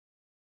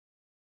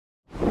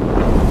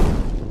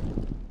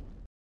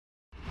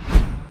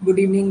Good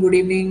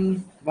evening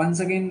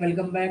once again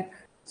welcome back.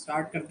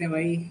 Start करते हैं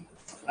भाई।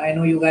 I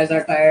know you guys are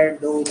tired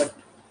दो but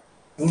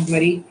don't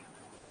worry.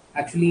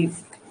 Actually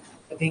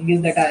the thing is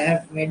that I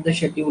have made the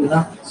schedule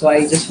ना, सो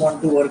I just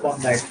want to work on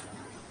that.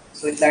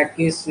 So in that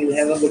case we'll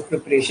have a good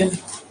preparation.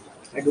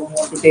 I don't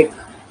want to take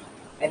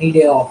any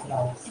day off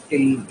now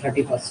till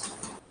 31st.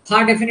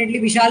 हाँ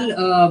definitely Vishal,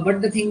 but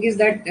the thing is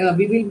that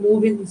we will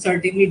move in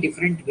certainly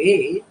different way.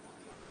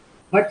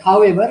 But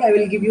however, I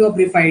will give you a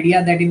brief idea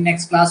that in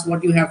next class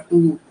what you have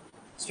to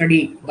study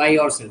by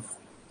yourself.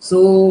 So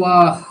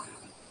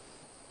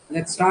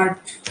let's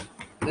start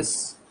this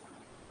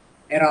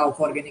era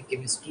of organic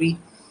chemistry.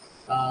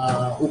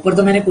 ऊपर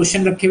तो मैंने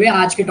question रखे हुए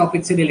आज के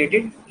topic से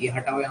related, ये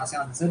हटाओ यहाँ से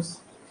आंसर्स।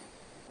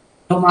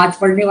 तो हम आज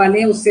पढ़ने वाले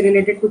हैं उससे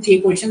रिलेटेड कुछ ये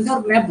क्वेश्चंस हैं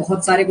और मैं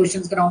बहुत सारे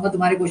क्वेश्चंस कराऊंगा,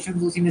 तुम्हारे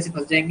क्वेश्चंस उसी में से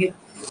फंस जाएंगे.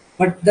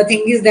 But the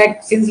thing is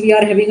that since we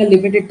are having a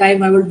limited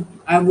time,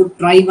 I would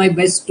try my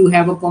best to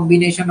have a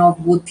combination of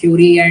both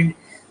theory and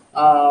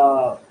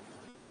uh,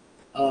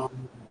 um,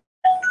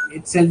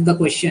 itself the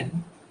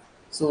question.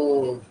 So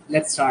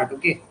let's start.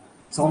 Okay.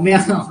 Saumya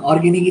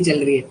organic ही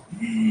चल रही है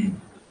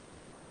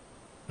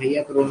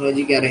भैया,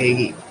 chronology क्या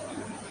रहेगी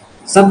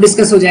सब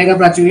discuss हो जाएगा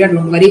प्राचुर्या,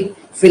 don't worry.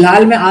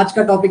 फिलहाल मैं आज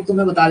का टॉपिक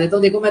तुम्हें बता देता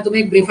हूँ. देखो मैं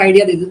तुम्हें एक ब्रीफ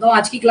आइडिया दे देता हूँ.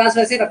 आज की क्लास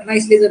वैसे रखना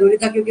इसलिए जरूरी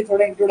था क्योंकि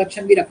थोड़ा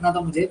इंट्रोडक्शन भी रखना था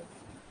मुझे.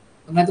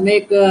 तो मैं तुम्हें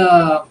एक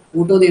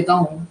फोटो देता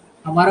हूँ.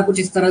 हमारा कुछ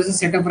इस तरह से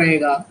सेटअप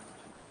रहेगा.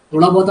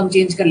 थोड़ा बहुत हम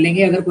चेंज कर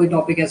लेंगे अगर कोई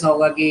टॉपिक ऐसा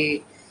होगा कि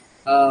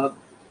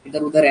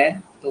इधर उधर है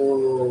तो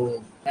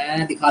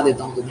मैं दिखा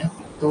देता हूँ तुम्हें.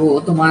 तो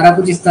तुम्हारा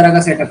कुछ इस तरह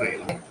का सेटअप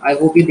रहेगा. आई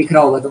होप ये दिख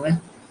रहा होगा तुम्हें.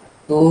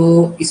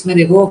 तो इसमें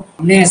देखो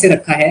हमने ऐसे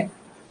रखा है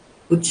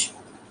कुछ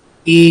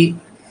कि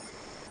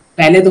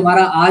पहले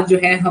तुम्हारा आज जो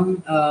है हम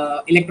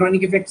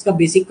इलेक्ट्रॉनिक इफेक्ट्स का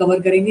बेसिक कवर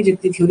करेंगे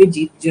जितनी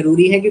थ्योरी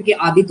जरूरी है, क्योंकि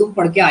आदि तुम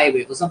पढ़ के आए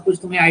हुए तो सब कुछ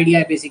तुम्हें आइडिया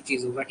है बेसिक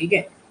चीजों का. ठीक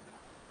है.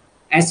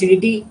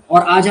 एसिडिटी,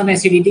 और आज हम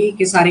एसिडिटी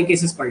के सारे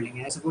केसेस पढ़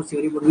लेंगे. I suppose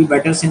theory would be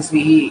better since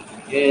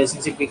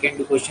if we can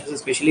do questions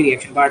specially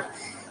reaction part.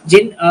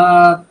 Jin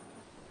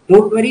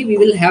don't worry, we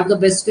will have the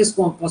bestest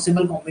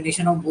possible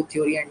combination of both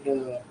theory and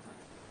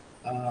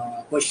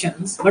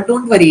questions. But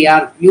don't worry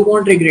यार, you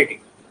won't regret it.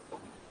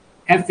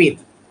 Have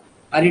faith.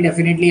 Are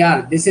definitely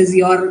are. This is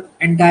your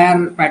entire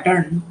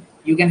pattern.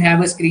 You can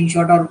have a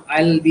screenshot or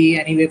I'll be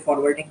anyway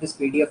forwarding this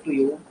PDF to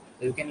you.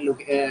 So you can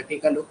look,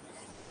 take a look.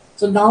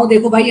 So now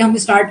देखो भाई हम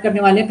start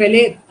करने वाले हैं.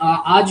 पहले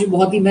आज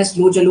बहुत ही मैं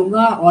स्लो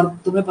चलूंगा और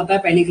तुम्हें पता है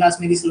पहली क्लास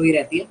मेरी स्लो ही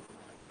रहती है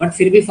बट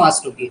फिर भी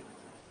फास्ट होगी.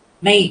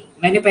 नहीं,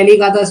 मैंने पहले ही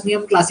कहा था इसमें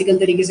हम क्लासिकल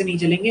तरीके से नहीं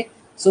चलेंगे.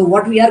 So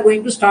what we are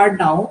going to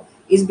start now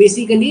is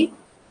basically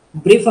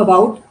brief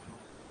about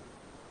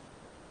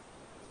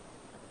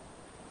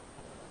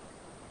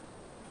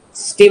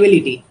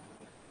stability.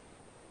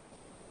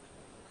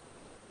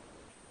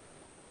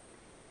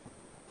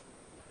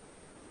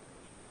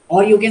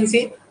 Or you can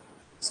say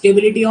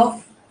stability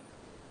of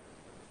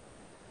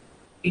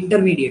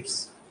intermediates.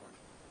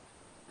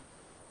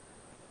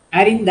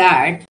 And in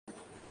that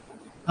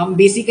हम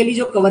बेसिकली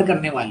जो कवर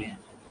करने वाले हैं,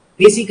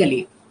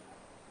 बेसिकली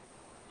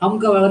हम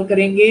कवर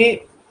करेंगे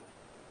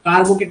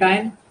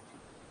कार्बोकेटायन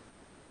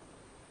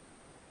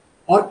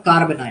और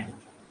कार्बेनायन.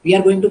 We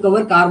are going to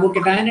cover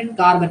carbocation and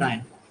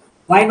कार्बेनायन.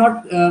 Why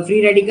not free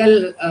radical?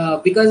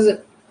 Because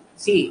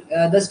see,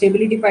 the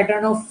stability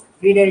pattern of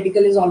free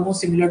radical is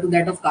almost similar to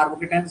that of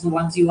carbocation. So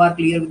once you are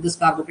clear with this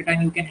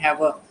carbocation, you can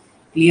have a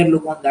clear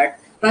look on that.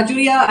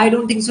 Prachuria, I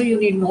don't think so. You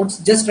need notes.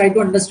 Just try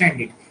to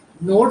understand it.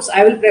 Notes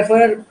I will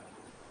prefer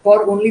for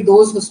only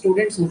those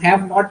students who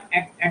have not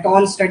at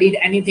all studied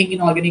anything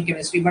in organic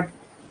chemistry. But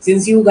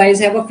since you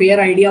guys have a fair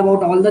idea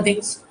about all the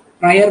things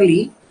priorly,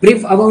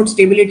 brief about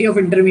stability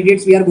of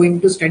intermediates we are going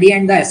to study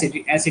and the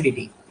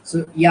acidity. So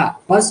yeah,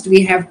 first we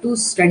have to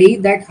study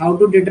that how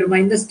to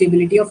determine the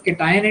stability of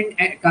cation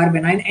and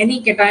carbanion. Any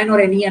cation or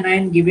any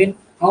anion given,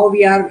 how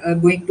we are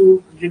going to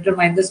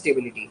determine the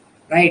stability,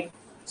 right?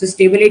 So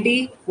stability,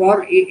 for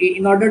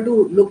in order to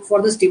look for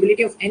the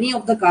stability of any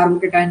of the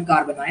carbocation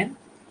carbanion,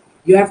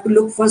 you have to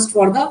look first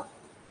for the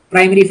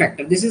primary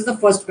factor. This is the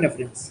first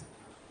preference.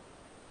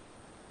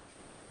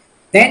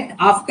 Then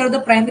after the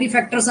primary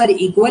factors are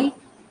equal,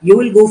 you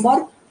will go for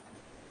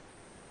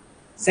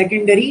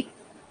secondary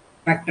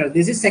factor.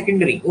 This is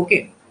secondary. Okay.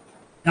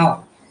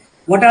 Now,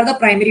 what are the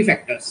primary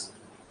factors?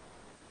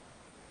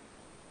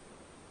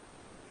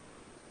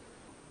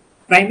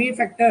 Primary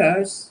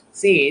factors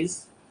says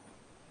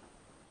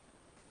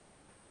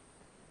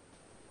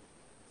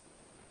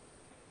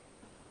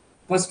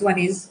first one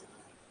is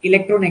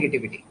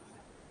electronegativity.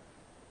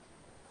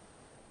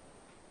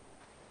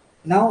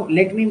 Now,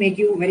 let me make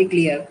you very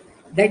clear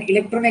that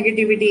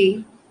electronegativity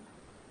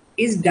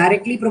is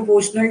directly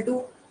proportional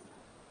to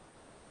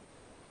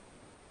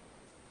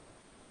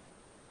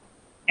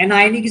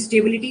anionic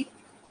stability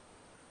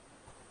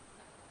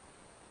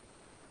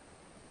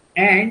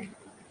and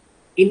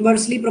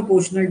inversely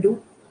proportional to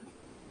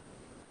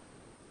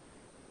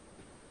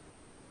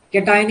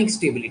cationic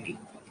stability.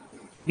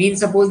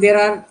 Means suppose there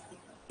are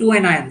two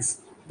anions,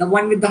 the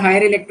one with the higher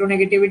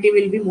electronegativity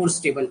will be more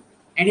stable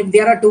And if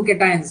there are two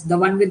cations, the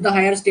one with the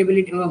higher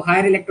stability,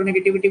 higher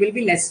electronegativity will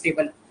be less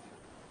stable.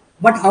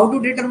 But how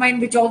to determine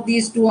which of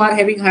these two are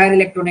having higher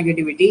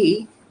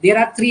electronegativity? There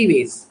are three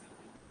ways.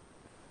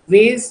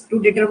 Ways to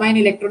determine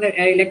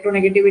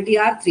electronegativity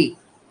are three.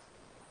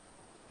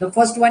 The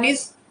first one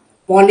is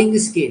Pauling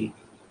scale,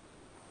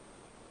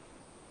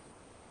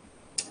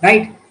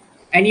 right?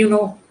 And you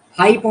know,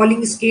 high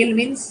Pauling scale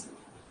means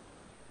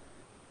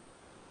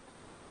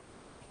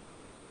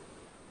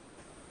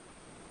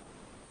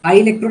high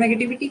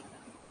electronegativity.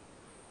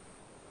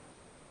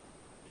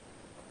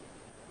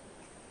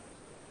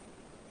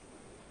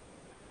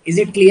 Is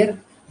it clear?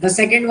 The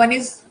second one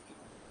is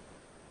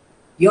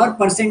your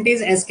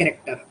percentage as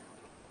character.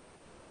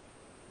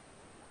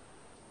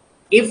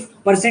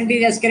 If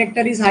percentage as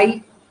character is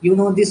high, you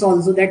know this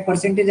also, that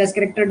percentage as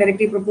character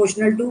directly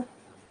proportional to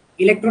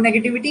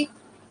electronegativity.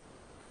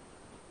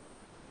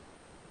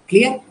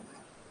 Clear?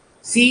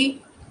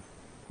 See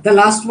the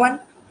last one,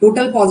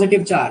 total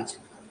positive charge.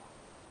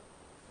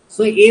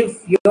 So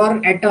if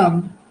your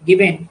atom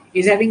given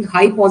is having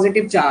high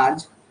positive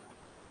charge,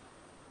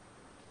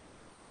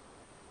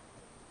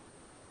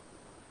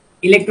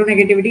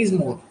 electronegativity is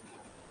more.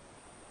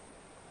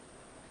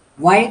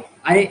 Why?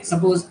 I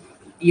suppose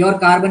your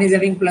carbon is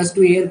having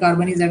 +2, here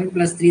carbon is having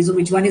 +3. So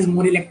which one is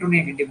more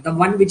electronegative? The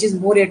one which is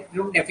more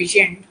electron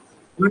deficient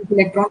wants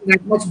electron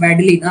that much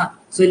badly, na?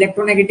 So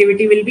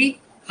electronegativity will be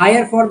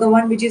higher for the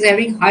one which is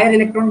having higher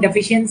electron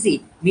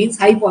deficiency, means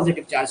high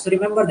positive charge. So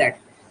remember that.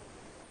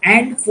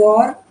 And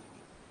for,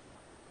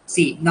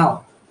 see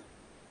now,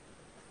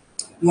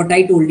 what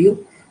I told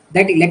you,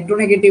 that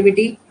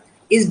electronegativity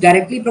is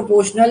directly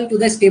proportional to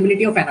the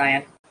stability of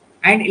anion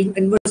and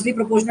inversely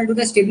proportional to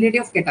the stability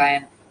of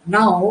cation.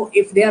 Now,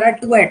 if there are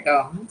two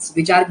atoms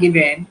which are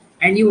given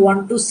and you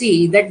want to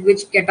see that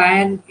which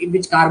cation,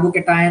 which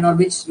carbocation or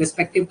which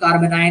respective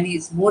carbon ion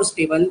is more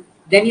stable,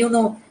 then you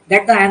know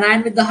that the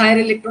anion with the higher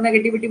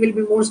electronegativity will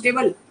be more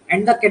stable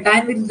and the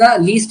cation with the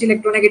least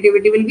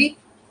electronegativity will be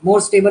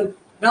more stable.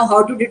 Now,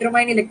 how to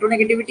determine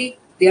electronegativity?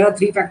 There are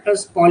three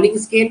factors. Pauling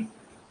scale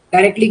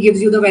directly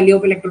gives you the value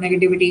of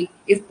electronegativity.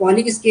 If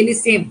Pauling scale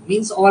is same,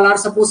 means all are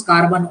suppose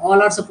carbon,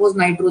 all are suppose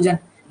nitrogen,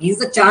 means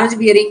the charge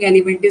bearing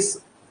element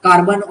is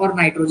carbon or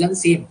nitrogen,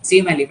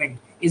 same element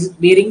is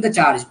bearing the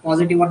charge,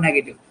 positive or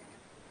negative.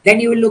 Then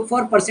you will look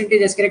for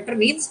percentage as character,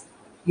 means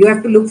you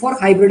have to look for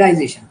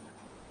hybridization.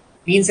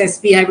 Means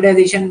sp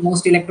hybridization,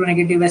 most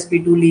electronegative,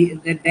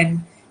 sp2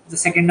 then the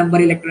second number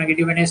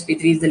electronegative, and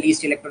sp3 is the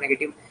least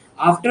electronegative.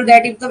 After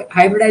that, if the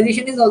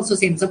hybridization is also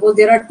same, suppose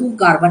there are two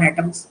carbon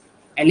atoms,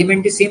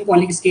 element is same,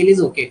 Pauling scale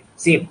is okay,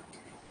 same.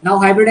 Now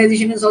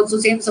hybridization is also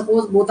same,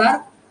 suppose both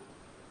are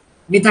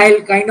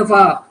methyl kind of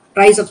a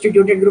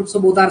tri-substituted group, so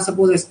both are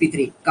suppose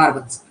sp3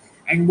 carbons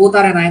and both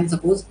are anion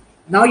suppose.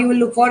 Now you will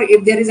look for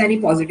if there is any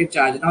positive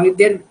charge. Now if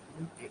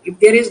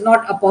there is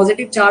not a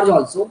positive charge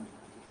also,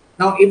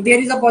 now if there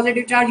is a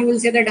positive charge, you will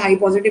say that high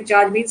positive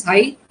charge means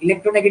high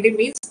electronegative,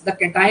 means the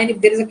cation,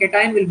 if there is a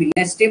cation, will be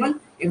less stable,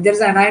 if there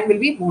is an anion, will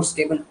be more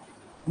stable.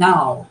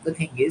 Now the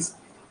thing is,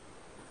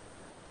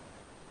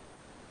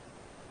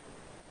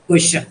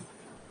 question,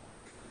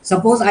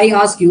 suppose I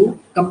ask you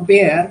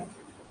compare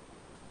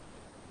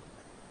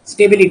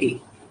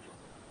stability,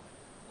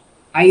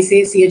 I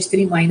say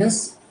CH3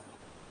 minus,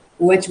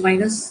 OH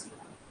minus,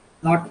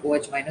 not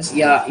OH minus,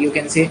 yeah, you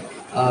can say,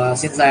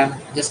 since I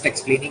am just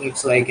explaining it,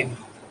 so I can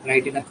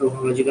write in a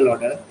chronological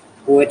order,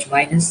 OH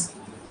minus,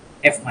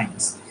 F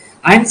minus.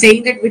 I am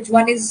saying that which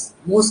one is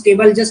most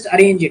stable, just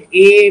arrange it,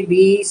 A,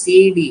 B,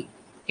 C, D.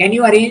 Can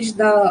you arrange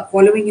the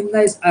following in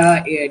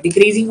the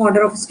decreasing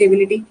order of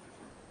stability?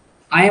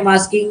 I am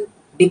asking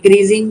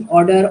decreasing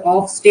order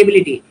of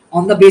stability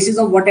on the basis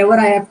of whatever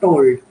I have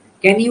told.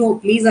 Can you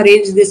please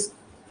arrange this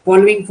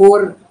following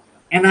four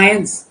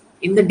anions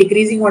in the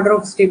decreasing order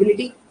of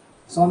stability?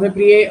 सौम्य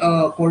प्रिय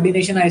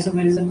coordination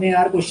isomerism में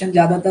यार question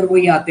ज्यादातर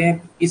वही आते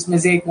हैं, इसमें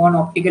से कौन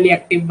ऑप्टिकली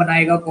एक्टिव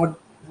बनाएगा, कौन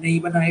नहीं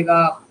बनाएगा,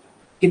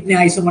 कितने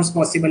आइसोमर्स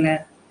पॉसिबल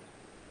हैं.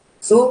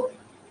 So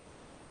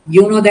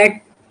you know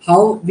that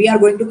how we are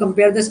going to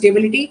compare the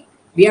stability,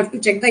 we have to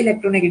check the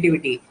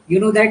electronegativity. You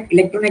know that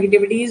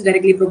electronegativity is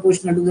directly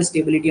proportional to the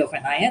stability of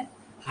an ion.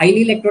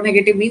 Highly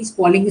electronegative means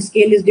Pauling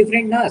scale is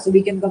different now, so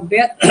we can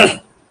compare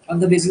on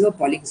the basis of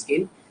Pauling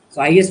scale.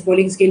 So highest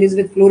Pauling scale is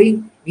with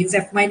fluorine, means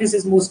F minus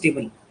is more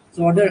stable.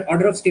 So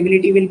order of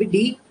stability will be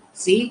D,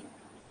 C,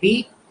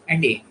 B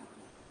and A.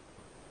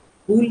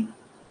 Cool.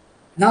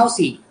 Now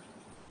see,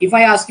 if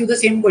I ask you the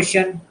same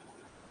question,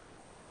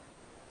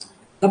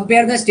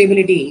 compare the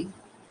stability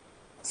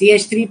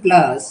CH3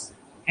 plus,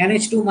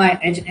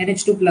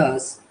 NH2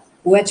 plus,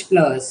 OH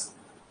plus,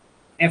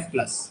 F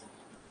plus.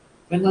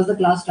 When was the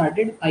class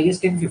started?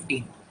 IS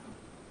 10:15.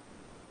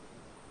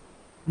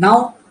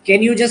 Now,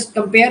 can you just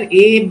compare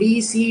A, B,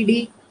 C,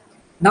 D?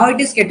 Now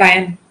it is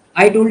cation.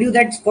 I told you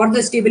that for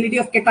the stability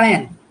of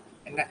cation,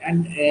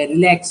 and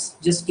relax,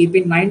 just keep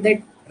in mind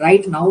that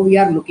right now we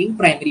are looking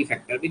primary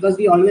factor, because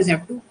we always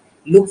have to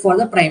look for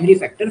the primary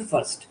factor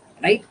first,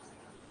 right?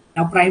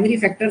 Now primary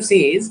factor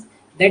says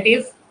that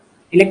if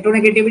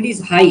electronegativity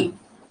is high,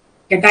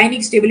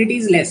 Cationic stability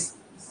is less.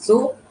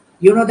 So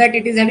you know that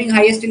it is having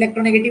highest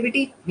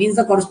electronegativity, means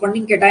the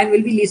corresponding cation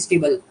will be least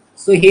stable.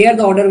 So here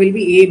the order will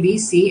be A, B,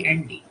 C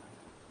and D.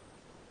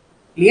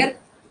 Clear?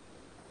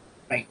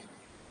 Right.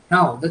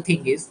 Now the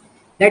thing is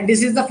that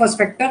this is the first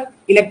factor,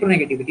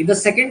 electronegativity. The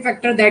second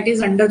factor that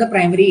is under the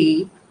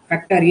primary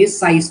factor is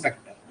size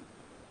factor.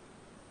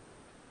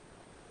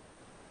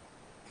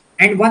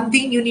 And one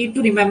thing you need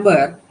to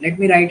remember, let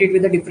me write it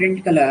with a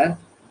different color.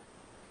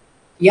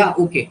 Yeah,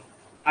 okay.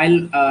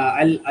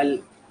 I'll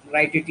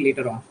write it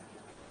later on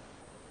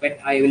when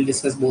I will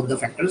discuss both the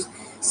factors.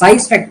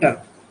 Size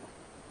factor.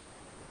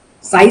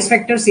 Size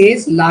factor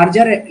says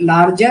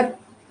larger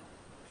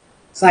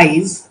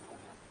size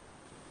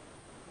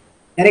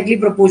directly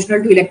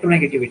proportional to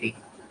electronegativity.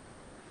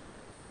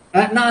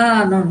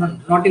 No,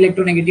 not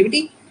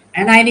electronegativity,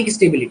 anionic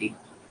stability.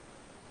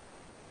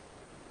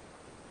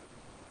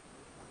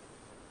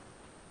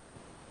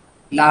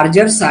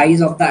 Larger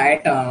size of the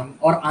atom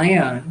or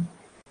ion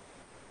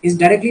is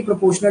directly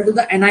proportional to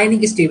the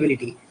anionic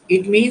stability.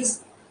 It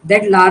means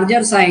that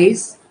larger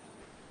size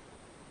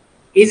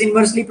is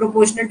inversely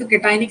proportional to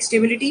cationic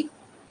stability,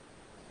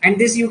 and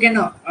this you can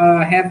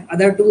have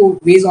other two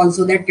ways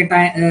also,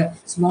 that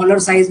smaller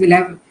size will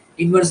have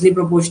inversely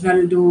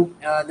proportional to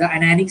the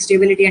anionic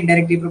stability and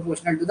directly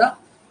proportional to the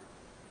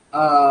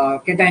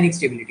cationic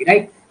stability,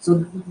 right?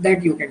 So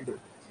that you can do.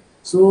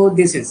 So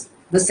this is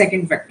the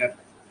second factor.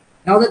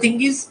 Now the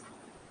thing is,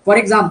 for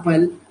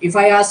example, if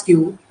I ask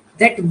you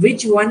that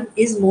which one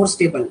is more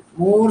stable,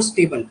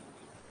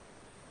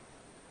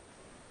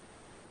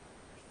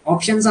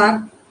 options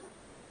are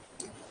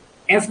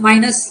F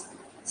minus,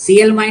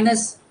 Cl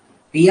minus,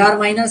 Br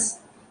minus,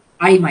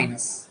 I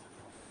minus.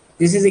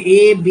 This is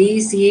A, B,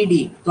 C,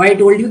 D. So I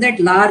told you that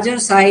larger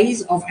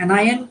size of an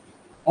ion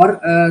or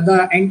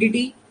the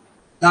entity,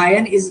 the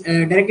ion is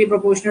directly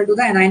proportional to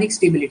the anionic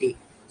stability.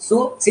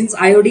 So since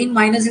iodine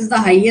minus is the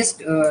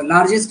highest,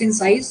 largest in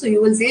size, so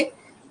you will say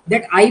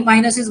that I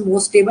minus is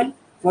most stable,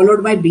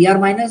 followed by Br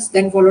minus,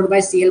 then followed by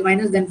Cl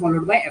minus, then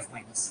followed by F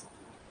minus.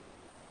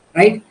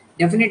 Right?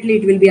 Definitely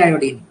it will be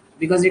iodine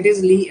because it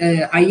is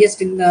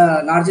highest in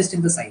the largest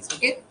in the size.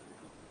 Okay.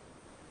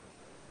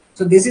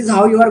 So this is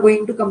how you are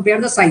going to compare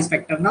the size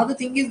factor. Now the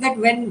thing is that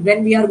when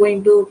we are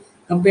going to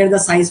compare the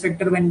size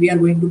factor, when we are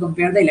going to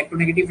compare the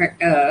electronegative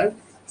factor,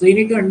 so you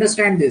need to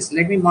understand this.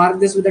 Let me mark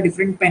this with a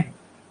different pen.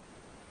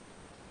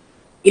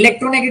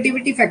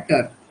 Electronegativity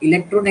factor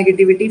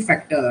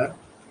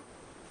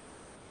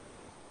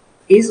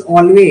is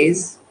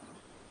always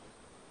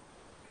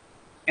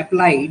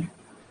applied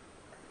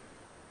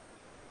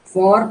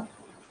for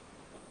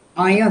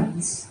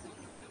ions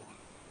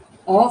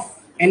of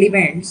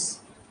elements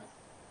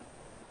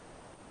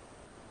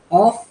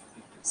of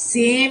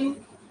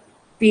same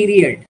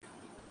period.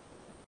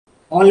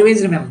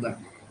 Always remember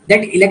that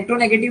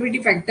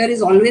electronegativity factor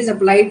is always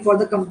applied for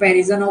the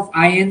comparison of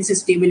ions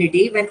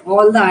stability when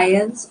all the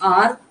ions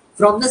are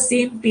from the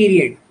same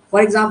period.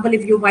 For example,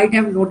 if you might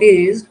have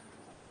noticed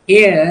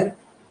here,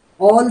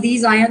 all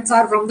these ions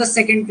are from the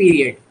second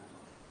period,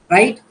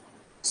 right?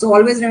 So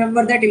always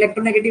remember that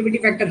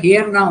electronegativity factor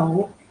here.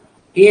 Now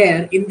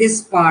here in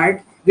this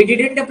part we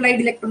didn't apply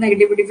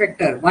electronegativity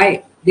factor.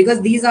 Why?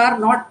 Because these are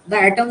not the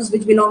atoms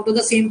which belong to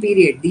the same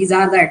period, these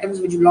are the atoms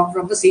which belong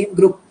from the same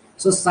group.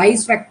 So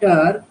size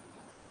factor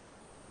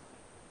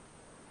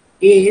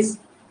is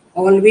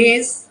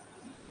always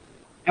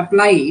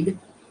applied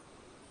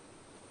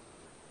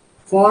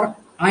for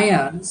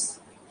ions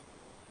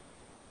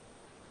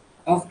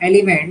of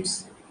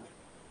elements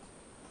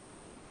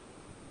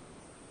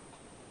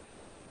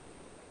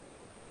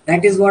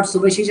that is what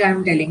Subhashish I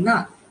am telling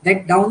na,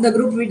 that down the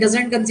group we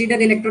doesn't consider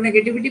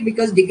electronegativity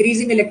because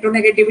decrease in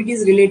electronegativity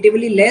is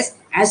relatively less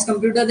as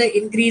compared to the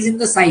increase in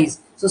the size.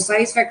 So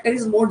size factor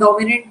is more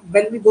dominant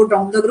when we go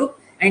down the group,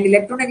 and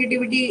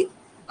electronegativity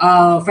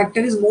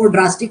factor is more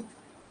drastic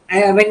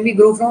when we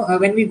go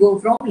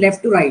from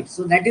left to right.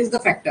 So that is the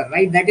factor,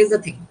 right? That is the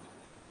thing.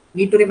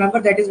 Need to remember,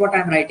 that is what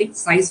I am writing.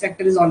 Size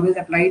factor is always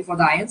applied for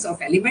the ions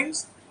of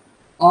elements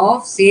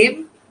of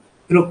same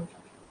group.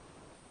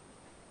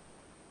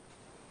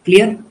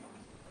 Clear?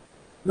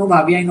 No,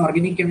 Bhavya, in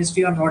organic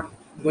chemistry, you are not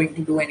going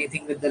to do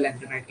anything with the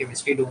lanthanide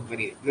chemistry. Don't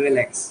worry,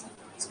 relax.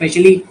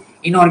 Especially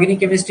in organic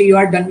chemistry, you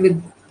are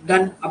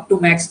done up to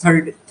max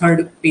third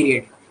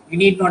period. You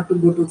need not to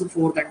go to the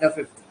fourth and the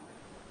fifth.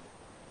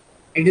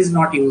 It is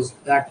not used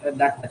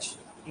that much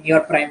in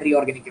your primary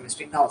organic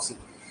chemistry. Now see.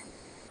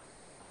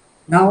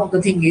 Now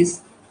the thing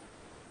is,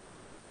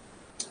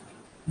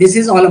 this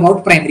is all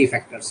about primary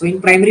factor. So in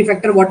primary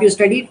factor, what you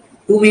studied?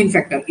 Two main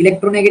factor: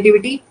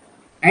 electronegativity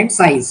and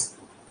size.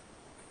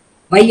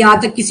 भाई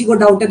यहाँ तक किसी को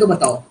doubt है तो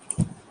बताओ.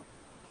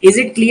 Is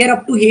it clear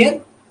up to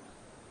here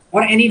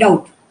or any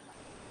doubt?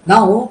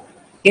 Now,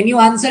 can you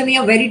answer me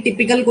a very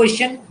typical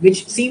question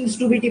which seems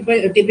to be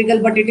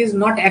typical but it is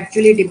not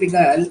actually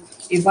typical?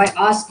 If I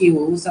ask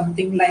you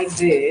something like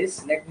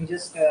this, let me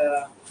just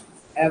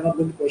have a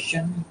good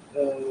question.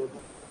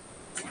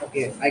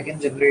 Okay, I can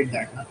generate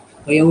that.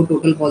 So,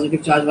 total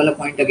positive charge wala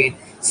point again.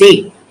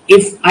 See,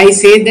 if I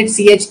say that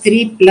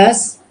CH3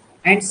 plus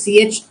and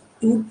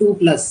CH2 2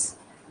 plus,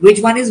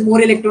 which one is more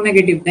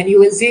electronegative? Then you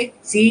will say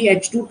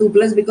CH2 2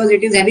 plus, because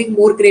it is having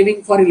more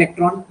craving for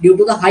electron due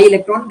to the high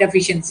electron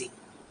deficiency.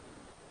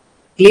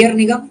 Clear,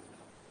 Nigam?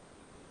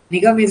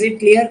 Nigam, is it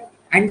clear?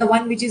 And the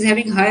one which is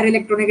having higher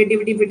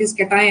electronegativity, if it is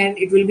cation,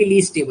 it will be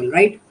least stable,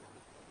 right?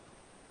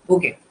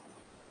 Okay.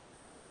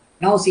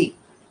 Now see,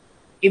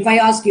 if I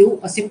ask you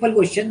a simple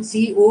question,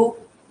 COOH,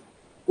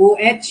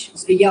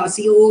 yeah,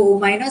 COO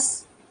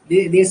minus,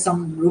 there's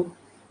some group,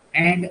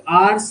 and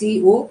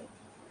RCO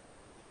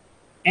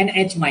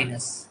NH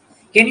minus.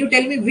 Can you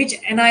tell me which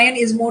anion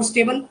is more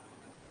stable?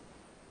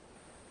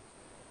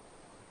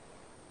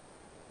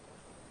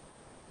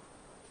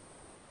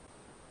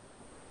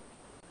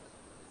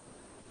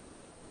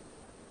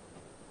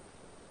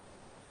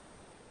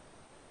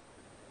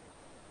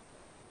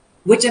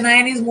 Which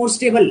anion is more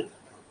stable?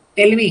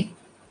 Tell me.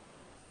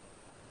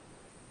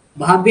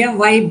 Bhavya,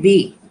 why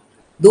B?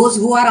 Those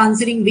who are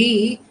answering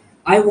B,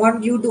 I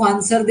want you to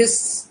answer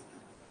this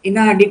in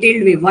a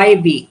detailed way. Why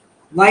B?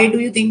 Why do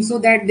you think so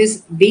that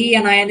this B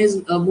anion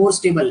is more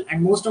stable?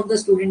 And most of the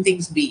student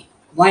thinks B.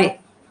 Why?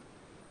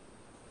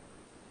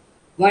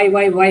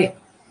 Why?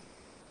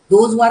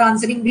 Those who are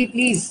answering B,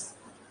 please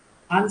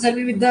answer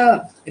me with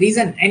the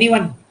reason.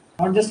 Anyone,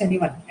 not just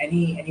anyone.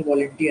 Any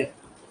volunteer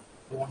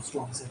who wants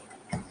to answer.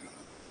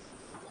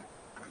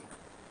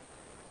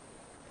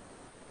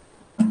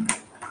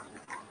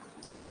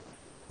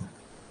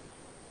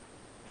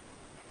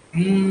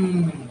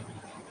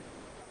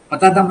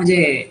 पता था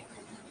मुझे.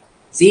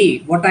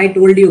 See what I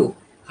told you.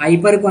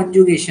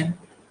 Hyperconjugation.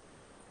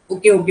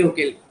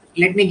 Okay.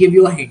 Let me give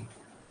you a hint.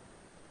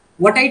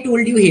 What I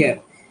told you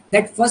here,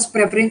 that first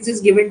preference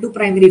is given to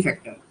primary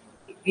factor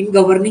in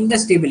governing the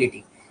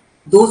stability.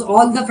 Those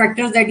all the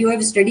factors that you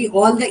have studied,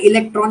 all the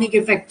electronic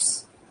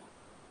effects.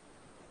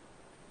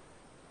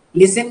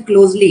 Listen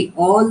closely.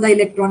 All the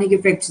electronic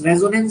effects,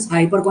 resonance,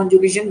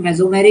 hyperconjugation,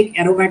 mesomeric,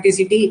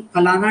 aromaticity,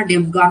 falana,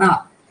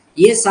 dhimkana,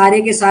 ये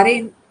सारे के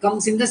सारे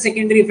comes in the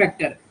secondary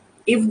factor.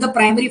 If the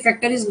primary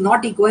factor is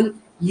not equal,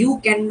 you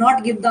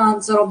cannot give the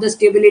answer of the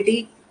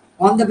stability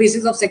on the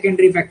basis of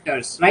secondary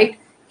factors, right?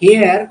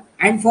 Here,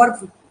 and for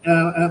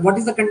what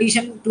is the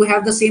condition to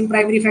have the same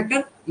primary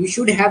factor? You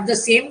should have the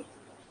same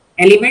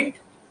element,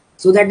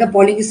 so that the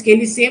Pauling scale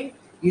is same.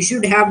 You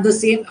should have the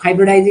same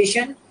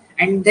hybridization,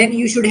 and then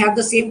you should have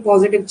the same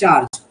positive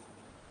charge.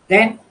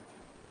 Then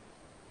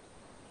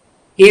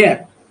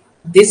here,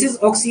 this is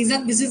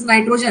oxygen, this is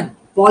nitrogen.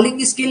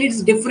 Pauling scale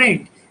is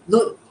different.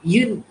 Though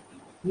you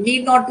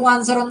need not to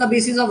answer on the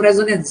basis of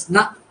resonance.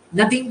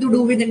 Nothing to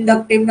do with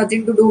inductive,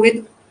 nothing to do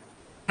with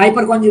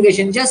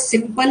hyperconjugation. Just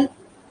simple.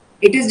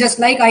 It is just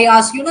like I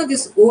ask you,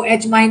 this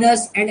OH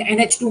minus and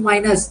NH2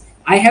 minus.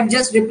 I have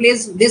just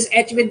replaced this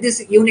H with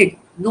this unit.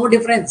 No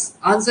difference.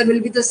 Answer will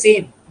be the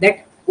same.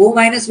 That O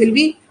minus will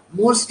be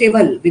more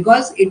stable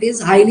because it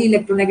is highly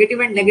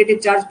electronegative, and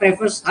negative charge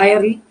prefers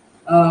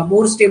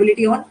more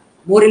stability on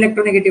more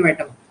electronegative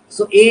atom.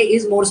 So A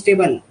is more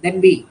stable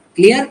than B.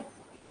 Clear?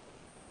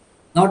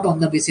 Not on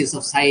the basis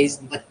of size.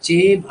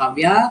 Bacche,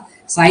 Bhavya,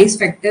 size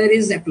factor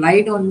is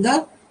applied on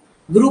the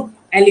group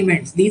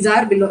elements.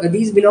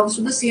 These belongs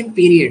to the same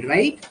period,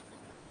 right?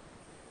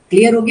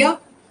 Clear ho gaya?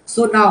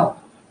 So now,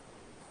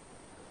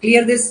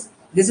 clear this.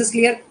 This is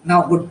clear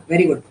now. Good,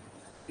 very good.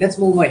 Let's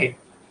move ahead.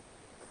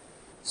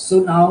 So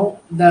now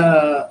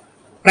the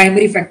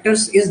primary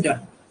factors is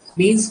done.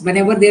 Means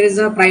whenever there is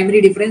a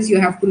primary difference, you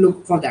have to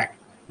look for that.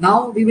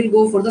 Now we will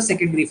go for the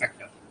secondary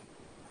factor.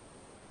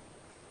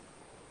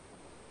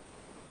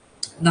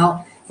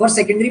 Now for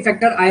secondary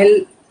factor,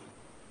 I'll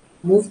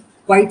move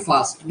quite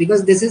fast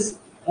because this is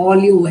all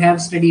you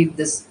have studied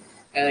this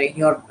in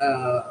your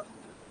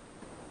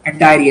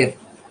entire year.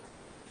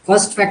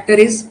 First factor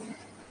is,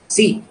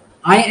 see,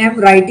 I am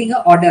writing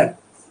an order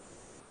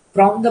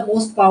from the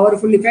most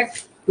powerful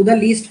effect to the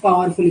least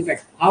powerful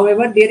effect.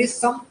 However, there is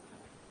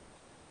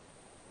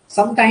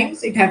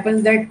sometimes it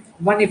happens that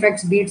one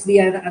effect beats the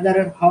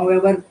other.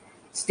 However,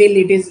 still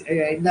it is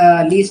in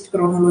the least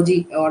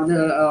chronology, or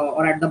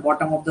or at the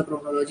bottom of the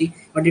chronology,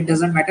 but it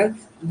doesn't matter.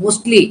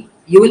 Mostly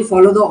you will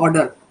follow the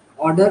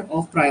order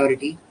of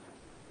priority,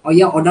 or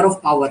yeah, order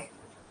of power.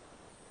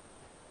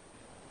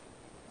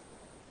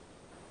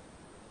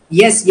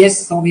 Yes,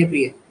 Soumya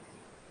Priya.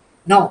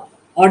 Now,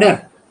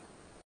 order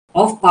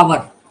of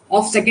power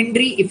of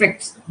secondary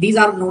effects. These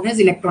are known as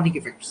electronic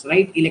effects,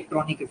 right?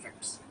 Electronic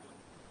effects.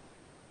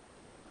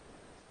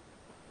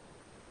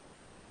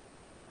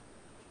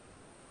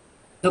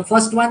 The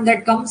first one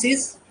that comes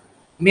is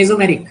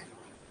mesomeric.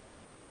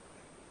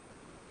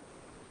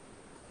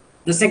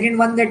 The second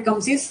one that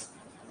comes is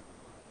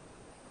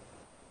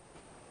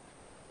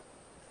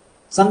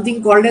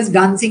something called as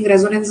dancing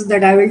resonance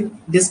that I will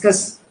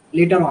discuss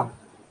later on.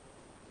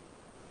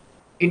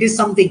 It is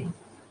something.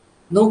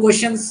 No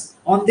questions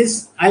on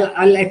this.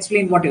 I'll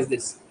explain what is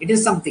this. It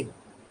is something.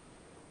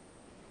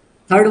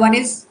 Third one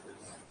is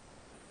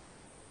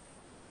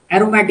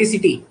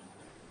aromaticity.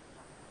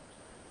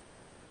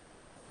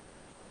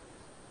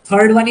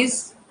 Third one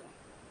is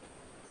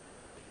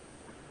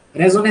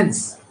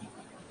Resonance.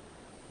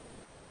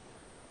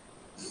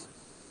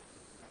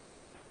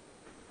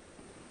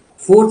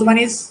 Fourth one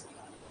is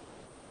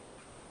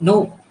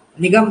no.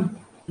 Nigam,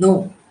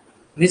 no.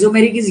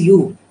 Mesomeric is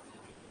you.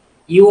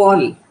 You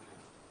all.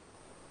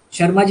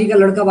 Sharma ji का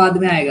लड़का बाद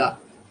में आएगा.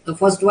 The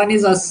first one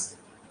is us,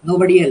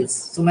 nobody else.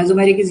 So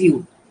mesomeric is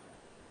you.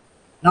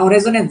 Now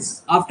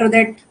resonance. After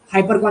that,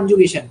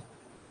 hyperconjugation.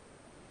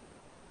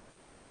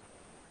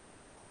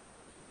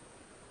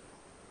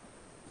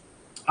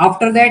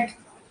 After that,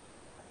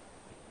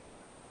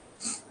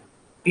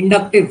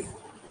 inductive.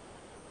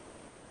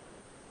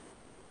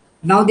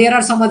 Now there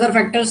are some other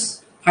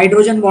factors.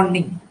 Hydrogen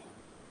bonding.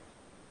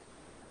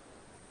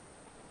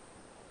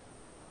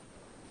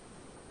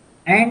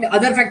 And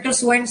other factors,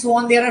 so and so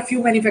on. There are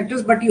few many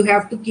factors, but you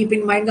have to keep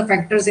in mind the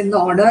factors in the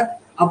order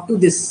up to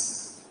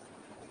this.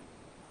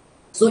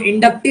 So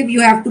inductive,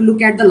 you have to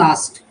look at the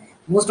last.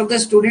 Most of the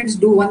students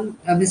do one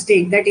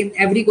mistake, that in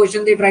every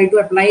question they try to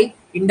apply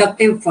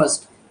inductive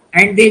first,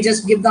 and they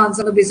just give the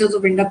answer on the basis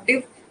of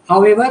inductive.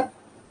 However,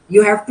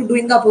 you have to do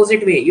in the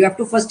opposite way. You have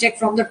to first check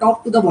from the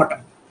top to the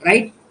bottom,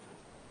 right?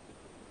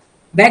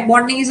 Back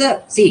bonding is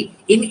a, see,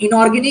 in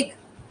inorganic,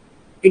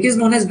 it is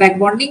known as back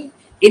bonding.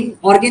 In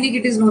organic,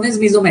 it is known as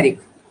mesomeric.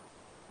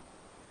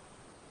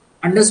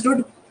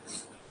 Understood?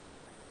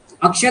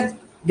 Akshat,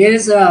 there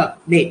is a,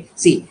 there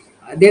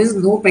is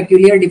no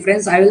peculiar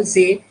difference. I will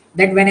say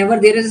that whenever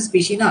there is a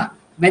species,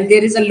 when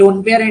there is a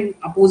lone pair and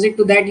opposite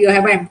to that you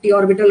have an empty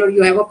orbital or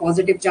you have a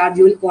positive charge,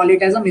 you will call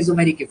it as a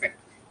mesomeric effect.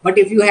 But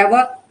if you have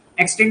a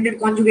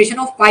extended conjugation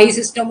of pi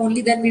system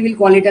only, then we will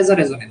call it as a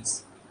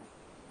resonance.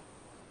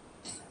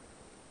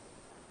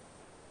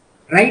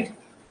 Right?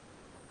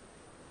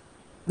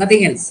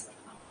 Nothing else.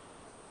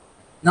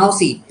 Now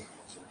see,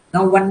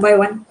 now one by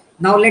one.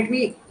 Now let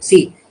me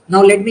see.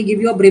 Now let me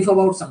give you a brief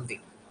about something.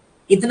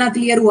 Itna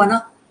clear hua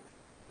na?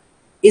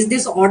 Is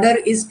this order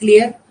is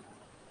clear?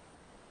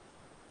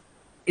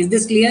 Is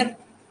this clear?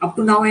 Up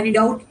to now, any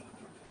doubt?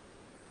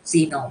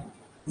 See now,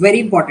 very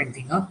important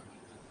thing.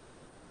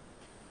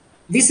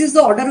 This is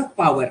the order of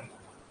power.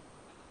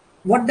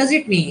 What does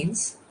it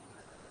means?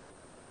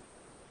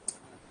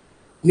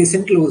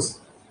 Listen close.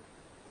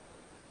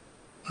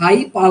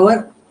 High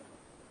power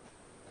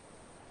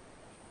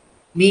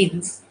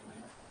means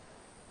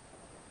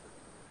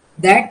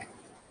that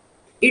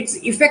its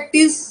effect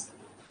is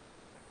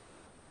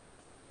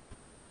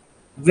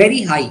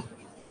very high.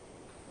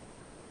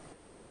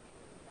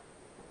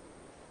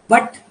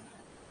 But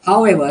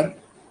however,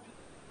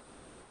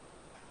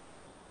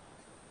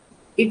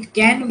 it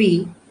can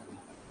be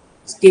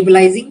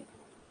stabilizing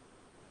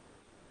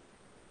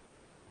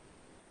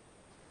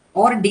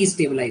or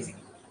destabilizing.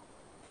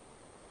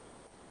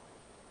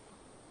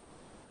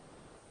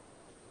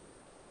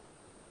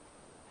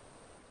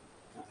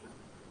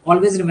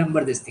 Always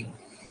remember this thing,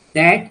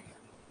 that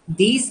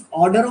these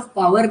order of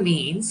power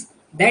means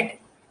that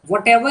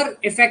whatever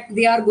effect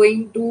they are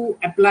going to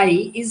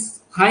apply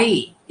is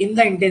high in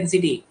the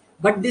intensity,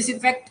 but this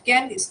effect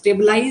can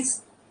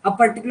stabilize a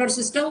particular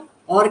system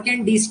or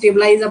can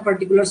destabilize a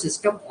particular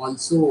system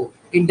also.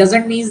 It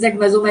doesn't mean that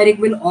mesomeric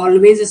will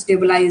always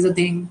stabilize a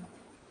thing,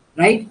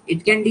 right?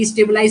 It can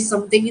destabilize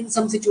something in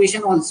some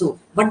situation also,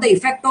 but the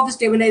effect of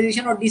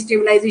stabilization or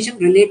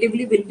destabilization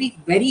relatively will be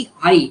very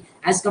high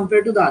as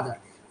compared to the other.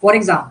 For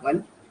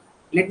example,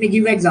 let me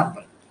give an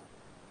example.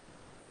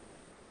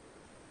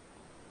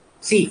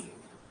 See,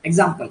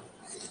 example.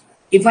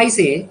 If I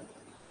say,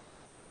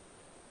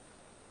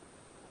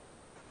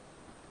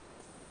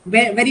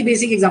 very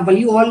basic example,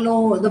 you all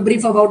know the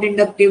brief about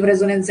inductive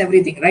resonance,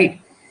 everything, right?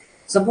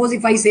 Suppose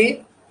if I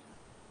say,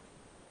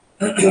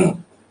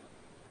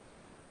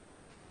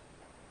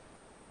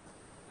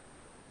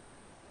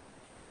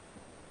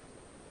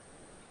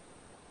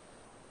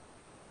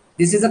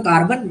 this is a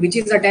carbon which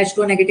is attached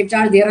to a negative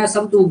charge. There are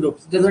some two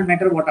groups. Doesn't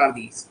matter what are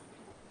these,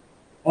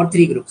 or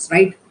three groups,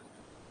 right?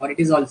 Or it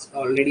is also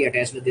already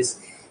attached with this.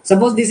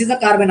 Suppose this is a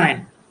carbon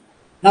ion.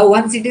 Now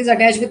once it is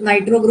attached with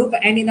nitro group,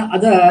 and in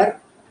other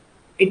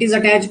it is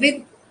attached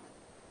with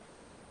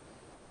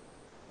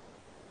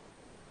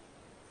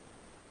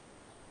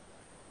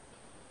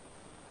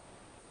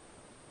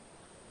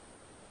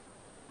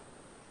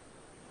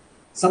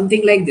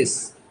something like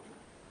this,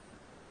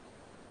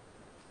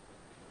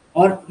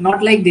 or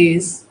not like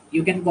this.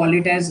 You can call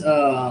it as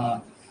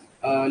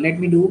let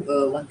me do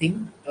one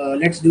thing.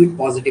 Let's do it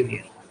positive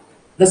here.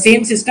 The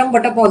same system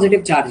but a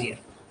positive charge here.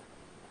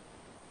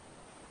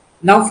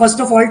 Now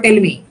first of all, tell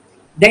me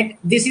that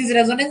this is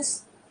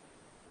resonance,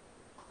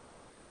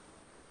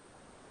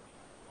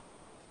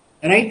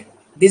 right?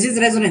 This is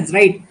resonance,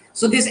 right?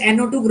 So this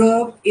NO2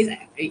 group is,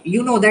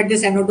 you know that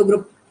this NO2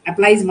 group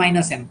applies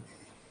minus M,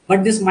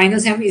 but this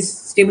minus M is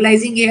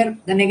stabilizing here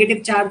the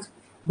negative charge.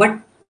 But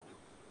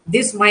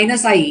this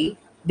minus I,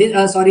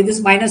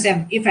 this minus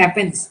M, if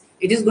happens,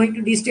 it is going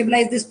to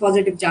destabilize this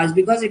positive charge,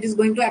 because it is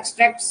going to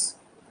extract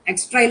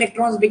extra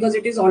electrons, because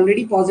it is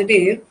already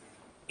positive.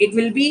 It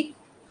will be,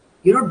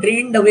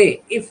 drained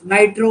away if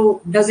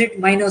nitro does it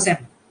minus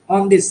M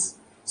on this.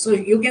 So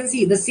you can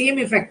see the same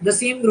effect, the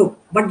same group,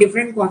 but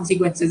different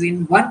consequences.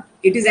 In one,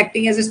 it is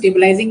acting as a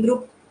stabilizing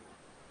group,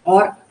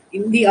 or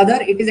in the other,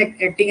 it is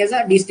acting as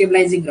a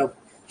destabilizing group.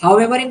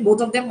 However, in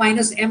both of them,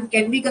 minus m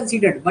can be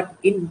considered, but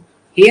in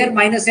here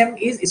minus m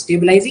is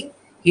stabilizing,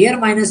 here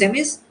minus m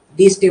is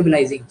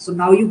destabilizing. So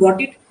now you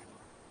got it.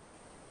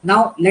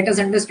 Now let us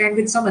understand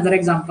with some other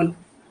example.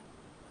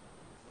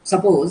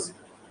 Suppose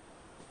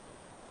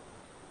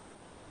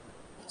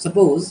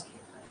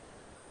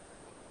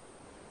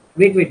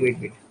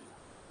wait.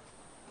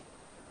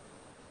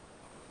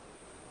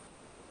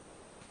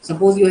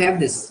 Suppose you have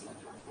this.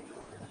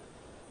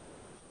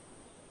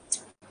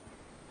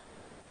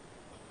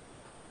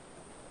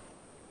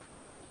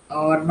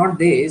 Or not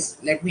this.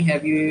 Let me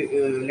have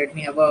you. Let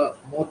me have a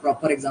more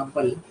proper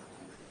example.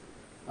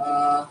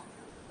 Uh,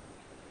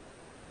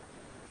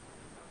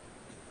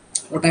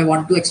 what I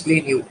want to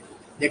explain you,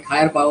 that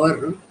higher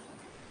power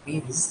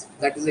means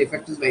that is the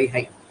effect is very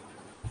high.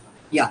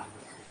 Yeah.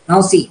 Now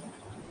see,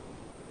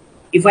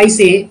 if I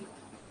say,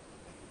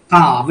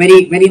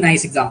 very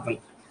nice example.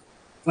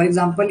 For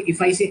example,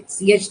 if I say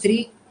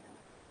CH3,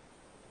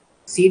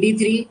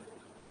 CD3,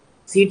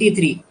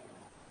 CT3,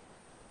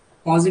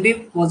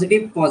 positive,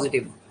 positive,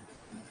 positive.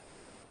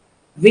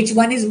 Which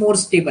one is more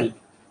stable?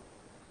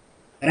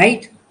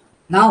 Right?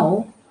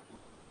 Now,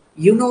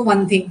 you know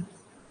one thing.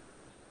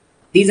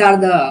 These are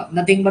the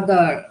nothing but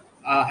the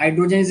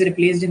hydrogen is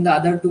replaced in the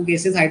other two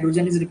cases.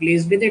 Hydrogen is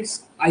replaced with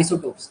its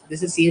isotopes.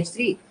 This is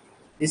CH3.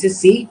 This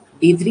is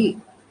CD3.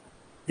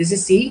 This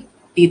is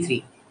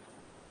CT3.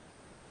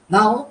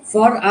 Now,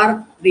 from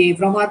our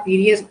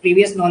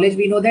previous knowledge,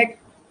 we know that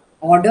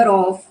order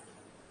of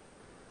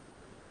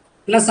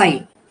plus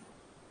I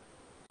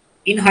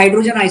in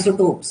hydrogen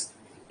isotopes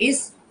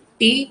is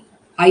T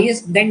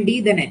highest, then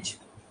D, then H.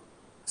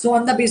 So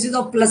on the basis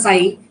of plus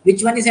I,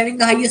 which one is having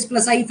the highest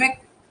plus I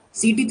effect?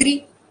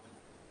 CT3.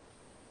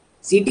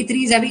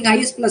 CT3 is having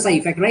highest plus I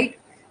effect, right?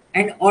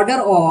 And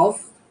order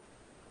of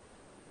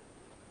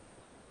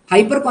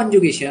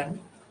hyperconjugation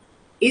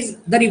is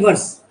the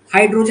reverse.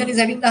 Hydrogen is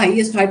having the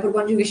highest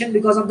hyperconjugation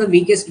because of the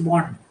weakest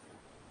bond.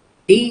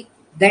 T,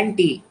 then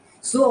T.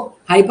 So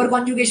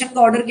hyperconjugation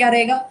का order क्या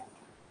रहेगा?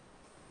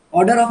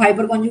 Order of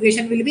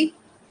hyperconjugation will be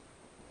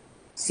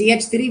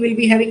CH3 will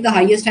be having the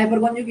highest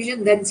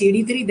hyperconjugation, then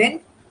CD3, then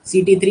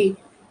CT3.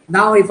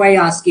 Now if I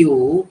ask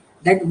you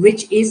that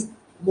which is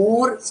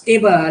more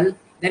stable,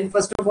 then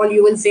first of all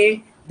you will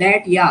say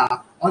that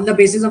on the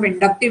basis of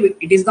inductive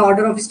it is the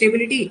order of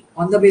stability,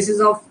 on the basis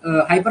of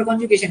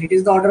hyperconjugation it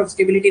is the order of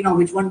stability. Now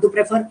which one to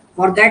prefer?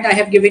 For that I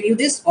have given you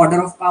this order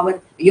of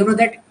power. You know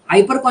that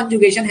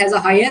hyperconjugation has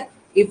a higher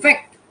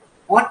effect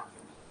on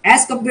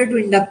as compared to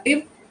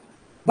inductive,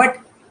 but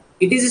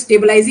it is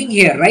stabilizing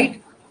here,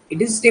 right?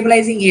 It is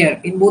stabilizing here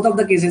in both of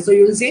the cases. So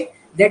you will say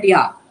that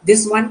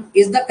this one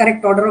is the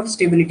correct order of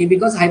stability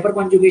because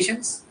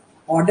hyperconjugation's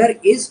order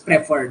is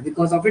preferred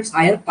because of its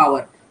higher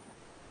power.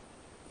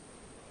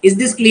 Is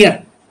this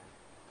clear?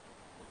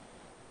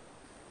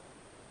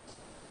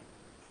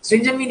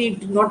 Stringent, we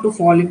need not to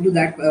fall into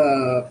that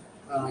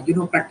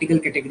practical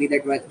category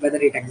that whether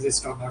it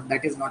exists or not.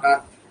 That is not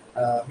our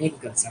main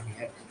concern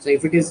here. So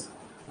if it is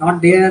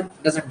not there,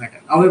 doesn't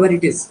matter. However,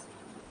 it is.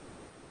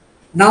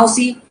 Now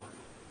see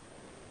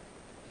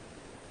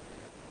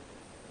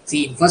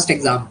in first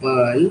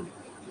example,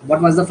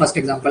 what was the first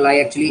example?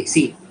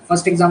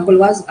 First example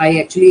was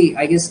I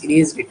guess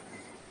erased it.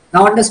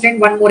 Now understand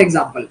one more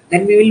example,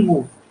 then we will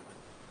move.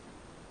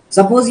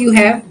 Suppose you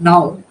have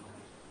now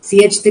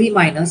CH3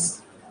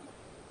 minus,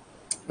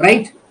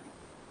 right?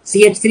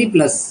 CH3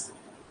 plus.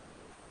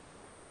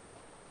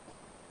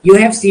 You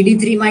have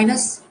CD3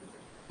 minus,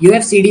 you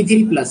have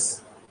CD3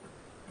 plus.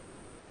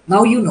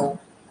 Now you know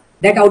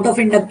that out of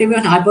inductive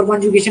and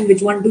hyperconjugation,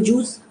 which one to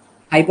choose?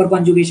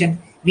 Hyperconjugation.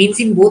 Means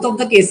in both of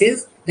the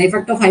cases, the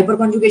effect of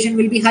hyperconjugation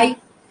will be high.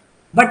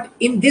 But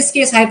in this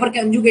case,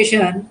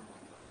 hyperconjugation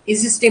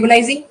is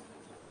stabilizing.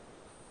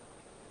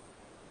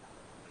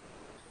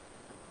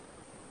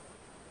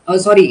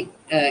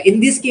 In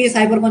this case,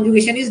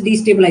 hyperconjugation is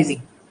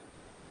destabilizing.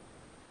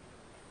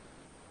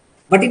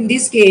 But in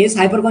this case,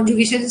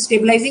 hyperconjugation is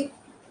stabilizing.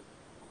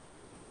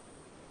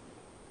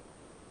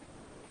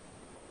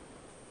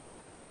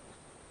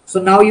 So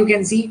now you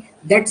can see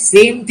that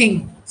same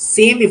thing,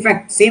 same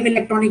effect, same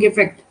electronic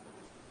effect,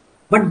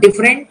 but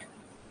different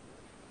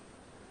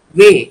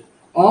way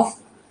of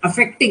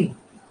affecting.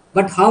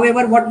 But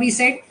however, what we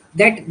said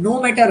that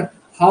no matter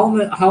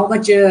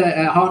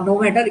no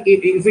matter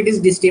if it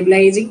is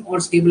destabilizing or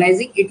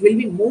stabilizing, it will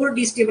be more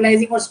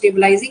destabilizing or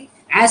stabilizing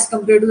as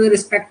compared to the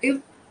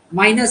respective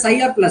minus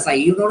I or plus I.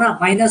 You know na,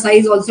 minus I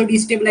is also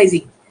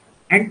destabilizing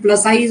and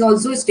plus I is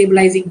also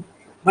stabilizing.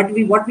 But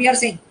what we are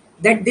saying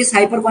that this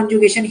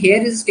hyperconjugation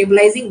here is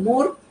stabilizing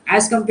more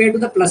as compared to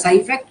the plus I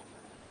effect,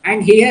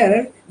 and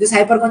here this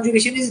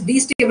hyperconjugation is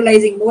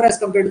destabilizing more as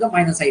compared to the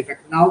minus I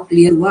effect. Now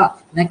clear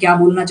हुआ मैं क्या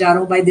बोलना चाह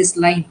रहा हूँ by this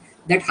line,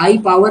 that high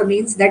power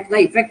means that the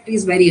effect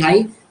is very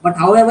high, but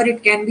however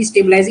it can be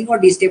stabilizing or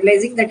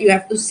destabilizing, that you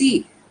have to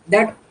see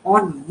that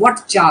on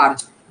what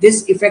charge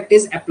this effect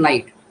is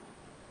applied.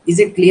 Is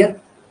it clear?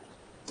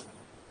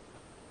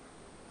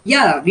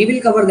 Yeah, we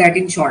will cover that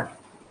in short.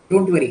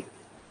 Don't worry.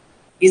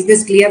 Is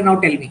this clear now?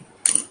 Tell me.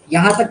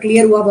 यहाँ तक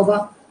clear हुआ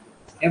बाबा?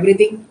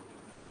 Everything?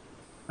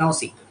 Now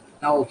see.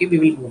 Now okay, we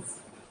will move.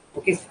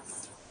 Okay.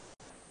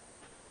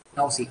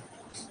 Now see.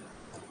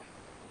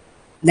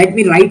 Let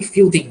me write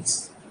few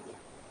things.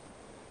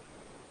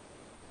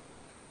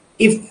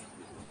 If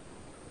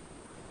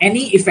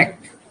any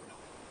effect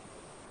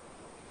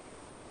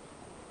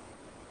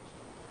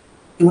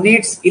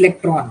donates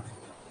electron,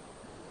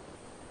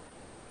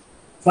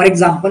 for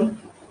example,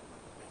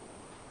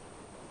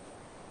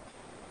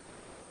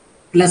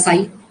 plus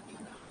I,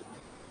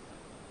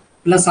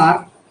 plus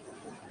R,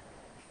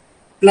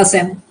 plus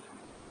M,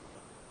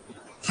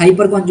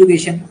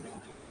 hyperconjugation,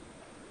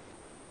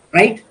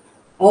 right?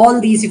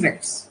 All these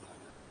effects.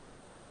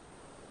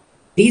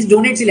 These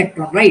donates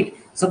electron, right?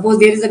 Suppose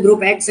there is a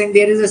group X and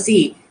there is a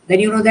C, then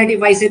you know that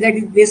if I say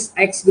that this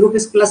X group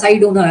is plus I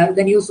donor,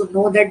 then you should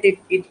know that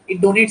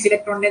it donates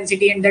electron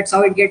density, and that's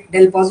how it gets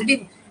del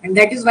positive, and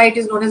that is why it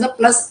is known as a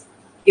plus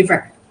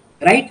effect,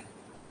 right?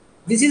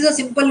 This is a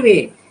simple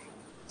way.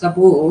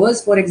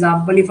 Suppose, for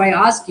example, if I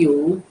ask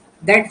you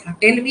that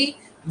tell me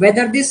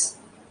whether this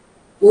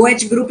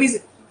OH group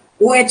is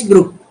OH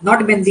group, not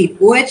benzene.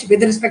 OH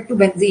with respect to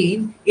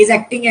benzene is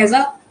acting as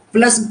a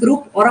plus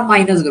group or a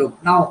minus group.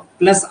 Now,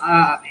 plus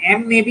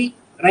M maybe,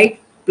 right?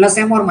 Plus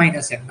M or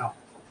minus M now.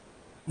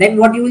 Then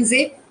what you will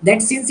say?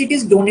 That since it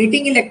is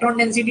donating electron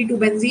density to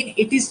benzene,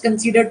 it is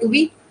considered to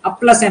be a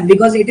plus M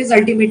because it is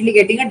ultimately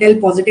getting a del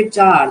positive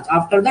charge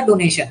after the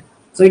donation.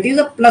 So it is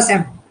a plus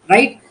M,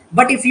 right?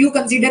 But if you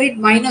consider it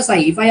minus I,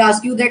 if I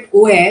ask you that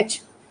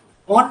OH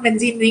on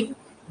benzene ring,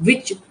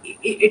 which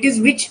it is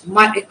which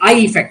I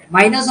effect,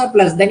 minus or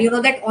plus, then you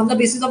know that on the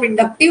basis of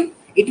inductive,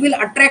 it will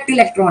attract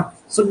electron.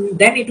 So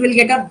then it will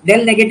get a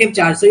del negative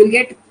charge. So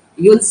you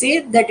will say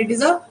that it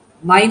is a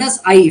minus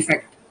I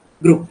effect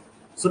group.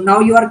 So now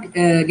you are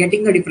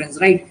getting the difference,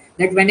 right?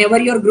 That whenever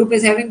your group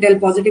is having del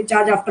positive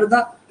charge after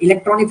the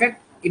electron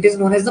effect, it is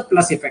known as the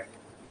plus effect.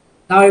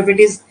 Now, if it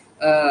is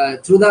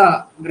through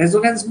the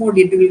resonance mode,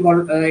 it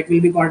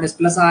will be called as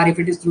plus R. If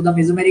it is through the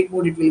mesomeric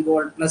mode, it will be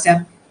called plus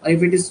M. Or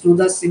if it is through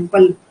the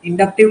simple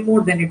inductive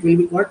mode, then it will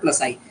be called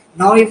plus I.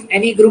 Now, if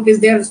any group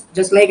is there,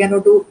 just like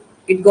NO2,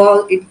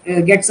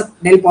 it gets a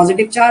del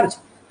positive charge,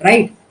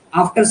 right?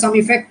 After some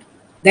effect,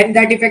 then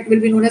that effect will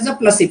be known as a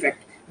plus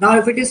effect. Now,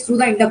 if it is through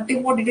the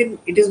inductive mode,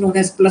 it is known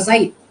as plus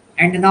I.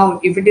 And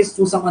now, if it is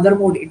through some other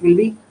mode, it will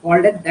be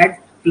called as that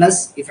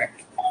plus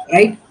effect,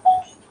 right?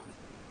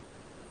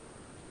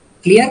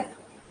 Clear?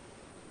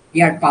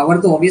 Yeah,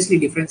 power to obviously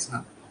difference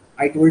now.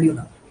 I told you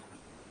now.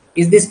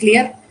 Is this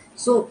clear?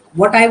 So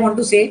what I want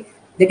to say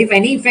that if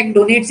any effect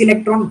donates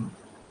electron,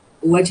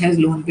 OH has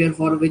lone pair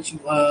for which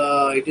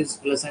it is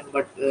plus n,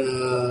 but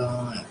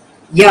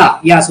yeah,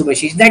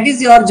 Subhashish, that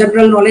is your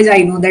general knowledge. I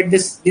know that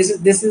this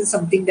is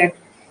something that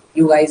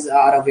you guys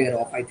are aware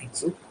of. I think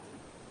so.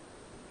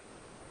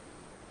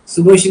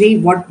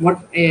 Subhashri,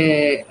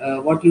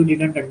 what you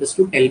didn't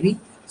understood, tell me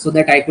so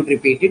that I could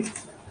repeat it.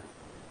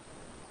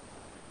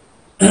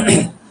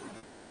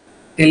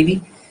 Tell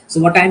me. So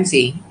what I am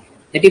saying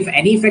that if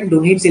any effect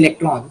donates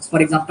electrons,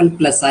 for example,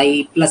 plus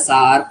I, plus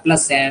R,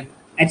 plus M,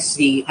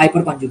 H3,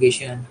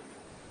 hyperconjugation,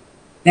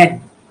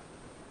 then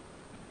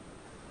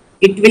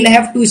it will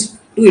have two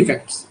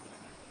effects.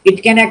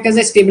 It can act as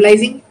a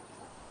stabilizing,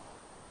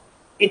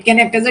 it can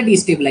act as a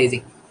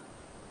destabilizing,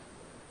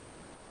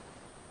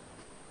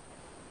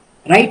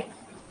 right?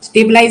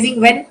 Stabilizing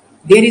when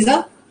there is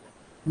a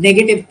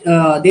negative,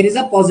 there is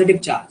a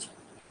positive charge.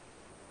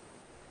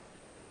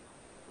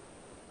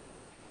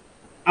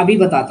 अभी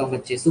बताता हूँ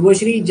बच्चे.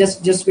 Subhashri,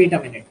 just wait a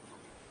minute.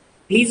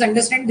 Please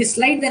understand this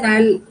slide, then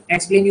I'll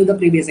explain you the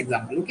previous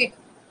example. Okay.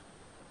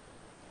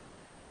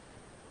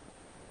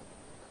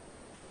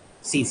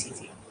 See.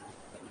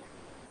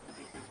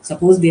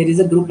 Suppose there is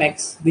a group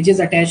X which is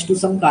attached to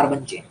some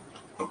carbon chain,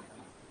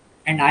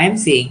 and I am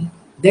saying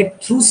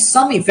that through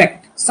some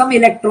effect, some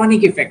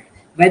electronic effect,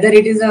 whether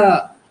it is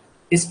a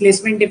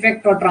displacement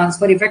effect or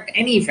transfer effect,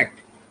 any effect,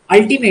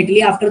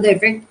 ultimately after the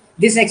effect,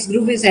 this X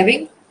group is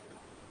having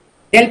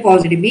del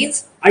positive,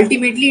 means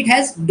ultimately it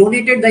has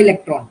donated the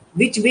electron.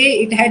 Which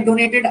way it had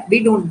donated, we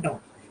don't know.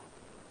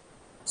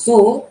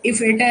 So if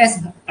it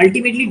has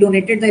ultimately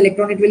donated the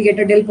electron, it will get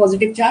a del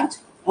positive charge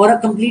or a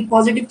complete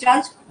positive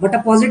charge, but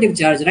a positive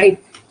charge,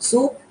 right?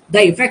 So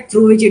the effect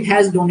through which it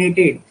has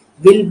donated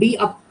will be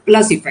a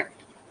plus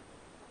effect,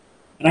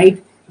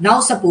 right? Now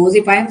suppose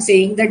if I am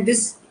saying that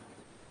this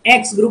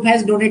X group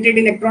has donated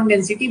electron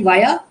density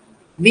via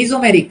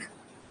mesomeric,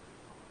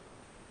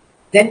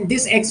 then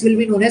this X will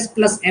be known as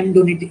plus M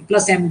doing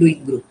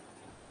group.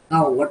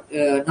 Now what?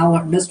 Now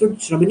understood,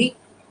 Shrabani?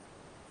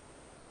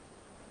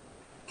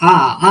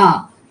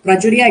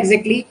 Prachuria,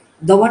 exactly.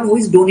 The one who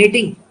is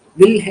donating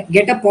will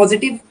get a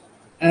positive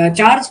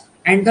charge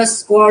and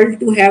thus called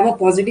to have a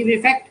positive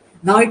effect.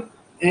 Now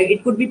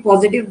it could be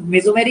positive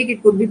mesomeric,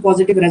 it could be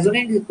positive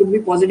resonant, it could be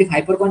positive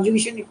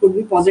hyperconjugation, it could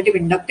be positive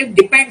inductive.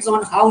 Depends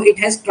on how it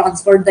has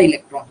transferred the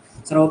electron.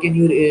 Sir, how can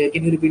you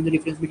repeat the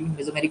difference between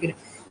mesomeric and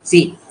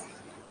see?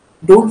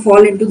 Don't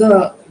fall into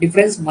the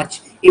difference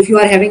much. If you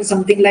are having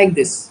something like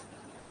this,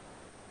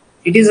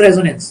 it is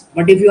resonance.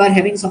 But if you are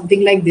having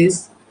something like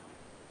this,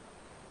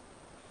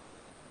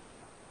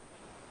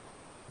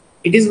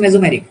 it is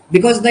mesomeric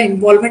because the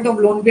involvement of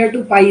lone pair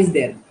to pi is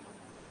there.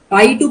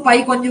 Pi to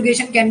pi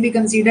conjugation can be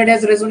considered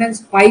as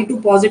resonance. Pi to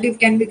positive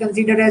can be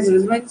considered as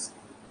resonance.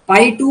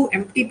 Pi to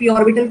empty p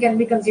orbital can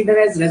be considered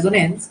as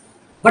resonance.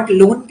 But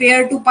lone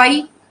pair to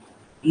pi,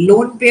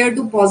 lone pair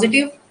to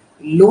positive,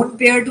 lone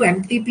pair to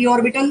empty p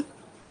orbital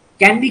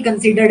can be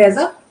considered as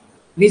a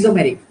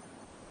mesomeric.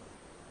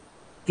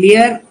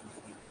 Clear?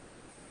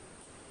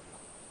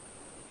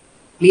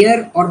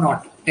 Clear or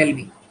not? Tell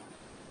me.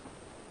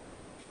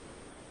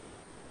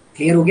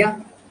 Clear हो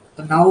गया?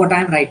 So now what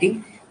I am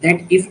writing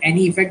that if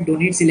any effect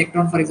donates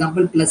electron, for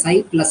example, plus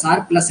I, plus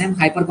R, plus M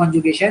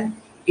hyperconjugation,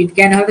 it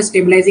can have a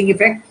stabilizing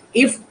effect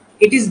if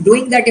it is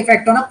doing that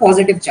effect on a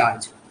positive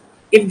charge.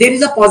 If there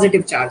is a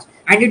positive charge,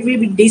 and it will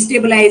be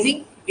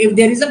destabilizing if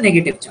there is a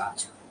negative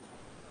charge.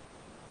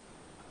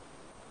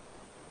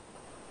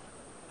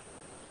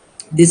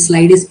 This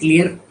slide is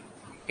clear.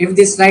 If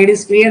this slide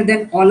is clear,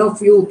 then all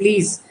of you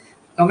please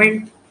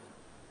comment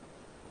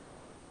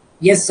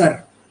yes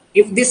sir.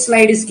 If this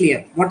slide is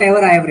clear,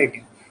 whatever I have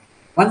written.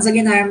 Once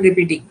again I am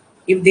repeating,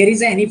 if there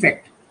is an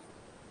effect,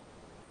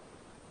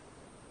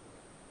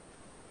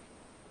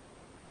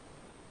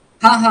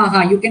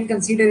 you can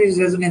consider it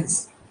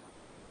resonance.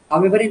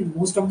 However, in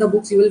most of the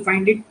books you will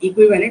find it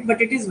equivalent,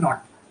 but it is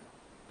not.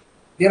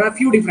 There are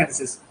few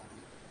differences.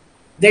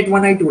 That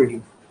one I told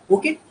you.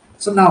 Okay.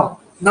 So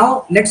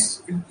now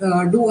let's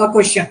do a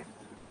question.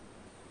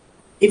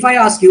 If I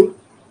ask you,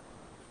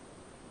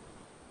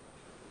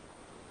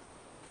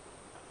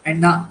 and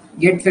now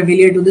get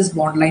familiar to this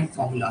bond line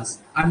formulas.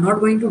 I'm not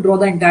going to draw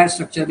the entire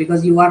structure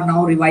because you are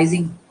now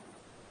revising,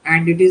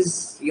 and it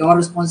is your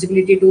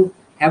responsibility to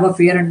have a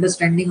fair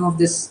understanding of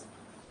this.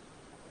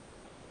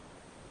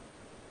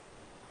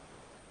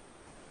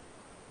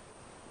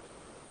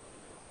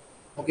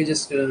 Okay,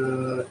 just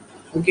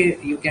okay,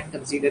 you can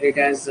consider it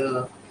as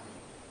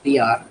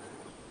PR.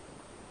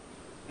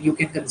 You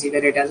can consider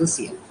it as a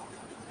CL.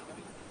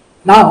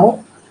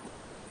 Now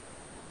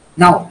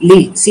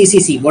Lee,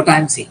 see what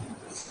I'm saying.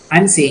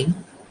 I'm saying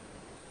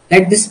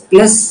that this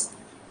plus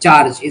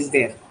charge is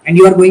there, and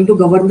you are going to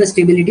govern the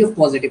stability of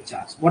positive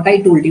charge. What I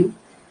told you,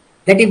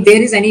 that if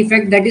there is any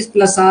effect that is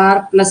plus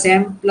R, plus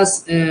M,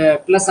 plus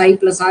I,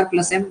 plus R,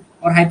 plus M,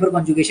 or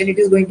hyperconjugation, it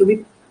is going to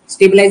be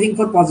stabilizing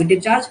for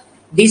positive charge,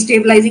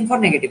 destabilizing for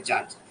negative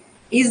charge.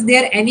 Is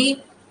there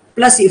any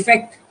plus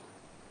effect?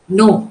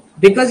 No,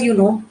 because you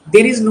know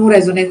there is no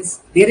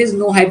resonance, there is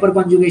no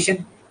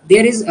hyperconjugation.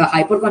 There is a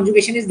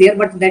hyperconjugation is there,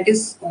 but that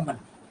is common.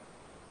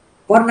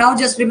 For now,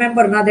 just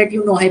remember now that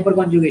you know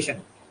hyperconjugation.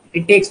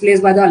 It takes place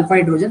by the alpha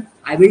hydrogen.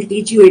 I will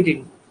teach you it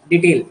in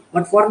detail.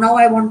 But for now,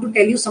 I want to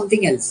tell you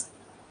something else.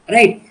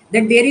 Right?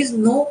 That there is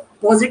no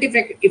positive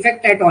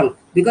effect at all.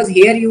 Because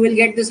here you will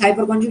get this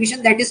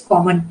hyperconjugation that is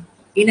common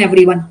in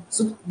everyone.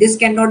 So this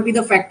cannot be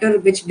the factor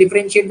which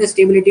differentiate the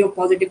stability of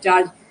positive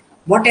charge.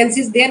 What else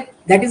is there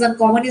that is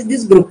uncommon is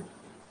this group.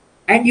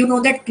 And you know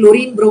that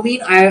chlorine,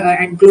 bromine,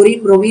 and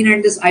chlorine, bromine,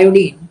 and this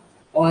iodine,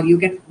 or you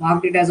can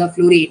mark it as a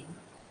fluorine,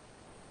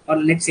 or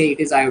let's say it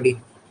is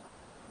iodine.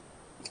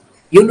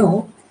 You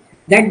know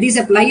that these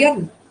apply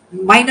a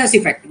minus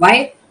effect.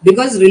 Why?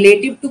 Because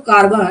relative to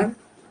carbon,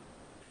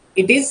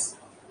 it is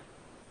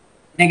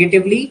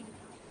negatively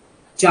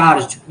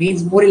charged,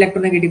 means more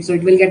electronegative. So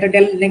it will get a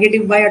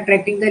negative by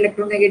attracting the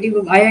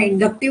electronegative via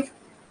inductive.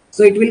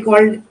 So it will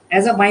called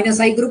as a minus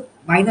I group,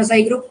 minus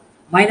I group,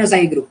 minus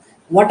I group.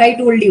 What I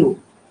told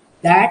you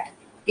that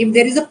if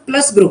there is a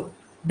plus group,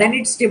 then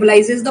it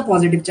stabilizes the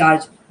positive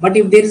charge. But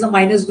if there is a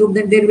minus group,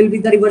 then there will be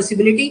the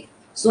reversibility.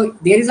 So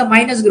there is a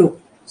minus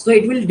group. So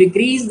it will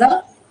decrease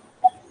the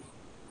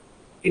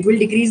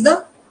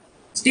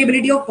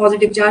stability of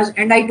positive charge.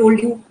 And I told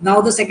you now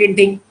the second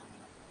thing,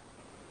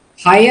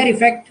 higher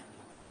effect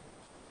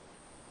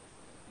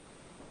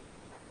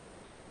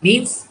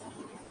means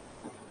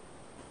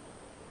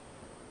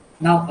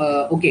now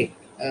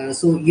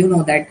so you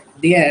know that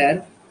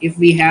there, if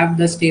we have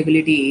the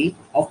stability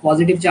of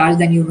positive charge,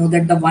 then you know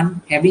that the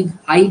one having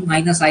I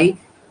minus I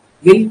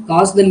will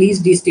cause the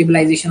least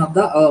destabilization of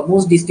the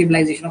most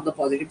destabilization of the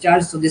positive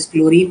charge. So this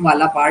chlorine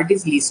wala part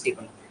is least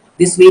stable.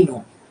 This we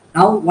know.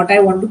 Now what I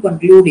want to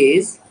conclude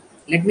is,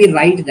 let me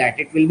write that.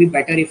 It will be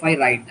better if I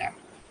write that.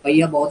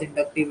 भैया बहुत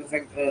inductive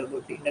effect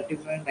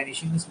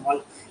vanishing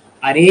small.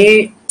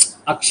 अरे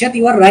Akshat,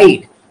 you are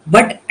right,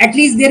 but at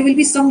least there will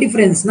be some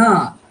difference,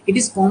 na? It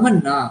is common,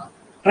 na?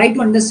 Try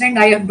to understand.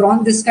 I have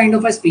drawn this kind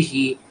of a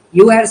species.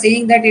 You are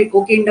saying that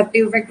okay,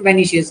 inductive effect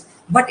vanishes,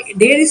 but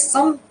there is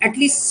some, at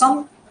least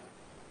some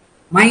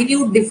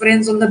minute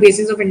difference on the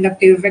basis of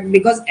inductive effect,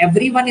 because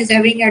everyone is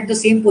having at the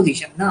same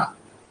position, na?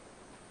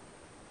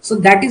 So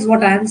that is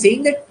what I am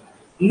saying, that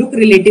look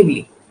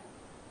relatively,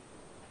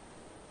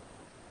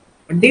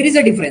 but there is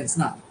a difference,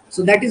 na?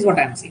 So that is what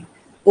I am saying.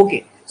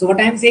 Okay, so what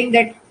I am saying,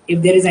 that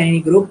if there is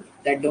any group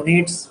that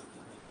donates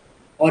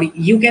or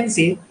you can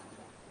say,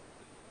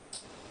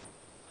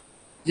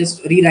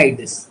 just rewrite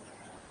this.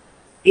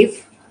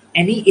 If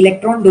any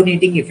electron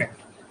donating effect,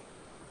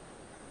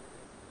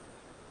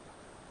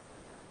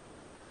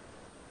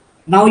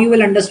 now you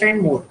will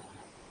understand more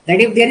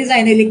that if there is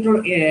an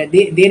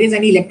there is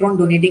an electron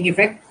donating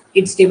effect,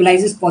 it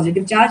stabilizes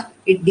positive charge,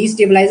 it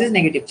destabilizes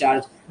negative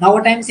charge. Now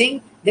what I am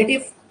saying, that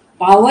if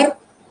power,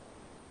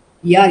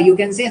 yeah, you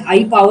can say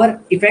high power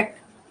effect,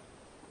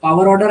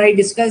 power order I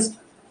discussed.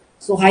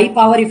 So high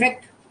power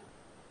effect,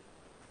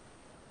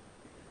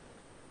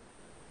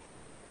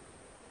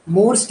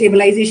 more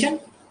stabilization,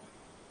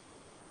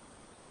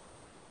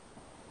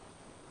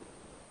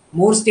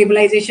 more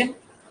stabilization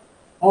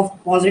of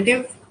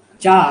positive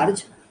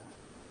charge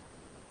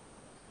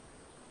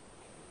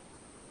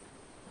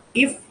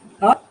if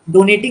a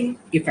donating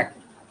effect.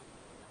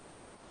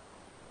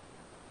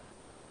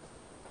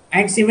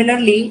 And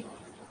similarly,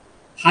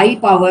 high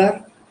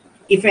power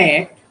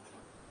effect,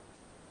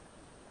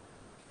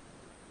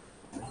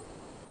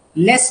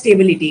 less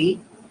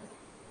stability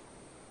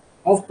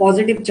of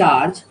positive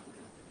charge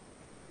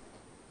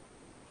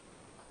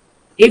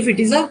if it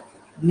is a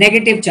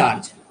negative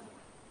charge.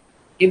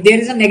 If there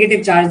is a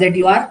negative charge that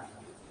you are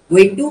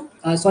going to,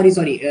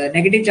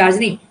 negative charge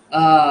nahi,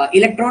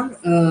 electron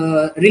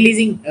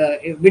releasing,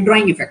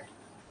 withdrawing effect.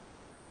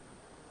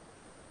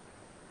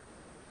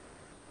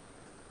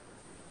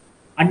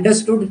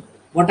 Understood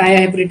what I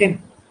have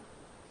written?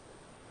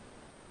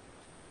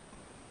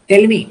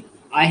 Tell me,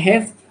 I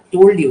have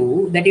told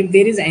you that if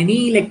there is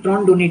any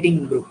electron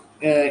donating group,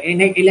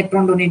 any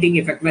electron donating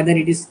effect, whether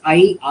it is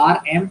I,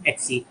 R, M,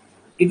 Hc,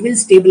 it will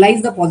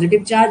stabilize the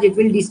positive charge, it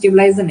will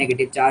destabilize the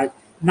negative charge.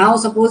 Now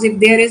suppose if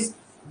there is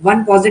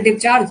one positive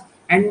charge,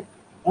 and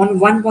on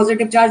one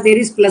positive charge there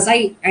is plus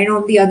I, and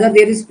on the other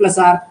there is plus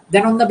R,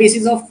 then on the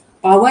basis of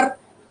power,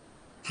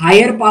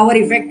 higher power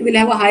effect will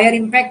have a higher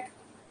impact.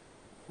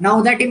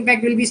 Now that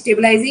impact will be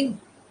stabilizing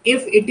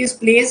if it is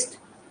placed.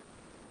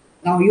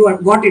 Now you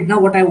are got it. Now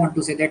what I want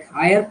to say, that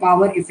higher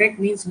power effect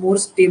means more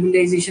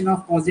stabilization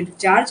of positive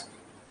charge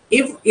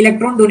if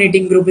electron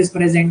donating group is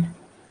present.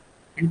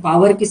 And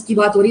power किसकी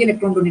बात हो रही है?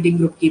 Electron donating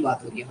group की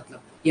बात हो रही है, मतलब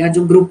या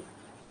जो ग्रुप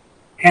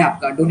है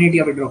आपका डोनेट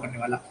या विड्रॉ करने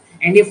वाला.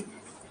 And if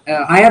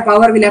higher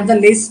power will have the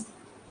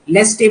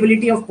less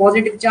stability of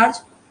positive charge,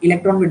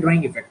 electron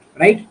withdrawing effect,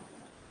 right?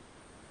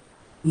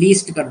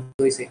 Least कर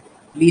दो इसे,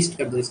 लीस्ट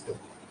कर दो इसको,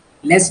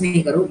 लेस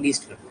नहीं करो,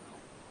 लीस्ट कर दो,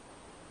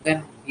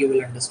 then you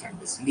will understand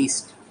this.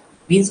 Least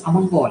means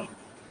among all.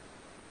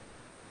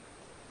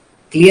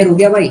 Clear हो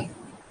गया भाई?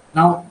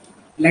 Now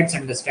let's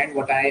understand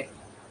what I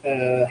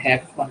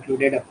have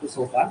concluded up to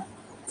so far.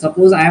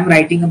 Suppose I am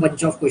writing a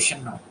bunch of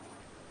question now,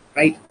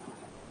 right?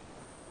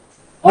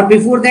 Or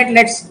before that,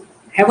 let's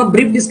have a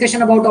brief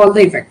discussion about all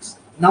the effects.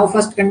 Now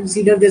first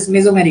consider this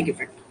mesomeric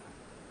effect.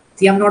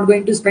 See, I'm not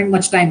going to spend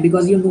much time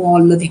because you know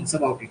all the things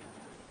about it.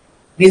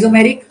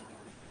 Mesomeric,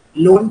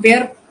 lone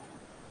pair,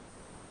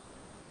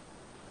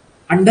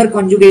 under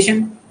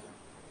conjugation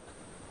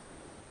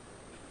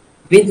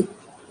with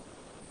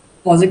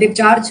positive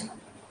charge,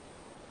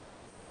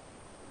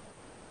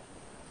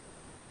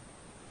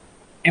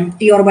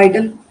 empty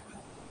orbital,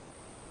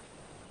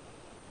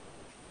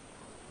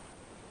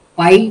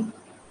 pi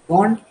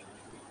bond,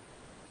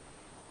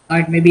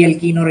 it may be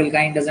alkene or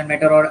alkyne, doesn't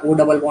matter, or O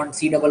double bond,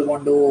 C double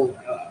bond, O,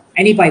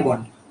 any pi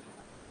bond,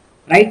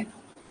 right?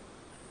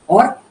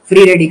 Or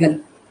free radical,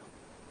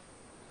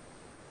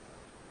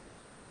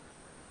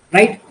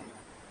 right?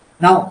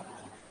 Now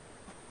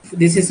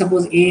this is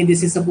suppose A,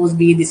 this is suppose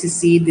B, this is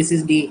C, this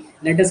is D.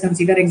 Let us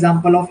consider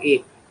example of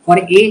A. For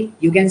A,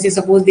 you can say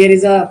suppose there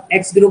is a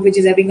X group which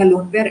is having a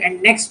lone pair,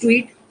 and next to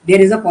it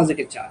there is a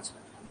positive charge.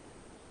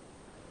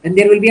 Then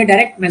there will be a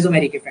direct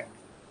mesomeric effect.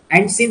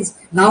 And since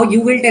now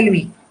you will tell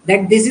me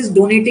that this is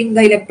donating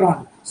the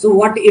electron, so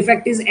what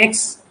effect is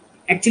X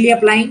actually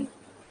applying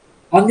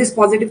on this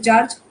positive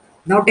charge?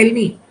 Now tell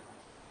me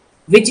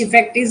which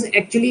effect is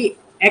actually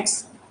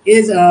X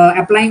is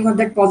applying on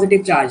that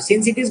positive charge.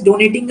 Since it is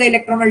donating the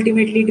electron,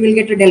 ultimately it will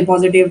get a del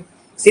positive.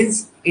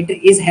 Since it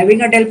is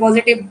having a del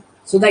positive,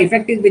 so the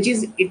effect is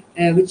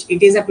which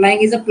it is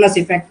applying is a plus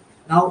effect.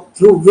 Now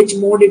through which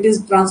mode it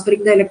is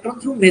transferring the electron?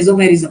 Through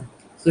mesomerism.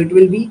 So it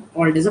will be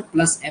called as a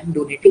plus M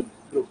donating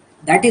group.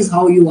 That is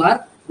how you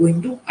are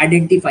going to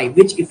identify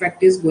which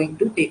effect is going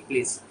to take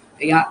place.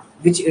 Yeah,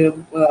 which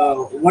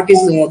what is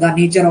the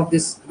nature of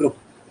this group,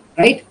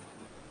 right?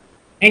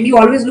 And you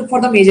always look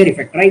for the major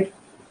effect, right?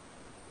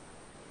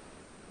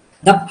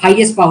 The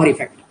highest power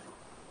effect.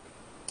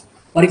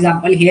 For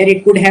example, here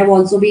it could have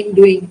also been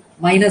doing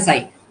minus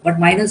I, but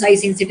minus I,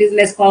 since it is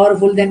less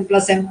powerful than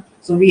plus M,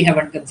 so we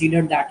haven't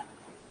considered that.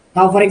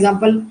 Now for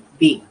example,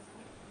 B,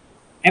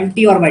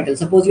 empty orbital.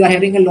 Suppose you are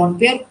having a lone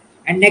pair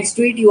and next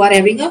to it you are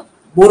having a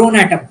boron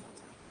atom.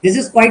 This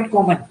is quite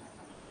common.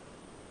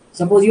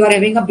 Suppose you are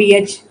having a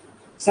BH,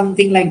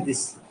 something like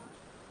this,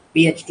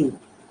 BH2.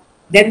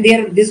 Then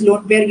there, this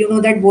lone pair, you know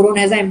that boron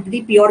has an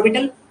empty p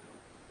orbital.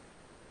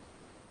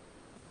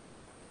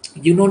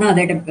 You know now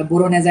that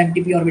boron has an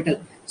empty p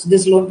orbital. So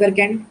this lone pair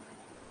can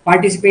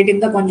participate in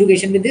the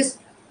conjugation with this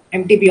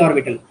empty p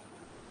orbital.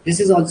 This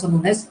is also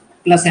known as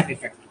plus m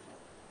effect.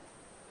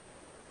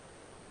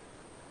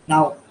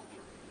 Now,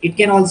 it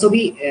can also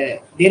be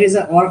there is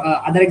a or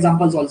other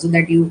examples also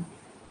that you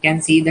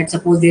can see, that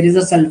suppose there is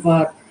a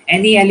sulfur,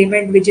 any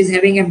element which is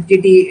having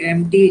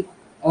empty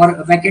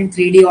or vacant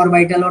 3d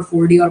orbital or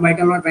 4d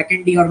orbital or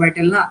vacant d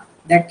orbital na,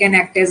 that can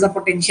act as a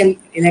potential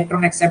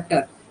electron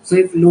acceptor. So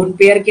if lone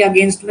pair के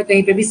against में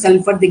कहीं पे भी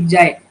sulphur दिख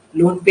जाए,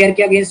 lone pair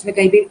के against में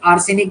कहीं भी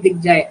आर्सेनिक दिख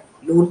जाए,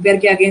 लोन पेयर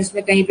के अगेंस्ट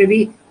में कहीं पे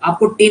भी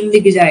आपको टिन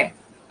दिख जाए,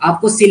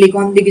 आपको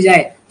सिलिकॉन दिख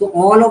जाए, तो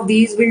all of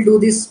these will do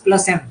this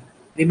plus m.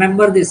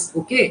 Remember this,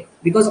 okay?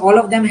 Because all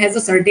of them has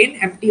a certain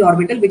empty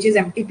orbital which is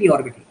empty p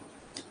orbital.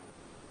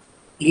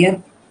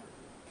 Clear?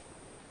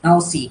 Now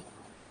see,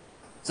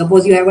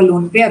 suppose you have a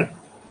lone pair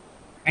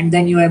and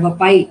then you have a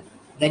pi,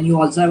 then you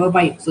also have a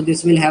pi, so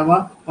this will have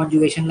a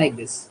conjugation like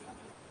this.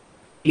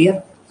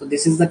 Clear? So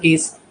this is the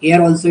case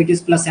here, also it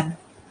is plus m.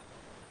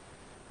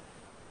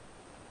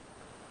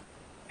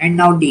 And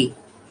now d,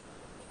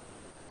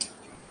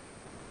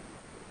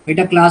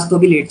 बेटा class तो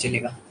भी late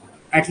चलेगा,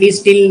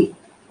 at least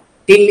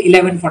till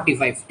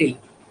 11:45 till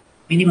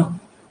minimum,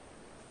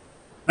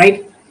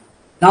 right?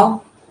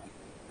 Now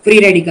free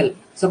radical,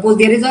 suppose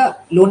there is a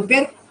lone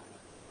pair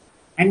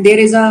and there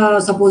is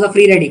a suppose a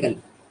free radical.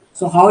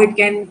 So how it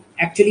can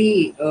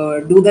actually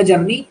do the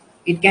journey?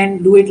 It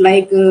can do it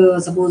like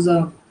suppose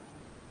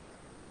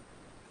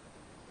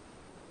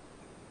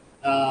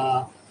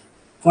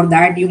for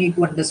that you need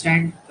to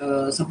understand,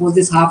 suppose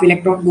this half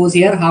electron goes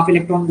here, half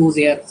electron goes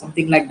here,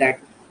 something like that.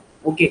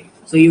 Okay,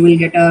 so you will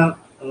get a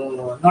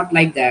not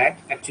like that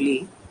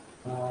actually,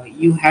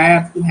 you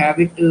have to have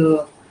it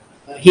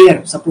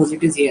here, suppose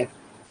it is here,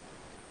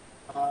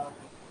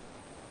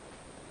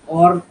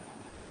 or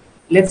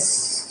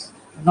let's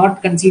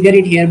not consider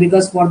it here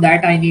because for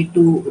that I need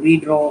to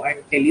redraw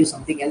and tell you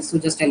something else, so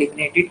just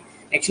eliminate it.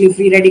 Actually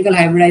free radical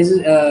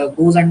hybridizes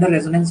goes under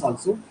resonance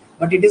also,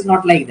 but it is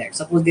not like that.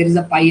 Suppose there is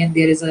a pi and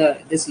there is a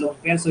this lone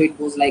pair, so it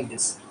goes like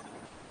this.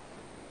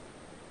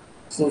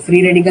 So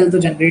free radical to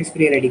generates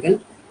free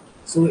radical.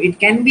 So it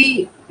can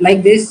be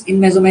like this in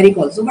mesomeric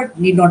also, but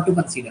need not to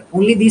consider.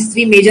 Only these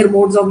three major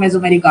modes of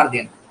mesomeric are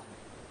there.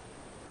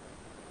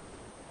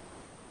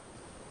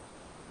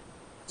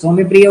 So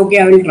may pre okay,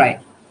 I will try,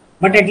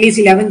 but at least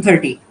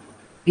 11:30,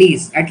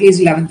 please, at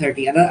least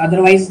 11:30.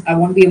 Otherwise, I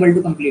won't be able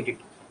to complete it.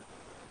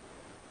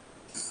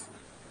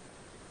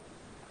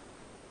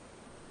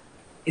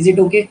 Is it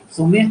okay,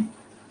 Soumya?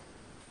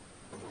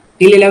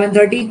 Till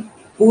 11:30,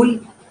 cool.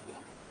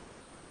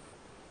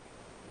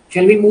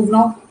 Shall we move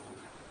now?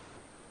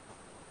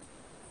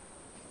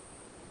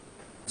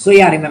 So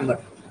yeah, remember,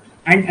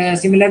 and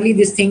similarly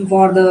this thing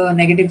for the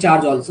negative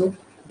charge also,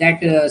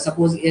 that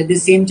suppose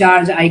this same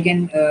charge I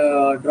can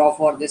draw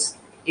for this.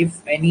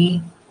 If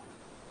any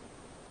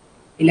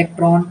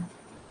electron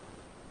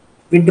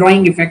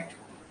withdrawing effect,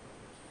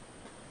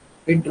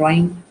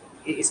 withdrawing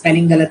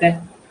spelling galat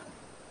hai,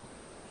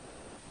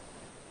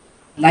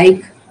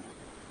 like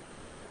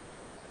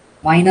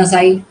minus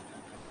I.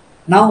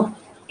 Now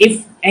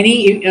if any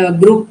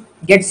group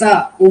gets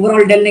a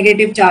overall del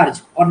negative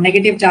charge or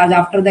negative charge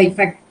after the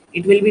effect,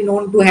 it will be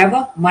known to have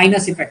a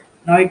minus effect.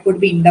 Now it could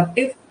be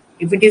inductive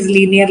if it is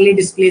linearly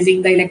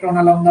displacing the electron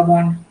along the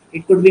bond.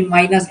 It could be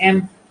minus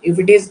m if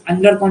it is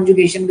under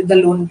conjugation with the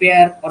lone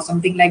pair or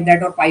something like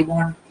that, or pi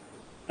bond,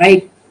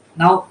 right?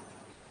 Now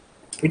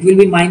it will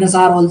be minus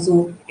r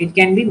also. It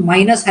can be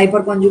minus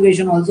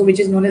hyperconjugation also, which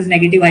is known as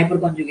negative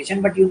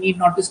hyperconjugation, but you need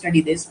not to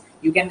study this,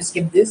 you can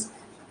skip this.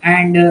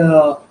 And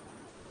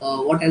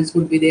what else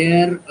could be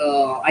there?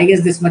 I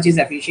guess this much is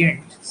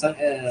efficient,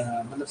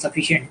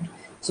 sufficient.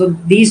 So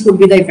these could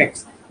be the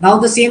effects. Now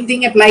the same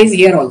thing applies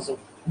here also,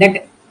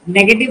 that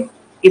negative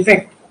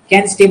effect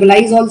can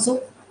stabilize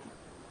also,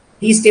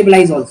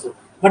 destabilize also,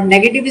 but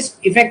negative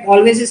effect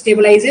always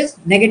stabilizes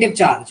negative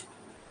charge,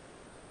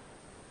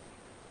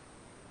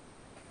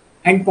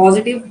 and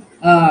positive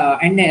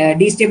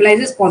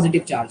destabilizes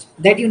positive charge.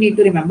 That you need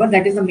to remember,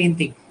 that is the main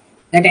thing,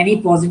 that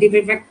any positive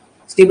effect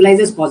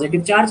stabilizes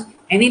positive charge,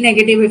 any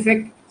negative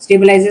effect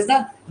stabilizes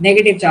the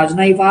negative charge.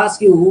 Now if I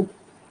ask you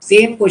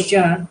same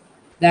question,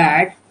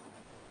 that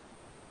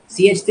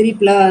CH3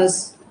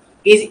 plus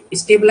is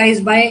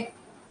stabilized by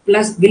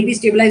plus, will be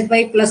stabilized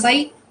by plus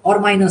I or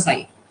minus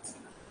I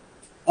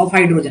of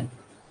hydrogen,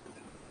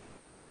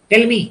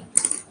 tell me.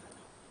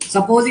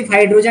 Suppose if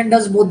hydrogen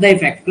does both the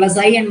effect, plus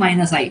I and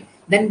minus I,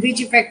 then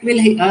which effect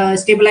will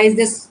stabilize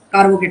this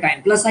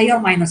carbocation, plus I or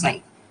minus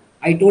I?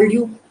 I told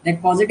you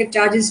that positive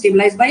charge is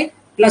stabilized by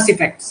plus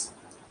effects.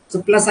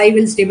 So plus I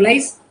will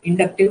stabilize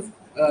inductive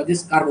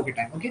this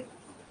carbocation. Okay.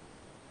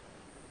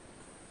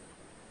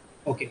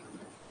 Okay.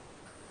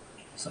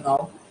 So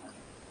now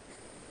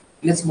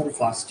let's move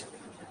fast.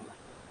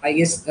 I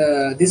guess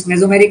this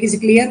mesomeric is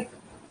clear.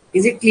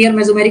 Is it clear?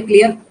 Mesomeric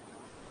clear?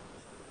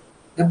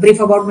 The brief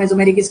about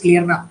mesomeric is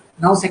clear now.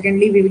 Now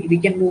secondly, we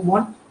can move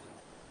on.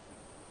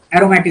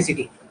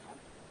 Aromaticity.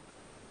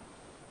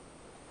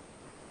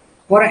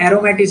 For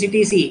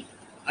aromaticity, see,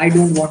 I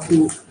don't want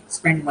to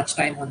spend much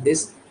time on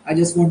this. I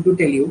just want to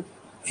tell you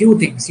Few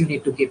things you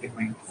need to keep in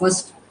mind.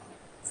 First,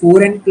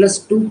 4n plus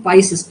 2 pi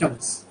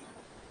systems.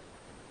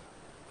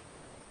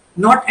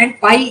 Not and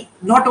pi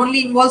not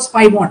only involves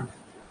pi bond.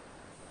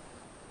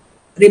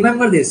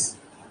 Remember this.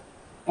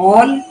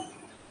 All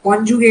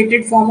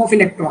conjugated form of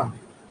electron,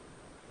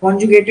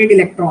 conjugated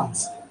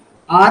electrons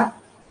are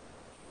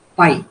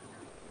pi.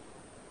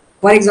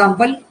 For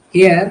example,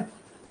 here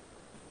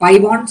pi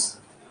bonds,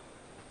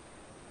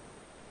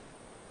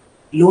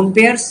 lone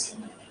pairs,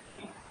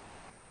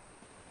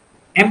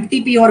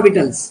 empty p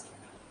orbitals,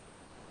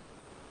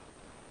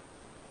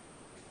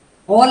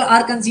 all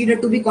are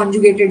considered to be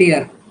conjugated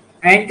here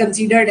and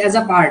considered as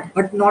a part,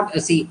 but not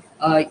a see.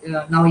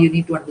 Now you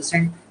need to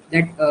understand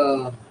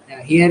that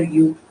here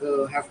you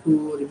have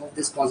to remove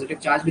this positive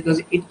charge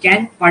because it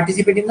can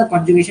participate in the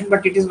conjugation,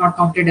 but it is not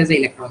counted as an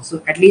electron.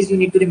 So at least you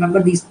need to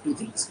remember these two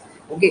things,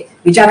 okay,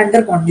 which are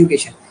under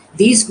conjugation.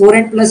 These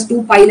 4n plus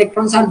 2 pi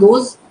electrons are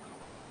those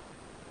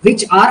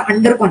which are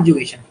under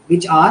conjugation,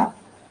 which are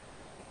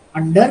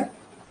under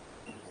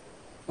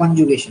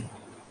conjugation.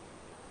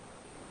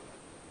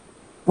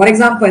 For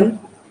example,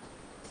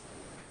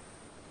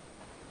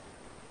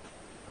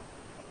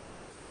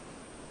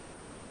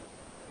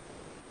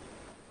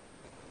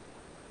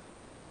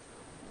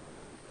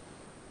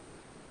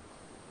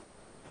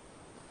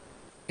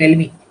 tell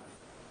me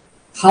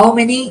how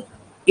many,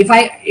 if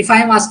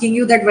I am asking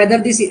you that whether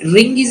this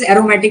ring is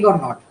aromatic or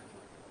not,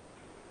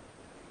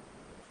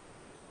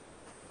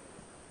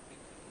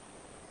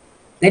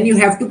 then you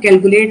have to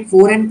calculate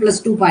 4n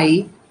plus 2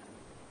 pi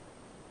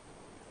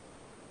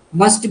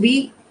must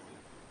be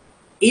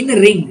in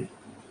ring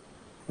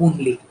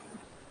only.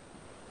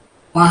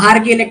 बाहर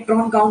के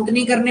electron count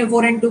नहीं करने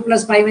 4n2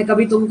 plus pi में.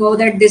 कभी तुम कहो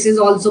that this is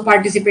also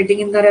participating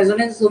in the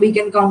resonance, so we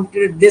can count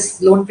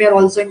this lone pair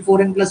also in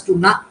 4n plus 2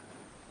 na.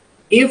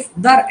 If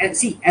the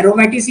see,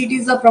 aromaticity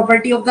is the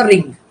property of the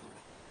ring,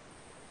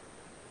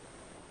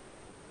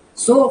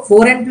 so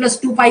 4n plus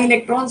 2 pi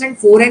electrons and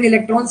 4n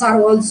electrons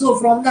are also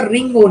from the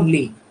ring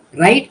only,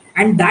 right?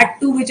 And that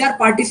too which are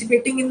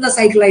participating in the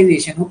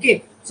cyclization.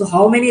 Okay, so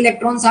how many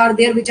electrons are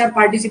there which are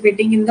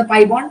participating in the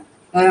pi bond,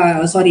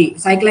 sorry,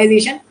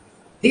 cyclization?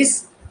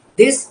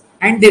 This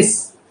and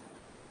this.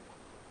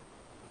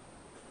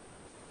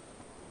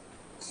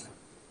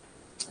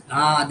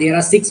 There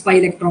are 6 pi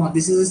electrons.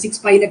 This is a 6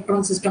 pi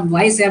electron system.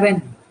 Why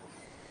 7?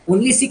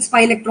 Only 6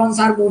 pi electrons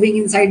are moving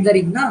inside the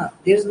ring. There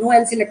is no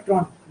else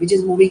electron which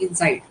is moving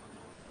inside.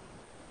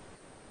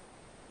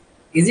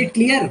 Is it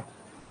clear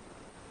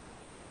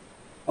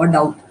or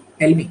doubt?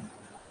 Tell me.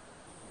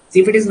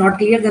 See, if it is not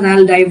clear, then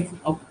I'll dive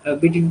a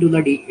bit into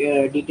the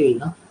detail.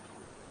 No?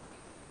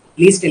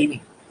 Please tell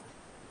me.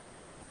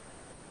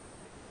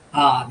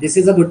 This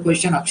is a good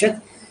question,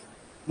 Akshat.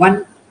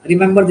 One,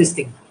 remember this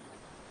thing.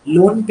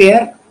 Lone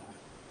pair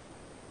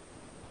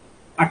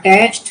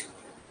attached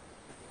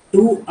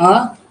to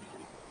a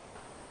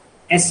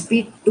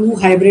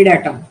sp2 hybrid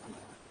atom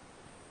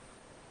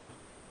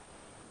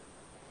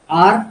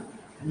are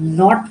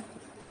not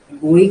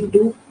going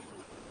to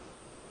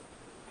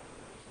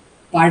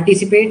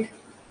participate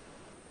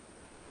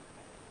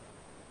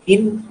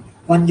in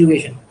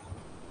conjugation.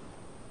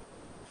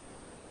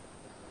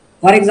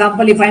 For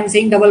example, if I am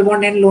saying double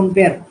bond and lone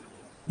pair,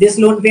 this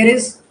lone pair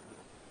is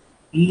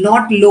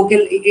not local,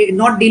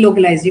 not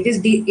delocalized.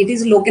 It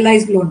is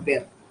localized lone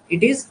pair.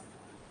 It is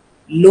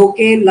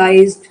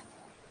localized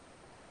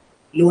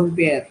lone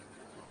pair,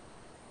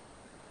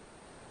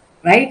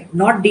 right?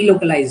 Not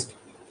delocalized.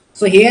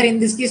 So here in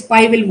this case,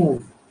 pi will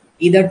move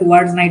either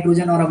towards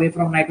nitrogen or away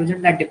from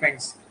nitrogen. That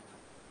depends.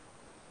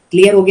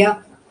 Clear हो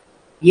गया?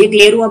 ये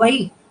clear हुआ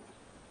भाई?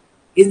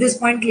 Is this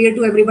point clear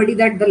to everybody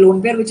that the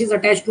lone pair which is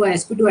attached to a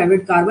sp2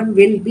 hybrid carbon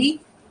will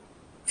be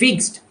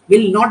fixed,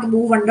 will not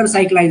move under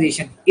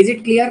cyclization? Is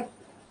it clear?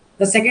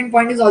 The second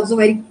point is also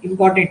very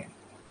important.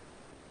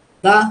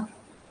 The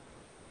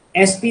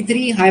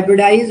sp3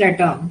 hybridized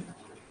atom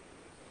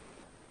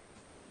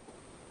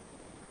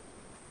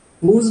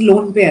whose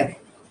lone pair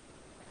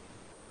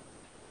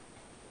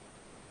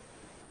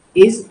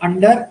is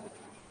under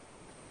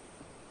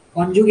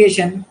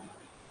conjugation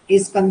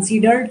is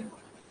considered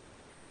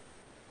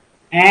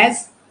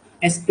as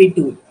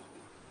sp2.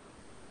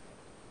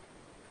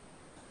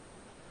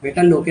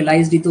 बेटा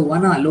localised ही तो हुआ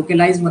ना.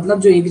 Localised मतलब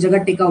जो एक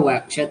जगह टिका हुआ है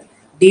अक्षत.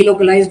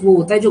 डीलोकलाइज्ड वो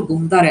होता है जो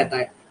घूमता रहता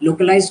है.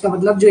 लोकलाइज्ड का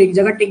मतलब जो एक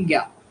जगह टिक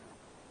गया.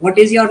 What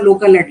is your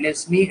local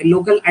address?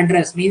 Local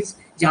address means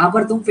जहां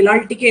पर तुम फिलहाल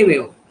टिके हुए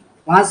हो,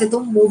 वहां से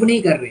तुम मूव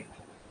नहीं कर रहे.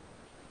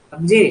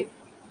 समझे?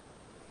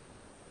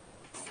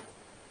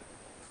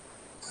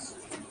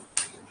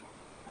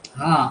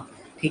 हाँ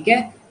ठीक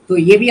है. तो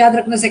ये भी याद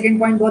रखना, सेकंड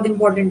पॉइंट बहुत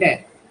इंपॉर्टेंट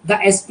है. The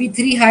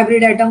sp3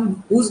 hybrid atom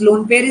whose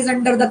lone pair is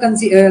under the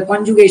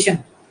conjugation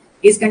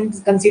is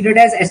considered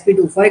as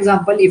sp2. For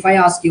example, if I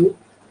ask you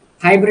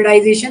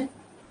hybridization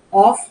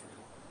of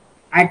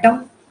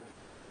atom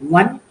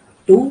 1,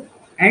 2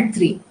 and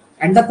 3,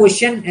 and the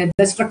question,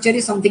 the structure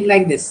is something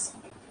like this.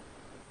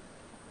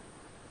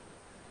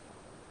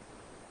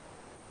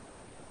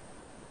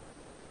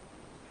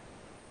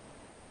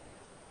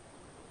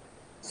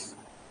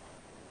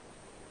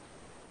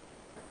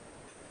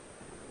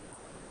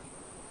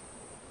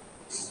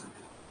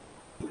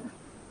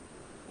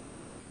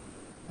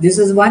 This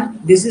is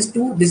 1, this is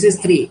 2, this is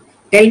 3.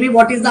 Tell me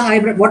what is the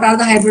hybrid, what are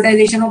the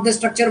hybridization of the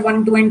structure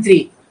 1, 2 and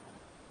 3?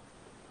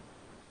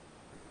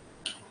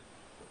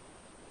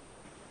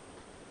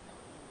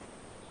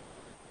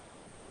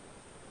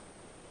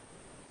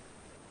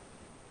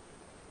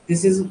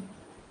 This is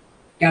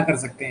क्या कर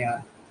सकते हैं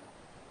यार?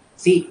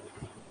 See,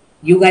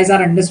 you guys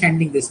are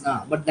understanding this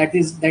now, but that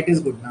is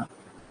good now.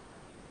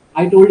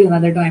 I told you now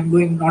that I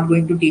am not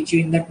going to teach you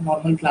in that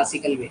normal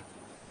classical way.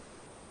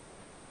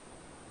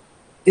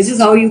 This is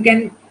how you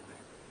can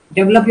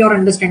develop your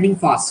understanding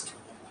fast.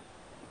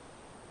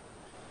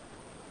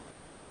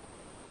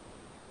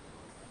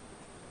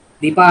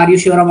 Deepa, are you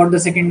sure about the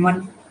second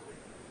one?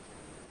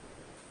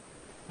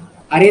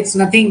 Are it's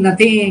nothing.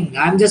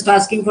 I'm just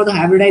asking for the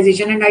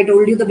hybridization and I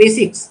told you the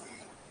basics.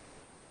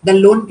 The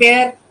lone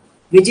pair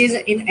which is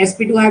in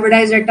sp2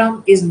 hybridized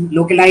atom is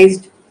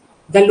localized.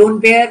 The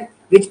lone pair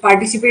which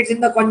participates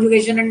in the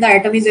conjugation and the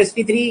atom is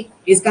sp3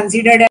 is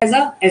considered as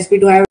a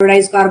sp2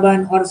 hybridized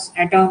carbon or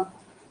atom.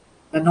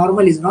 The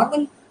normal is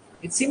normal.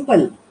 It's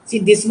simple. See,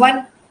 this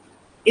one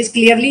is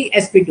clearly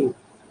sp2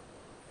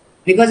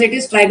 because it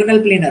is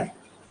trigonal planar,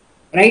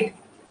 right?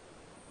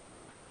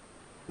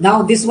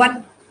 Now this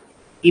one,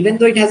 even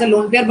though it has a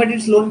lone pair, but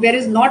its lone pair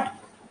is not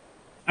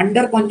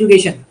under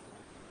conjugation.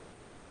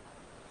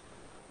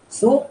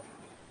 So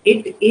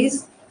it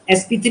is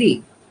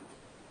sp3.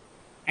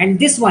 And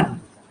this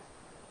one,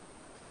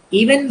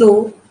 even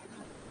though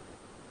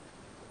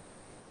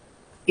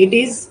it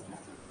is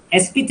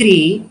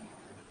sp3,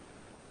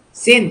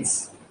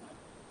 since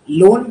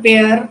lone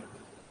pair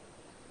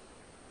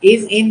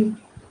is in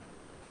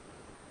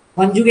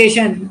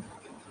conjugation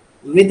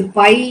with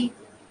pi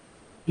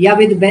या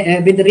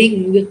with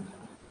ring,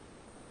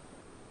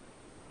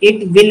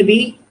 it will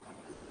be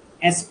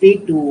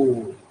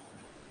sp2.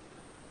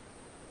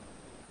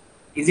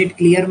 Is it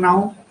clear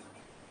now?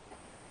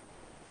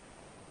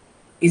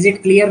 Is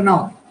it clear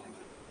now?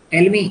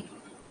 Tell me.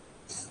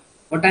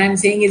 What I am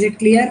saying, is it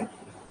clear?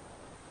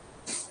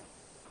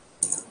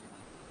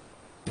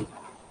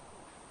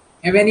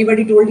 Have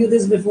anybody told you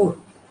this before?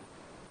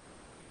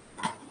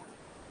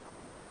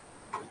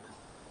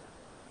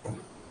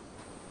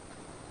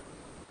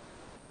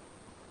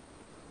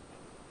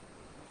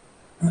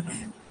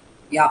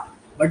 Yeah,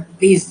 but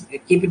please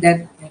keep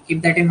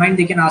that in mind.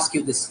 They can ask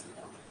you this.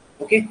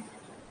 Okay.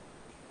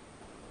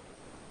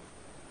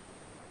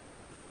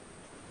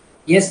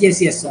 Yes,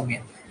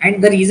 Soumya.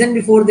 And the reason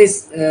before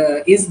this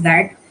is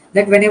that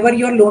whenever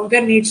your lone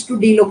pair needs to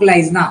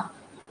delocalize, now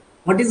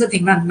what is the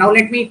thing? Now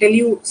let me tell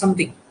you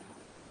something.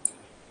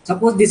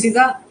 Suppose this is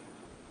a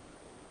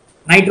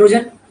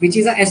nitrogen which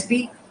is a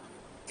sp3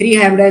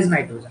 hybridized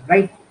nitrogen,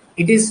 right?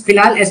 It is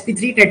filal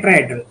sp3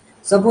 tetrahedral.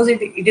 Suppose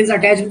it is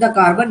attached with a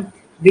carbon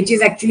which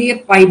is actually a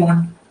pi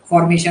bond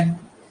formation.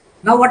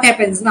 Now what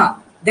happens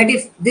now? That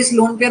if this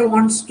lone pair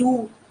wants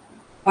to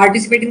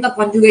participate in the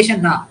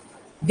conjugation, now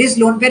this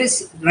lone pair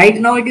is right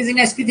now it is in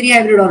sp3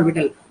 hybrid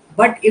orbital,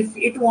 but if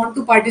it want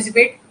to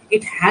participate,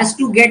 it has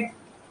to get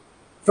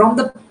from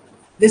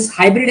this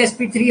hybrid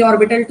sp3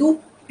 orbital to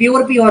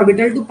pure p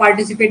orbital to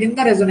participate in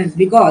the resonance.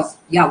 Because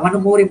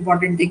one more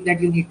important thing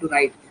that you need to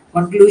write,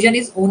 conclusion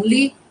is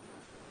only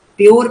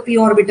pure p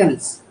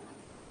orbitals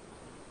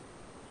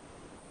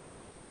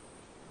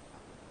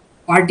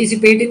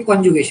participate in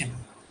conjugation.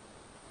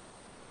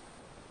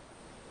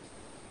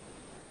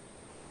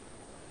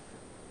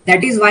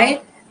 That is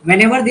why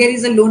whenever there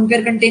is a lone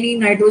pair containing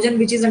nitrogen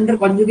which is under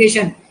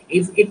conjugation,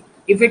 if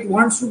it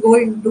wants to go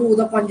into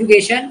the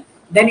conjugation,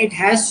 then it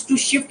has to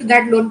shift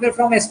that lone pair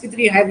from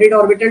sp3 hybrid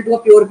orbital to a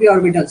pure p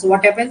orbital. So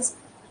what happens?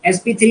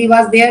 sp3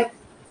 was there,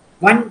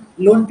 one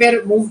lone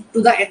pair moved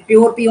to the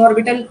pure p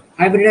orbital,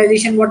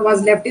 hybridization, what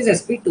was left is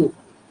sp2.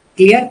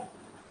 Clear?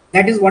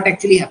 That is what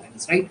actually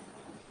happens, right?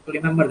 So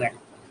remember that.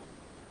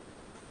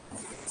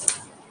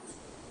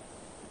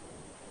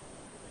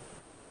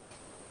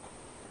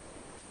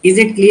 Is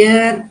it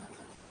clear?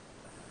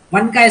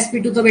 One का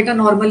sp2 तो बेटा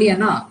normally है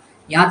ना,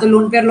 यहाँ तो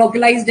lone pair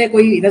localised है,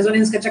 कोई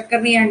resonance का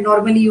चक्कर नहीं है, and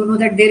normally you know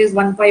that there is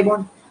one pi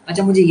bond.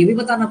 अच्छा, मुझे ये भी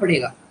बताना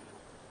पड़ेगा,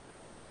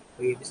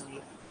 तो ये भी समझ लो.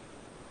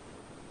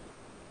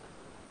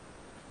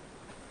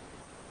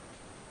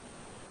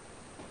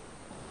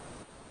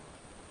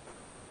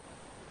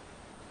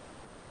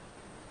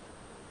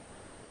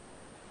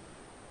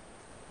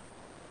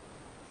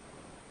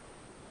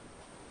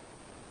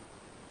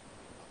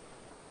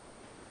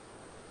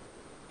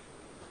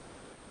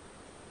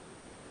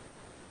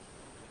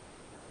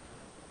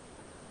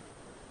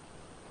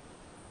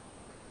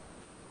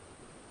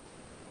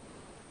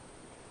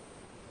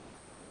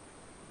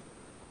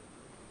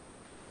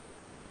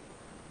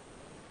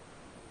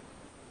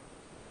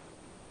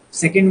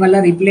 सेकेंड वाला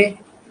रिप्ले,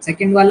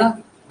 सेकेंड वाला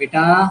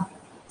बेटा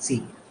सी,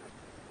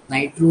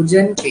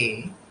 नाइट्रोजन पे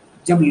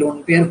जब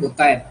लोन पेयर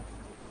होता है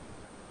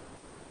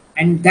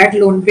and that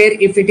lone pair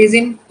if it is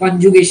in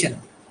conjugation,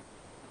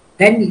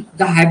 then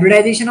the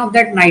hybridization of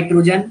that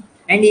nitrogen,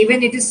 and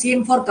even it is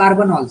same for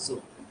carbon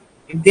also,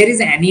 if there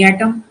is any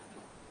atom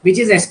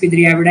which is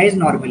sp3 hybridized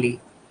normally,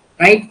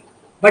 right,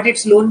 but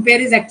its lone pair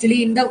is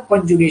actually in the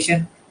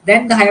conjugation,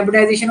 then the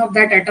hybridization of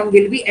that atom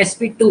will be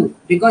sp2,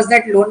 because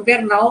that lone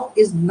pair now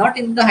is not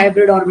in the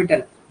hybrid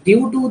orbital.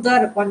 Due to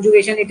the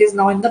conjugation, it is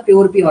now in the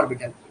pure p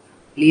orbital.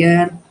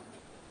 Clear?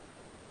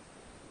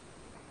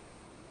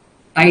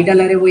 Title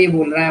अरे वो ये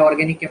बोल रहा है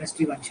organic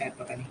chemistry one, शायद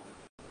पता नहीं,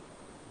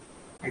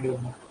 I don't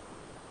know.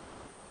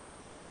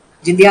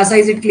 जिंदियासा,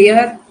 is it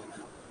clear?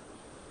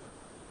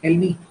 Tell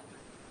me.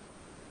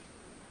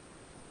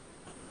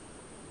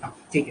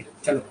 ठीक है,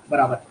 चलो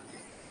बराबर.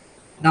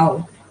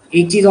 नाउ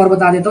एक चीज और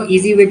बता देता हूँ,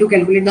 easy way to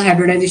calculate the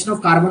hybridisation of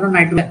carbon और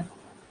nitrogen.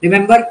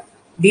 Remember,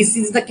 this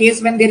is the case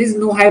when there is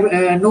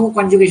no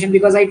conjugation,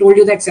 because I told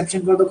you the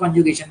exception for the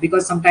conjugation,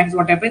 because sometimes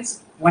what happens,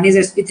 one is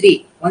sp3,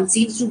 one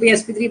seems to be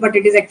sp3 but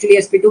it is actually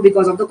sp2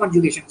 because of the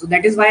conjugation. So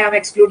that is why I am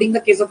excluding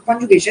the case of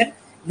conjugation.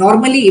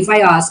 Normally if I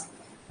ask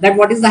that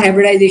what is the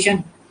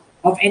hybridization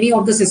of any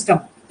of the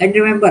system, then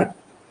remember,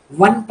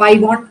 one pi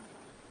bond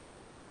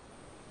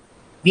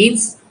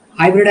means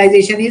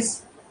hybridization is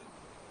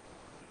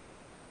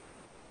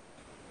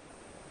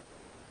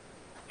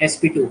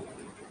sp2.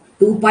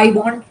 2 pi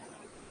bond,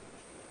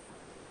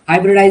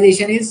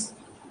 hybridization is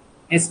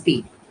sp.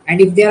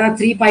 And if there are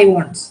 3 pi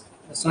bonds,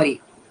 sorry,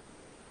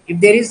 if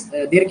there is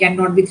there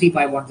cannot be 3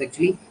 pi bonds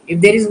actually. If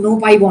there is no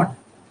pi bond,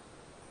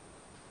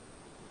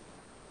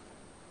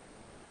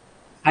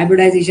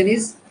 hybridization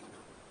is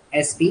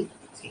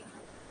sp3.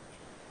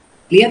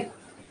 Clear?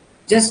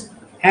 Just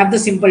have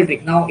the simple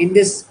trick. Now in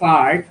this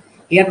part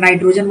here,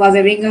 nitrogen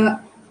was having a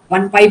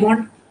 1 pi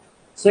bond,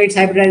 so its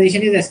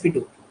hybridization is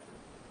sp2.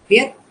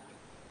 Clear?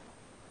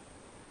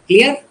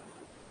 Clear?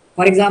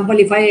 For example,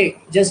 if I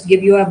just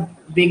give you a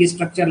big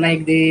structure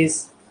like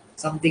this,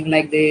 something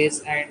like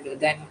this, and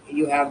then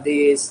you have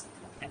this,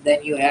 and then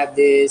you have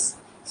this,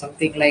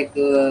 something like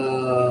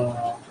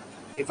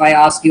if I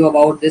ask you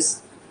about this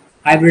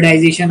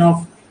hybridization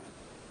of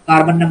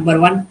carbon number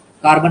 1,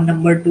 carbon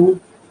number 2,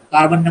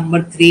 carbon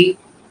number 3,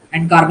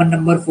 and carbon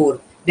number 4,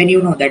 then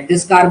you know that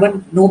this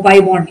carbon, no pi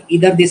bond,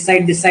 either this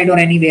side or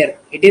anywhere,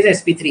 it is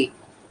sp3.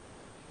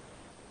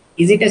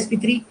 Is it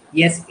sp3?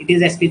 Yes, it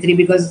is sp3,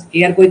 because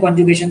here कोई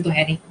conjugation तो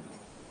है नहीं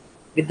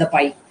with the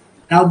pi.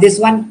 Now this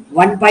one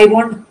 1 pi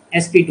bond,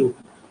 sp2.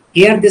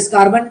 Here this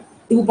carbon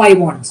 2 pi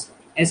bonds,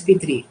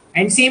 sp3,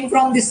 and same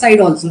from this side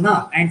also na,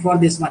 and for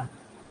this one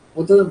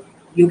also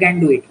you can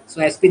do it,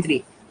 so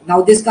sp3.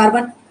 Now this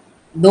carbon,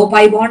 no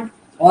pi bond,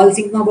 all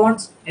sigma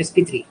bonds,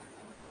 sp3.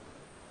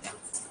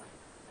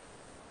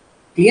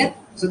 Clear?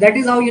 So that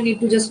is how you need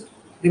to just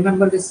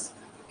remember this.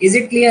 Is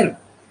it clear?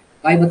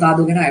 भाई बता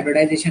दोगे ना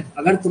hybridisation?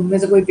 अगर तुम में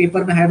से कोई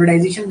paper में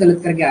हाइब्रिडाइजेशन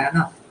गलत करके आया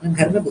ना, मैं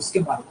घर में घुस के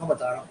मारूंगा,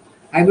 बता रहा हूँ.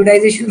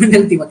 हाइब्रिडाइजेशन में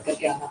गलती मत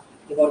करके आना.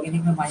 जब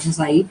ऑर्गेनिक में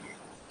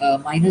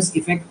minus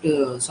effect,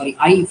 sorry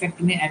I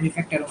effect में एम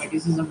इफेक्ट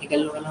एरोमेटिसिस जब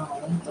निकल वाला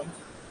होगा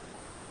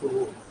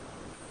तो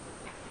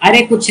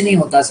अरे कुछ नहीं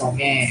होता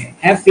सौम्य.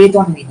 हैव फेथ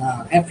ऑन मी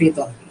ना, have faith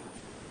on me.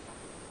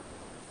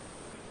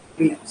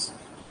 Relax.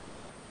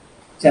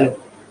 चलो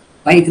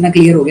भाई, इतना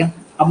क्लियर हो गया.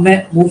 अब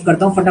मैं मूव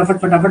करता हूँ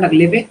फटाफट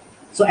अगले पे.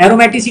 सो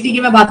एरोमेटिसिटी की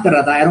मैं बात कर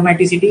रहा था.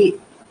 Aromaticity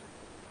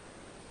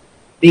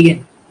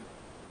begin.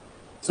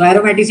 सो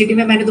एरोमेटिसिटी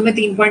में मैंने तुम्हें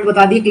 3 पॉइंट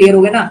बता दिए. क्लियर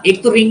हो गया ना?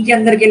 एक तो रिंग के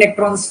अंदर के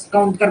इलेक्ट्रॉन्स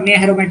काउंट करने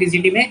हैं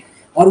एरोमेटिसिटी में,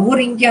 और वो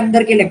रिंग के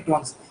अंदर के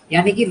इलेक्ट्रॉन्स,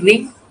 यानी कि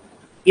ring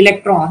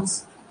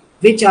electrons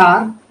which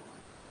are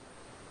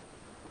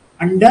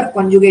under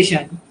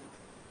conjugation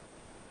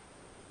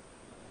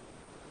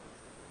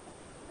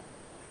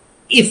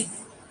if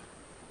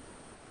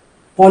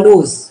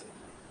follows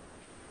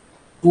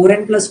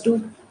 4n plus 2,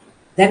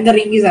 then the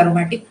ring is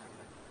aromatic.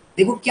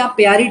 देखो क्या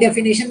प्यारी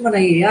डेफिनेशन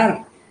बनाई है यार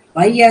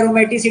भाई.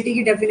 एरोमेटिसिटी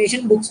की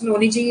डेफिनेशन बुक्स में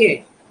होनी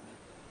चाहिए.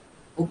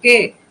 Okay,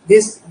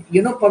 this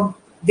you know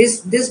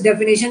this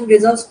definition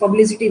deserves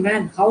publicity,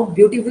 man. How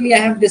beautifully I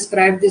have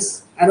described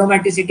this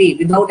aromaticity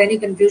without any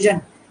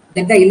confusion,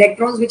 that the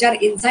electrons which are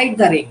inside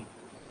the ring,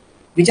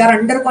 which are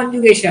under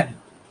conjugation,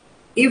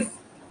 if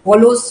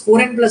follows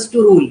 4n plus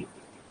 2 rule,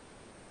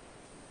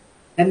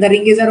 then the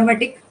ring is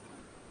aromatic.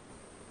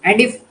 And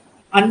if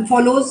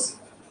unfollows,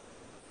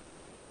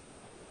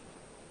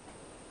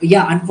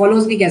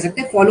 unfollows नहीं कह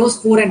सकते,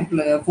 follows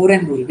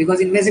 4n rule,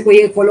 because इनमें से कोई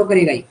एक follow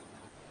करेगा ही.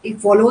 If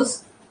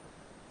follows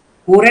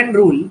 4n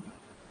rule,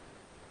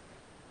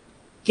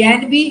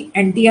 can be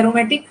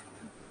anti-aromatic.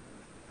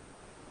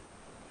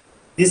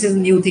 This is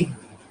new thing.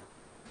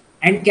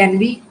 And can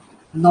be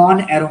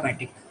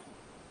non-aromatic.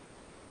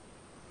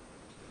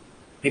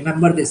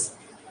 Remember this.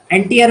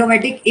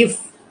 Anti-aromatic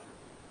if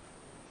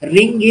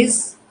ring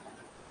is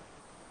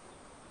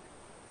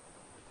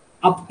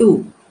up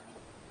to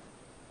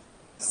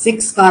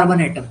 6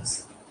 carbon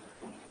atoms.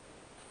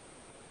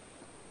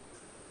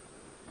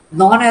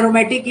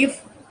 Non-aromatic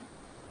if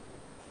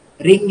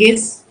ring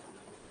is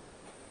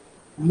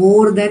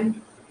more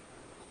than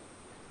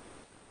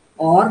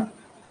or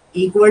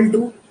equal to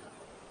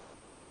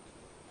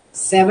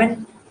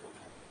 7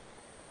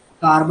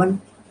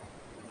 carbon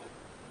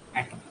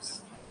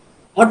atoms.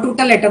 Or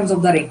total atoms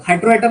of the ring.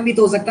 Heteroatom भी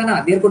तो हो सकता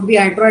ना. There could be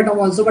heteroatom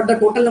also, but the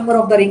total number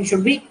of the ring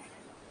should be,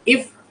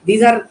 if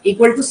these are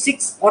equal to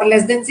 6 or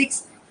less than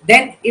 6,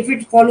 Then if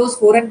it follows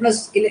 4n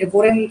plus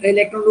 4n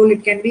electron rule,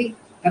 it can be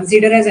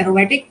considered as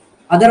aromatic.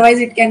 Otherwise,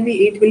 it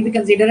will be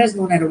considered as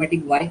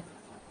non-aromatic. Why?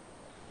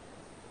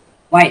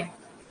 Why?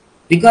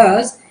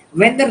 Because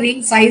when the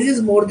ring size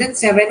is more than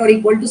 7 or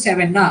equal to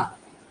 7,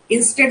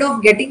 instead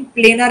of getting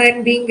planar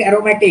and being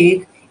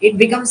aromatic, it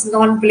becomes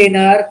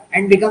non-planar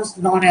and becomes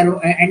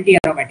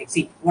anti-aromatic.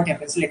 See what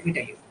happens. Let me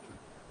tell you.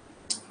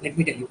 Let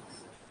me tell you.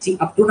 See,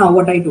 up to now,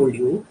 what I told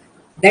you,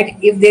 that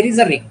if there is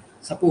a ring,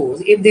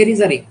 suppose if there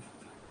is a ring,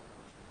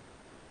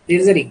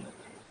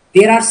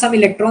 there are some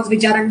electrons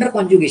which are under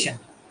conjugation.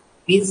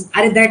 Means,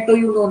 that too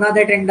you know na,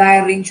 that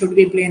entire ring should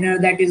be planar.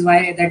 That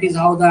is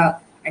how the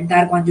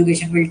entire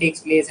conjugation will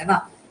takes place. Hai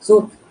na?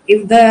 So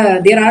if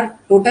there are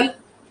total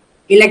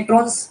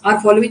electrons are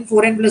following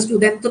 4n plus 2,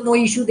 then to no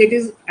issue, that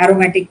is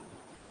aromatic.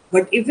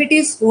 But if it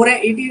is 4,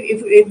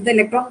 if the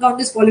electron count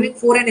is following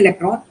 4n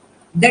electron,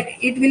 that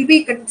it will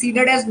be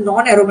considered as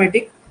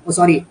non-aromatic,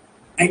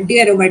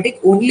 anti-aromatic,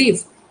 only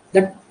if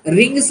the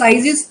ring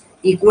size is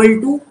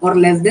equal to or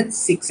less than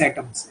 6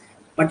 atoms.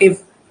 But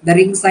if the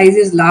ring size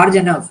is large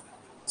enough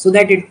so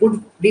that it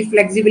could be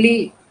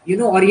flexibly,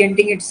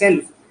 orienting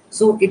itself,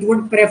 so it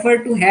would prefer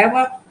to have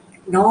a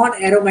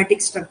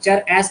non-aromatic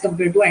structure as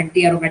compared to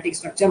anti-aromatic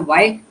structure.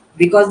 Why?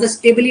 Because the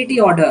stability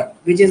order,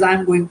 which is, I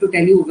am going to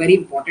tell you very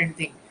important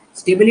thing,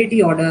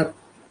 stability order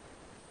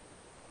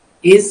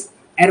is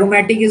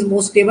aromatic is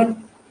more stable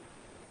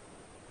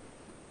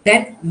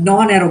than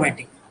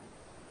non-aromatic,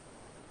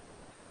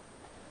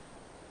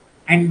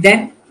 and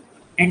then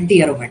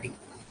anti-aromatic.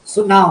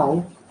 So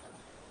now,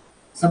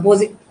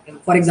 suppose,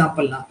 for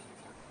example, now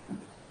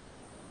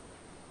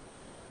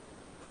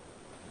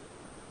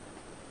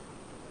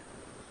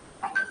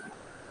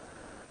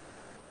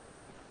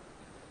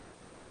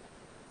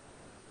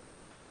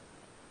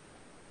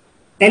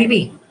tell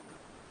me,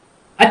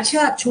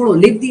 अच्छा छोड़ो,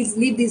 leave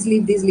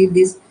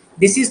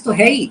this is तो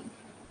है ही.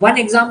 One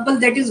example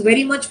that is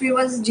very much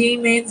famous JEE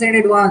mains and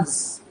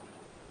advance,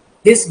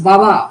 this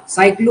Baba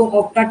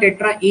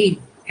cyclooctatetraene.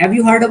 Have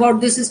you heard about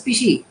this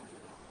species?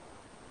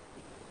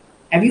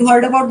 Have you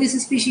heard about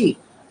this species?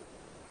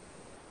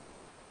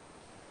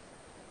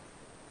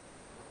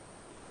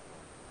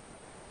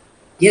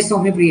 Yes,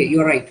 Soumya Priya,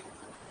 you are right.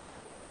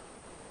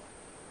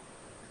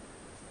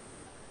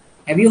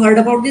 Have you heard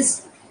about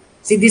this?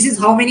 See, this is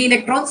how many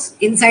electrons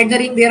inside the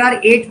ring? There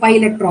are 8 pi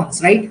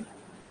electrons, right?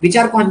 Which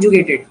are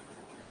conjugated.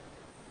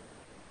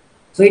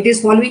 So it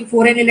is following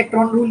 4n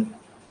electron rule.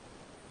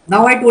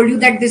 Now I told you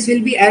that this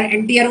will be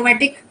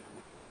anti-aromatic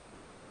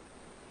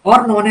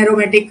or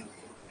non-aromatic.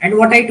 And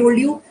what I told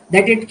you,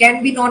 that it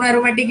can be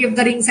non-aromatic if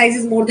the ring size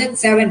is more than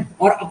 7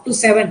 or up to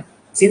 7.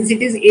 Since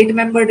it is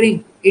 8-membered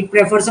ring, it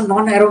prefers a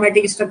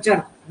non-aromatic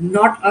structure,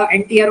 not an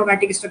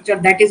anti-aromatic structure.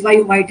 That is why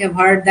you might have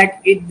heard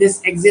that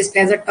this exists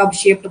as a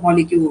tub-shaped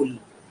molecule.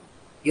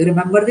 You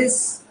remember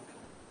this?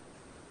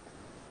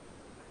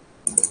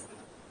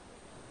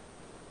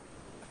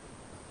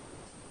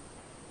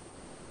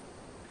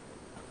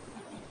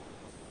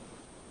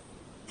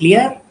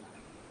 Clear?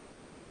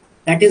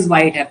 That is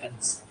why it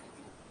happens.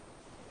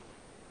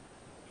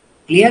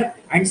 Clear?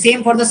 And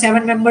same for the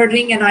 7-membered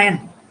ring and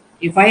ion.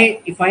 If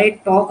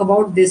I talk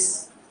about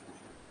this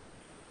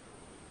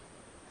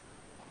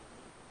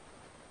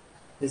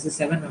is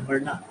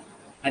 7-membered na.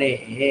 Are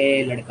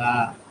hey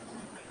ladka.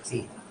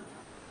 See.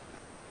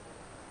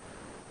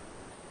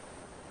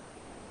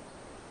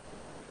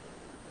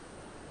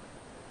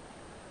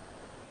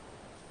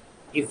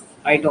 If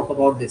I talk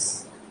about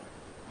this.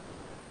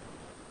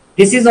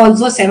 This is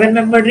also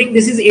 7-membered ring.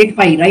 This is 8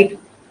 pi, right?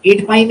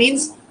 8 pi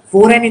means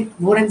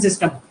 4n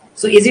system.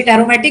 So is it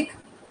aromatic?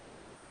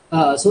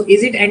 So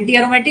is it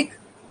anti-aromatic?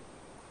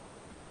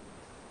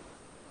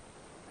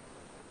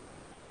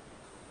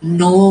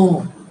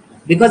 No,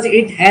 because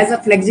it has a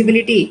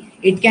flexibility.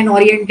 It can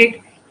orient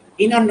it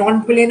in a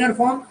non-planar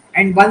form,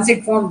 and once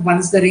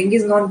the ring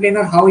is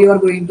non-planar, how you are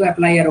going to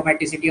apply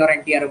aromaticity or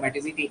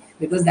anti-aromaticity?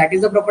 Because that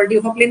is the property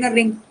of a planar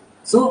ring.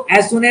 So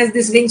as soon as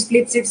this ring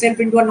splits itself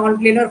into a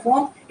non-planar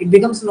form, it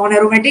becomes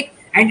non-aromatic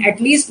and at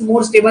least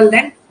more stable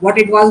than what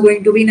it was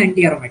going to be in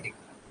anti-aromatic.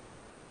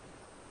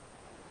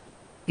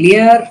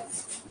 Clear?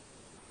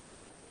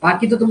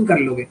 बाकी तो तुम कर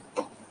लोगे.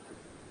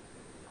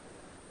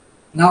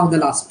 Now the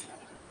last.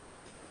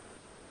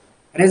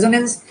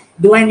 Resonance.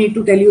 Do I need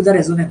to tell you the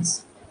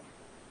resonance?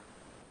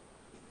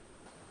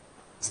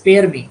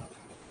 Spare me.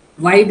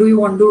 Why do you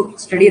want to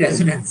study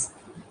resonance?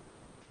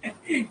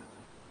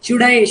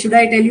 Should I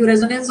tell you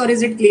resonance, or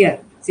is it clear?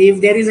 See,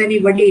 if there is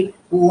anybody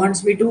who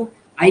wants me to,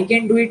 I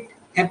can do it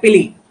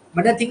happily.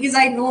 But the thing is,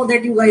 I know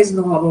that you guys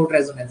know about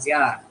resonance.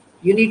 Yeah,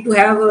 you need to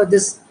have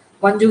this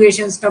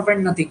conjugation stuff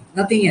and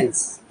nothing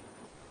else.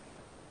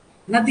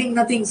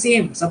 Nothing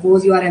same.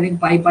 Suppose you are having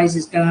pi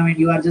system and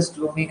you are just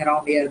roaming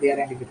around here, there,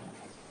 and everything.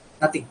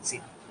 Nothing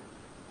same.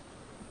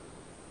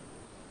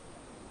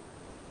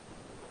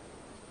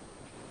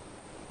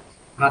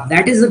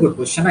 That is a good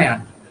question,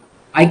 Ayan.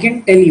 I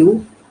can tell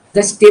you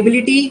the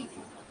stability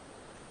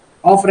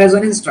of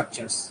resonance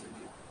structures.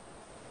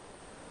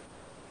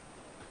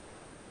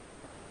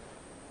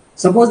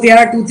 Suppose there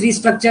are two, three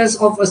structures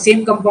of a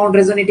same compound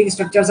resonating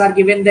structures are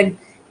given, then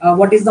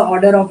what is the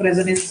order of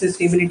resonance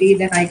stability?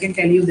 Then I can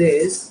tell you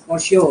this for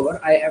sure.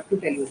 I have to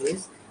tell you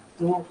this.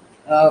 So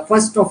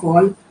first of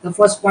all, the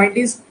first point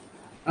is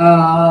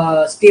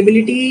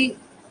stability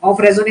of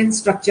resonance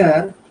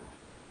structure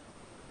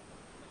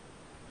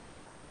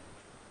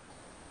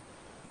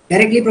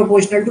directly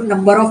proportional to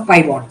number of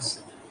pi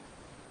bonds.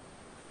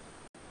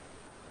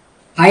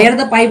 Higher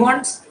the pi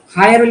bonds,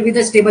 higher will be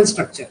the stable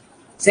structure.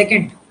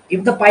 Second,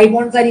 if the pi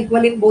bonds are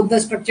equal in both the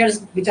structures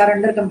which are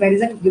under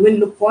comparison, you will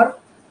look for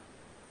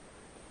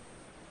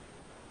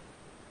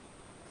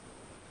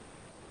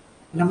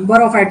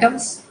number of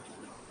atoms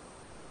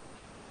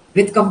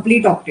with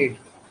complete octet.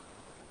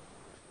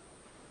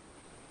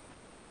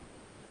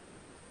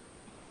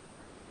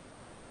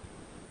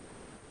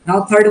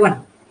 Now third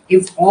one,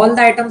 if all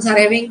the atoms are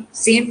having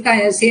same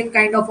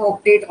kind of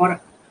octet,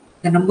 or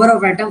the number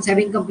of atoms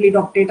having complete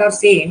octet are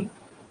same,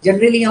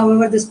 generally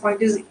however this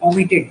point is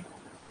omitted,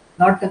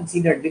 not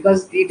considered,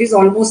 because it is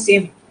almost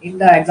same in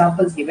the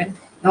examples given.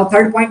 Now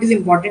third point is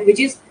important, which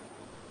is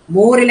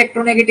more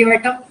electronegative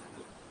atom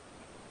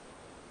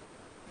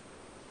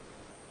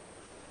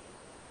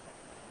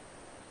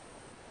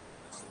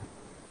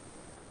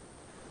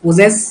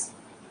possess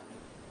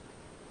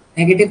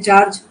negative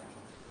charge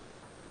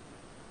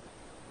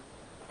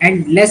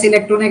and less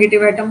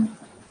electronegative atom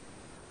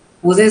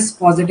possess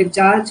positive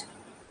charge.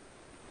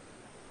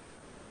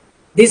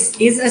 This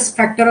is a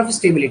factor of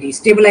stability,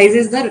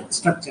 stabilizes the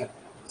structure,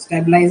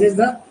 stabilizes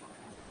the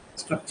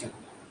structure.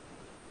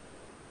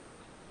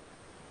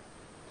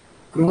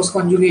 Cross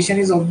conjugation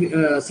is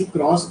see,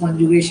 cross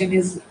conjugation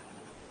is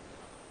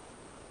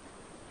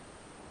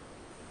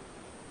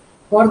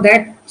for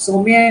that.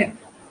 So may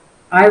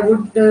I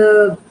would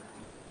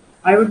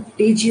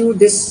teach you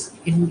this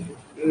in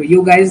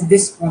you guys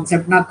this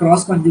concept na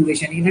cross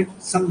conjugation in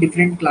some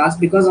different class,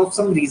 because of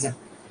some reason.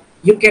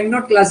 You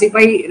cannot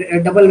classify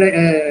double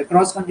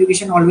cross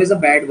conjugation always a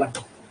bad one.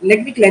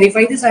 Let me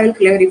clarify this. I will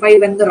clarify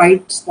when the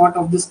right spot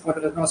of this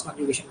cross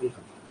conjugation will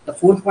come. The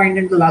fourth point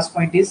and the last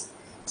point is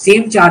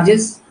same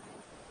charges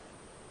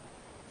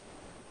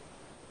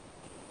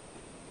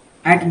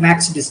at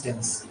max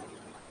distance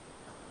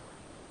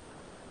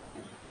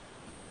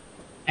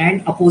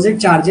and opposite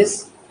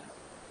charges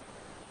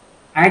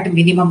at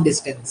minimum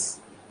distance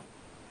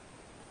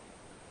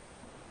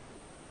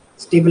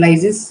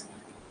stabilizes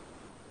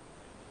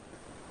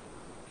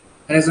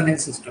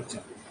resonance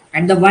structure.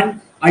 And the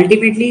one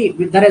ultimately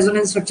with the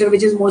resonance structure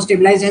which is more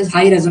stabilized has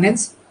high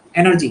resonance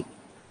energy.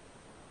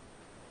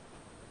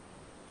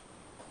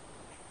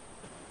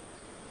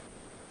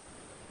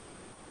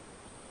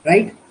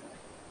 Right?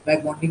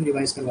 Back bonding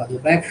revise करवा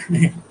दो. Back.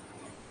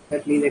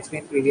 Please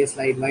explain previous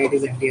slide why it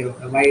is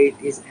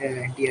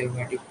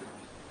anti-aromatic.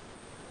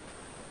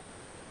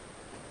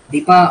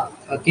 Deepa,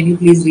 can you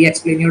please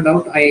re-explain your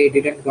doubt? I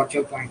didn't got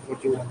your point.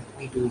 What you want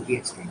me to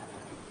re-explain?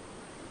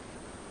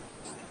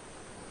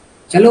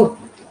 चलो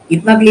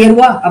इतना clear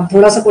हुआ. अब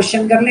थोड़ा सा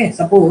question कर लें.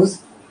 Suppose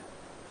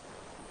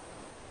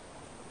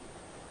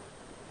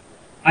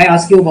I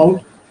ask you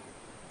about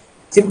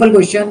simple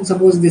question.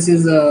 Suppose this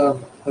is a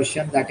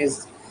question that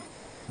is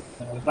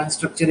one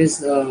structure is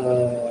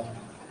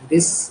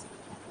this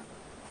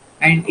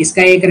and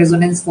इसका एक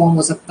रेजोनेंस फॉर्म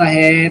हो सकता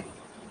है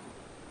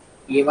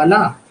ये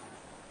वाला,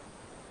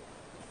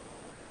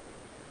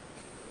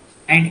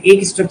 एंड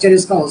एक स्ट्रक्चर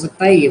इसका हो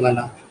सकता है ये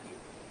वाला.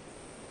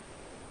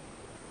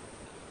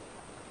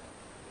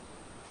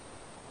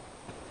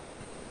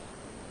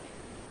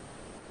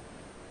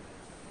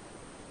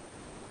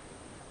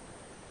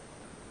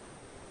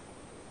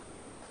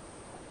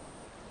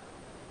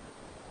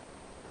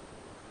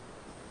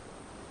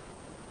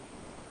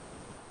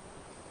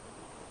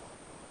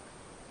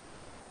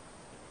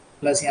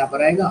 प्लस यहाँ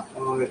पर आएगा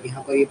और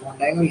यहाँ पर ये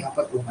बॉन्ड आएगा और यहाँ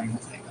पर O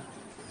माइनस आएगा.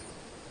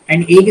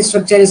 एंड एक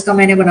स्ट्रक्चर इसका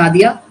मैंने बना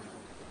दिया.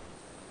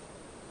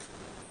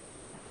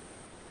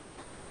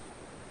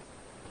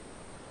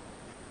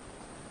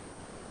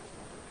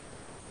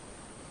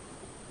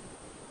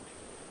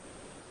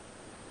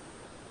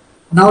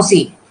 Now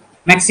see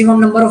maximum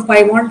number of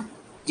pi bond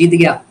जीत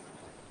गया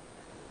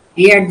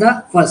A at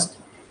the first.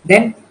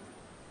 Then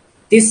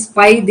this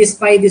pi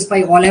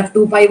all have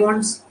 2 pi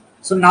bonds.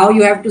 So now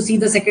you have to see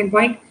the second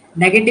point.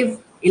 Negative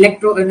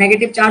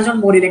charge on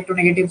more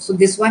electronegative. So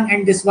this one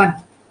and this one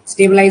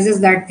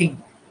stabilizes that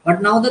thing.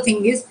 But now the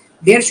thing is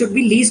there should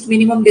be least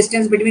minimum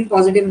distance between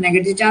positive and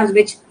negative charge,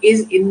 which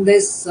is in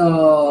this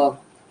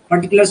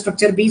particular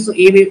structure B. So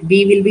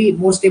B will be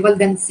more stable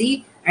than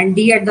C and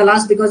D at the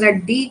last, because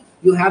at D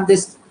you have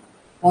this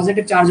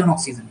positive charge on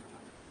oxygen.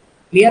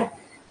 Clear?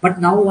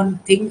 But now one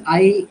thing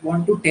I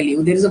want to tell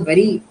you, there is a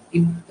very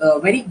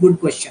good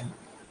question,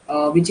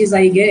 which is,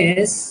 I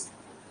guess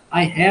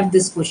I have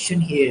this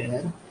question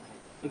here,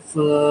 if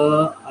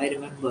I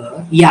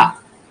remember. Yeah.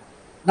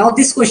 Now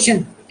this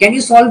question, can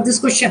you solve this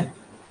question?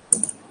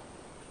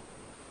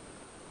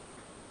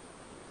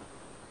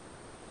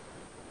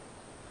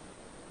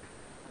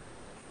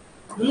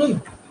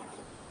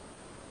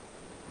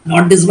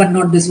 Not this one,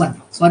 not this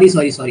one. Sorry.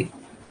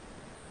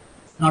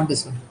 Not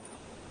this one.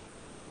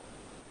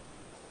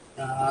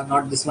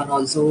 Not this one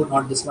also.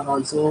 Not this one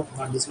also.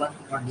 Not this one.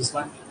 Not this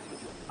one.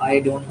 I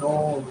don't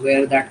know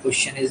where that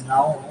question is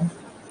now.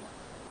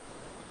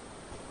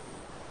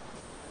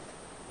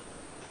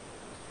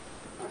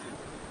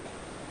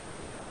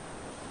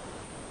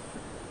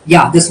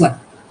 Yeah, this one.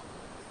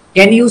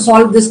 Can you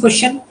solve this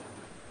question?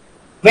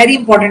 Very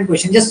important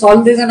question. Just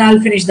solve this and I'll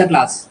finish the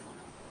class.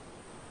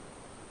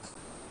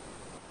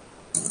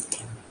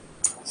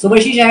 So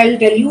Bashish, I'll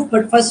tell you,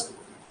 but first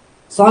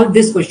solve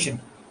this question.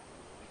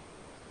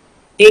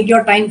 Take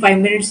your time, 5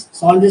 minutes,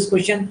 solve this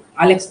question.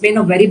 I'll explain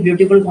a very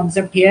beautiful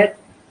concept here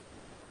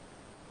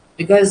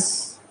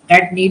because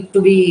that need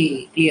to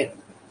be clear.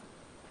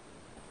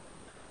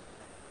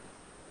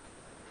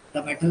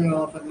 The method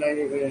of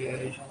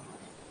analyzation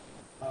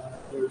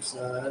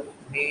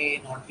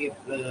may not be.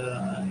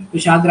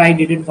 Kushadra, I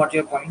didn't got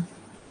your point.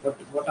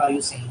 What are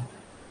you saying?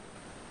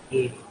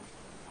 A.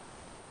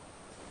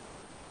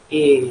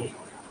 A.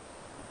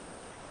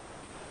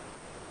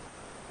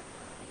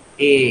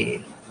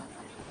 A.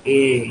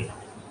 A.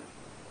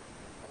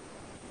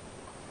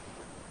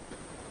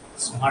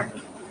 Smart.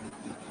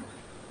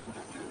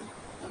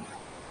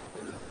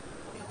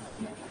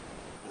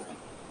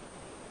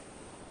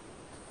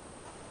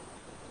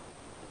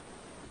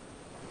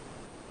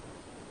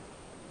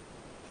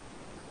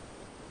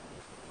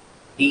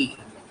 D.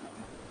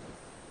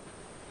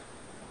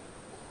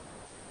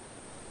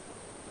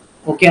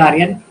 Okay,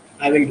 Aryan,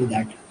 I will do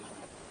that.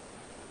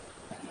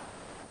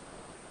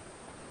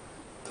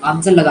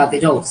 Answer लगाते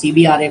जाओ. सी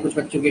भी आ रहे हैं, कुछ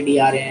बच्चों के D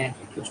आ रहे हैं,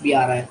 कुछ भी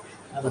आ रहा है.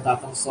 मैं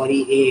बताता हूँ.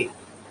 सॉरी.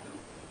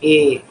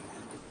 ए.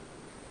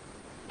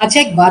 अच्छा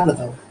एक बात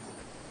बताओ.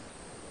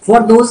 For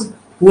those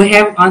who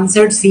have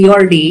answered C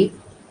or D,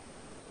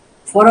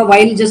 for a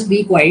while just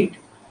be quiet.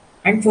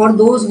 And for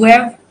those who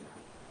have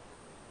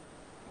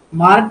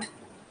marked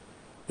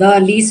the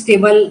least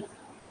stable,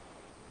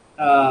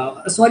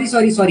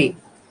 sorry.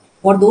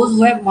 For those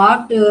who have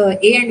marked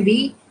A and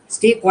B,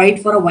 stay quiet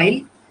for a while.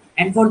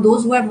 And for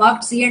those who have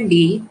marked C and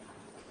D,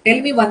 tell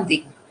me one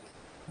thing,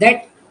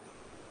 that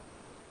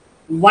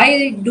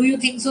why do you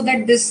think so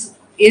that this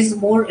is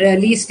more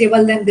least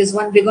stable than this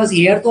one? Because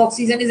here the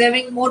oxygen is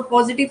having more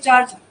positive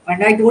charge,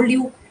 and I told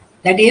you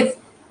that if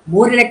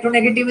more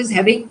electronegative is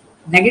having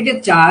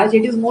negative charge,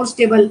 it is more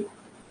stable.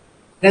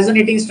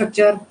 Resonating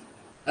structure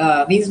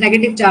means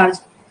negative charge.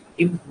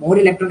 If more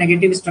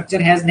electronegative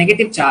structure has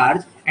negative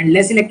charge and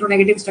less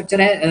electronegative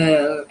structure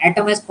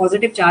atom has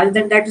positive charge,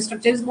 then that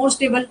structure is more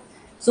stable.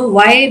 So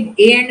why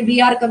A and B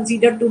are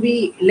considered to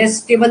be less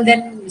stable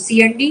than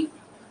C and D?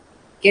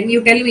 Can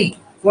you tell me,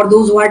 for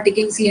those who are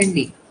taking C and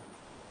D?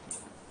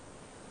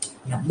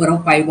 Number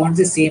of pi bonds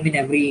is same in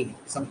every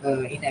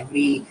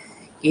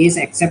case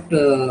except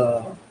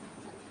no,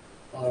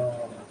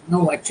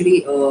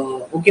 actually,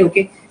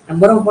 okay.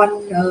 Number of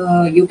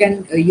one, you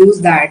can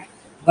use that,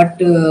 but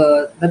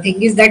the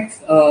thing is that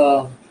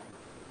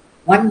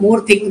one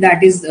more thing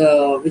that is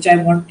which I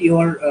want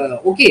your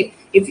okay.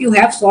 If you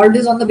have solved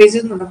this on the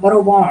basis of number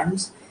of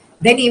bonds,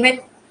 then even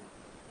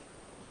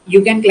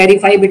you can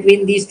clarify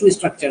between these two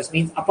structures,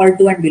 means upper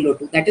two and below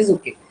two. That is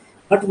okay.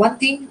 But one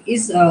thing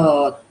is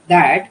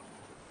that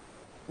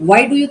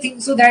why do you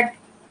think so that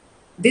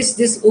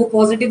this O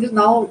positive is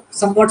now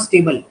somewhat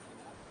stable?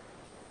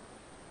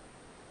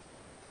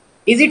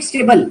 Is it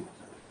stable?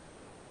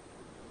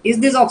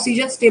 Is this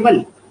oxygen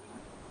stable?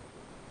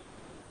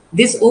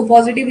 This O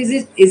positive,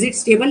 is it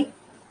stable?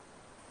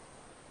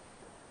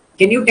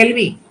 Can you tell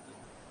me?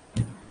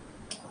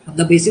 On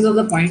the basis of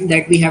the point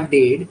that we have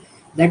did,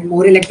 that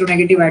more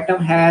electronegative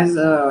atom has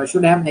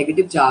should have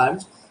negative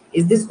charge.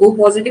 Is this O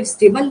positive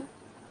stable?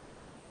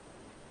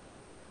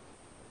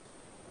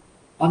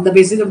 On the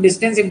basis of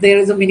distance, if there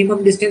is a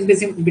minimum distance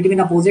between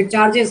opposite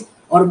charges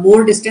or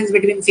more distance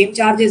between same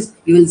charges,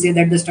 you will say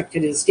that the structure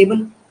is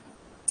stable.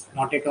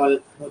 Not at all,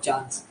 no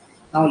chance.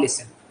 Now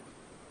listen.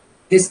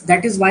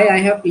 That is why I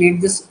have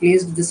placed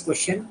this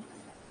question,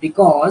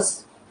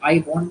 because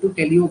I want to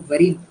tell you a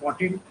very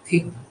important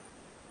thing.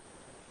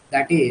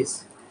 That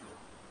is,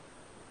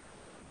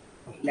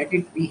 let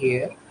it be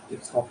here.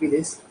 Let's copy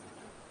this.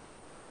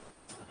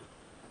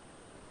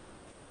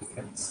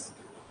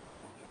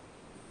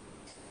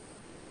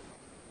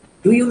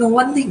 Do you know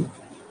one thing?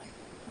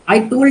 I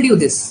told you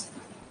this.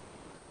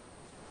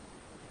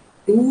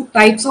 Two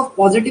types of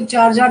positive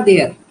charge are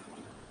there.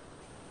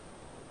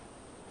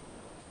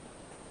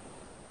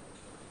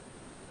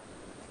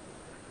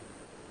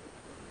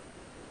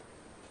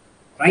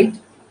 Right?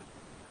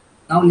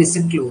 Now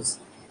listen close.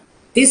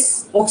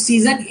 This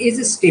oxygen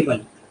is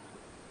stable.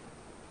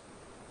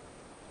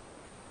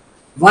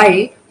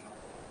 Why?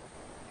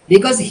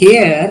 Because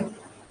here,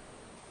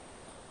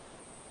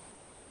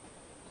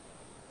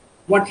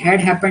 what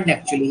had happened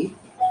actually,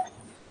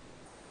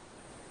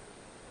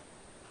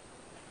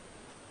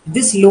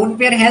 this lone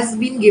pair has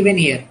been given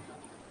here.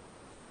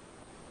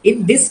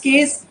 In this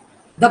case,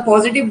 the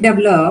positive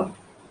developed.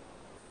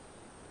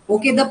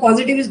 Okay, the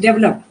positive is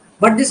developed,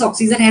 but this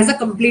oxygen has a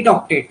complete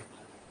octet.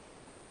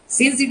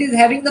 Since it is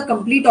having the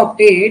complete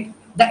octet,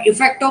 the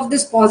effect of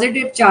this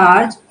positive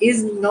charge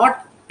is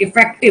not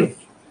effective.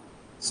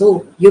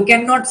 So you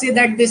cannot say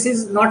that this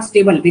is not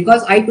stable,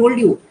 because I told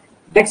you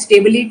that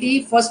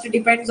stability first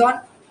depends on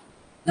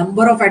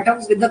number of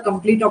atoms with the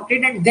complete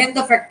octet, and then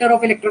the factor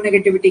of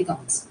electronegativity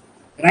comes,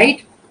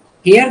 right?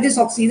 Here this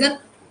oxygen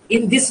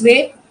in this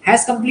way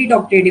has complete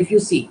octet, if you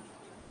see.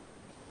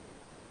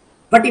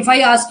 But if I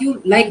ask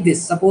you like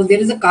this, suppose there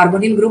is a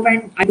carbonyl group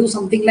and I do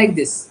something like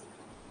this,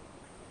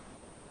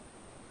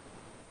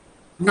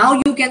 now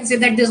you can say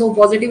that this O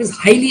positive is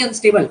highly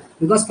unstable,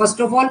 because first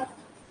of all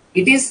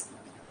it is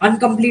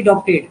incomplete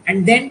octet,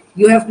 and then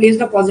you have placed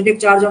a positive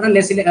charge on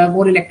a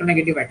more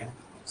electronegative atom.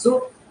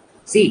 So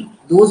see,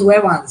 those who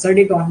have answered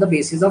it on the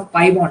basis of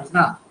pi bonds,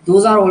 now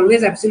those are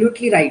always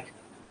absolutely right.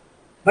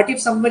 But if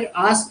somebody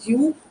asks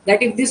you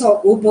that if this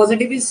O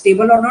positive is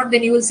stable or not,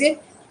 then you will say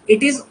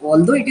it is,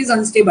 although it is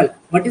unstable,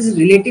 but is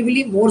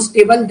relatively more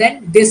stable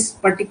than this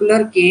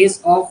particular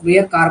case of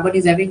where carbon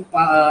is having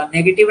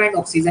negative and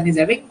oxygen is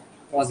having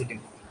positive.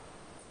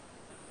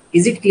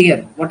 Is it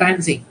clear what I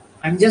am saying?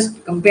 I am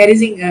just comparing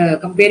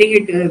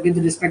it with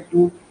respect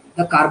to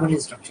the carbon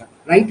structure,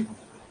 right?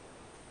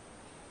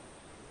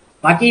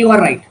 बाकी you are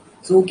right.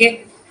 So okay,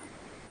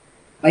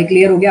 भाई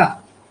clear हो गया?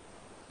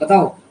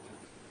 बताओ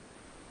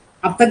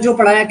अब तक जो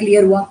पढ़ाया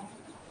clear हुआ?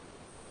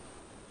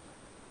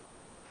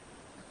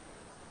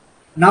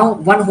 Now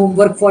one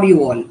homework for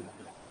you all.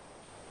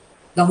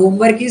 The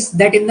homework is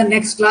that in the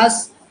next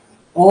class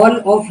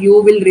all of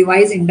you will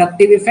revise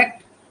inductive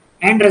effect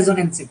and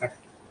resonance effect.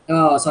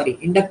 Sorry,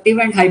 inductive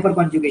and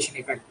hyperconjugation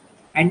effect.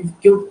 And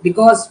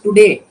because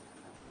today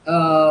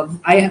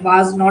I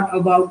was not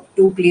about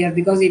to clear,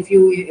 because if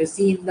you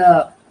see in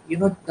the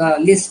the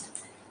list,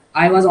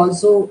 I was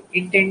also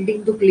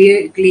intending to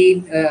clear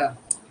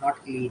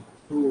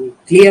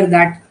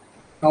that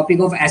topic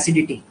of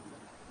acidity,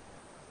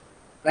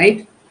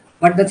 right?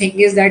 But the thing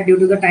is that due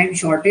to the time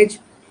shortage,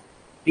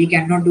 we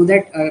cannot do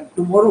that.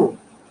 Tomorrow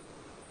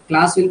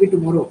class will be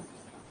tomorrow.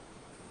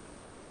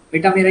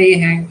 बेटा मेरा ये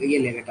hang ये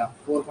ले बेटा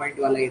 4 point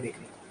वाला ये देख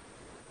ले,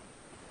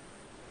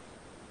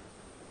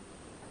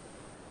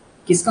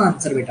 किसका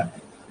आंसर बेटा?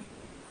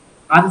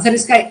 आंसर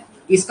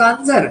इसका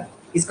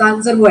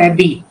आंसर वो है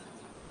बी।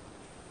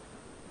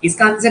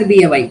 इसका आंसर बी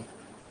है भाई।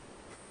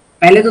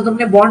 पहले तो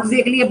तुमने बॉन्ड्स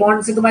देख लिए,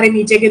 बॉन्ड से तुम्हारे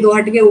नीचे के 2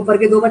 हट गए, ऊपर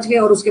के 2 बच गए,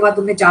 और उसके बाद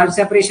तुमने चार्ज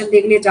सेपरेशन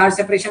देख लिया। चार्ज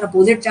सेपरेशन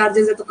अपोजिट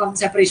चार्जेस है तो कम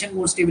सेपरेशन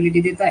मोर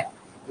स्टेबिलिटी देता है,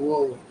 वो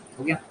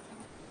हो गया।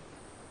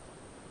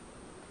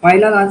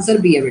 पहला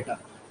आंसर बी है बेटा।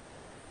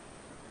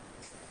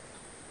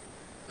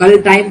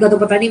 कल टाइम का तो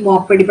पता नहीं,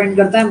 मॉक पे डिपेंड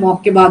करता है,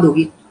 मॉक के बाद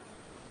होगी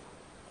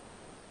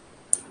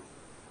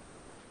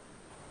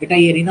बेटा।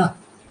 ये रही ना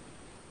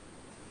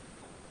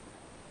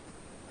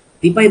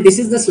Deepa, this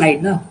is the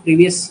slide ना,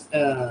 previous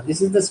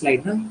this is the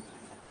slide ना।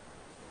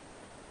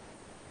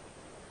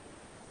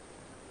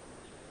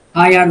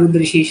 हाँ यार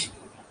रुद्रशीष,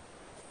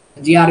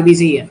 जीआरबी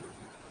से ही है।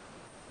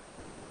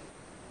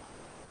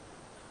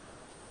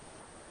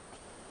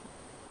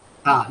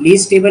 हाँ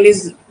लीस्ट टेबल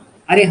इज,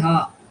 अरे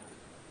हाँ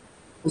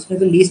उसने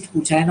तो लीस्ट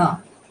पूछा है ना।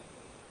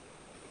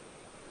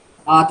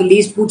 हाँ तो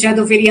लीस्ट पूछा है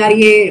तो फिर यार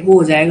ये वो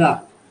हो जाएगा,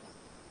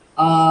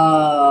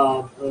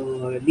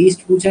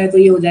 लीस्ट पूछा है तो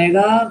ये हो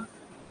जाएगा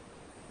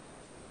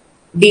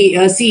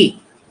डी सी।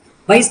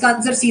 भाई इसका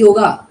आंसर सी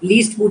होगा,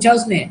 लीस्ट पूछा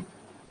उसने।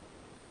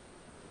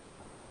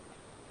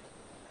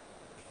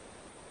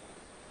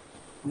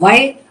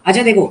 वाई,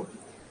 अच्छा देखो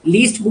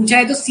लीस्ट पूछा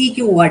है तो सी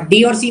क्यों हुआ?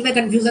 डी और सी में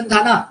कंफ्यूजन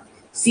था ना।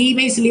 सी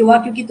में इसलिए हुआ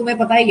क्योंकि तुम्हें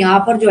पता है यहाँ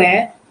पर जो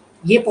है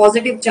ये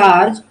पॉजिटिव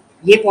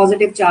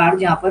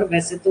चार्ज यहाँ पर,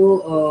 वैसे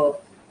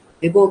तो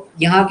देखो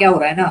यहाँ क्या हो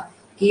रहा है ना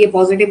कि ये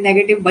पॉजिटिव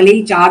नेगेटिव भले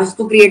ही चार्ज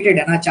तो क्रिएटेड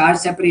है ना, चार्ज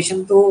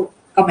सेपरेशन तो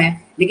कम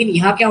है, लेकिन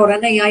यहाँ क्या हो रहा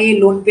है ना, यहाँ ये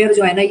लोन पेयर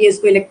जो है ना ये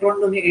इसको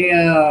इलेक्ट्रॉन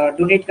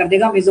डोनेट कर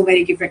देगा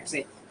मेसोमेरिक इफेक्ट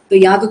से। तो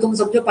यहाँ तो तुम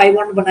समझो पाई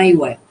बॉन्ड बना ही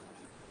हुआ है,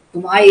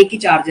 तुम्हारा एक ही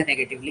चार्ज है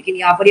नेगेटिव, लेकिन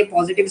यहाँ पर ये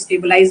पॉजिटिव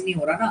स्टेबलाइज नहीं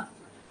हो रहा ना,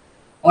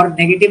 और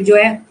नेगेटिव जो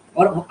है,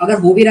 और अगर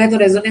हो भी रहा है तो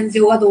रेजोनेंस से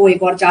होगा तो वो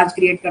एक और चार्ज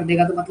क्रिएट कर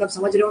देगा। तो मतलब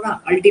समझ रहे हो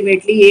ना,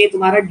 अल्टीमेटली ये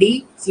तुम्हारा डी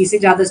सी से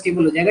ज्यादा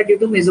स्टेबल हो जाएगा due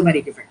to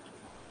mesomeric effect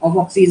of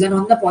oxygen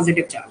on the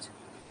positive charge.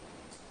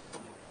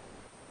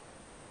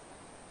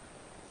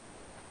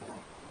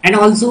 And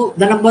also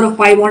the number of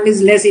pi bond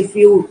is less if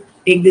you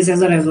take this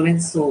as a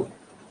resonance, so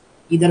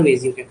either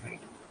ways you can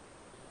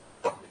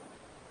write।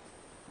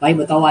 भाई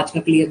बताओ आज का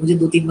clear, मुझे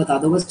 2-3 बता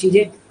दो बस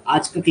चीजें,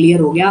 आज का क्लियर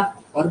हो गया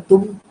और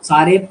तुम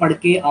सारे पढ़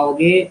के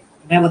आओगे।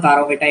 मैं बता रहा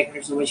हूँ बेटा, 1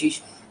 मिनट सुभाशीष,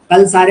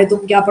 कल सारे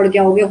तुम क्या पढ़ के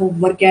आओगे?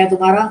 होमवर्क क्या है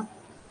तुम्हारा?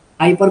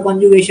 Hyper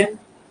conjugation.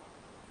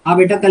 हाँ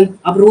बेटा कल,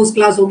 अब रोज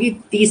क्लास होगी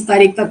 30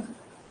 तारीख तक,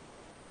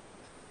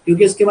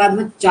 क्योंकि उसके बाद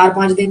मैं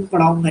 4-5 दिन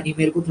पढ़ाऊंगा नहीं,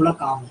 मेरे को थोड़ा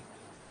काम है।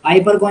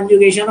 हाइपर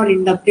कॉन्जुगेशन और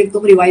इंडक्टिव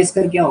तुम रिवाइज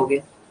करके आओगे,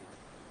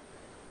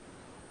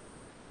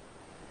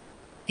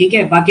 ठीक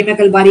है? बाकी मैं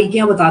कल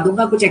बारीकियां बता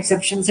दूंगा, कुछ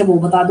एक्सेप्शन है वो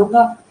बता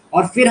दूंगा,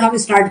 और फिर हम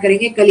स्टार्ट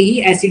करेंगे कल ही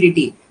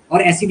एसिडिटी।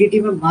 और एसिडिटी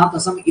में मां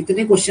कसम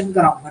इतने क्वेश्चन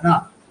कराऊंगा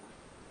ना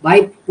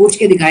भाई, पूछ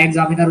के दिखाए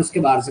एग्जामिनर उसके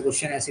बाहर से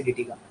क्वेश्चन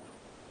एसिडिटी का।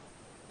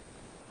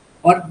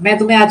 और मैं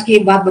तुम्हें आज की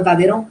एक बात बता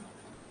दे रहा हूं,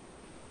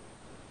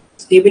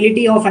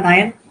 stability of an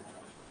ion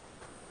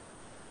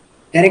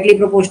directly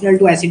proportional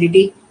to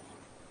acidity,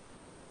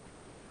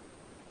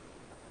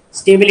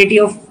 stability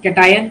of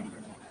cation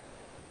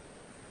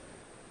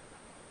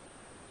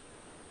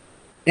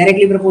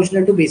directly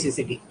proportional to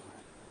basicity.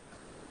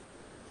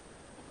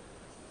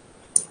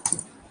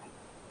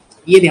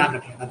 ये ध्यान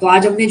रखिएगा। तो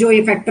आज हमने जो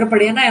ये फैक्टर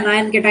पढ़े हैं ना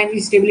एनायन कैटायन की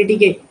स्टेबिलिटी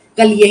के,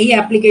 कल यही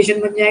एप्लीकेशन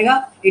बन जाएगा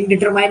in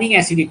determining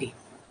acidity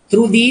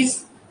through these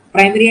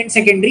primary and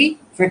secondary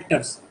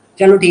factors.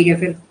 चलो ठीक है,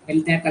 फिर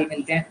मिलते हैं, कल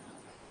मिलते हैं।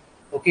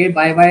 Okay,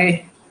 bye bye,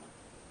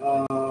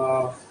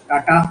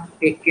 Tata,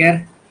 take care.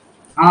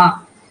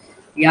 हाँ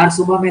यार,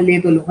 सुबह मैं ले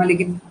तो लूंगा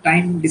लेकिन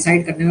टाइम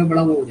डिसाइड करने में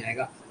बड़ा वो हो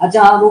जाएगा।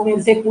 अच्छा हाँ, वो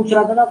मेरे से पूछ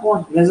रहा था ना,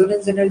 कौन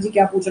रेजोनेंस एनर्जी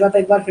क्या पूछ रहा था,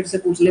 एक बार फिर से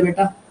पूछ ले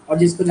बेटा, और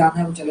जिसको जाना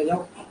है वो चले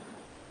जाओ।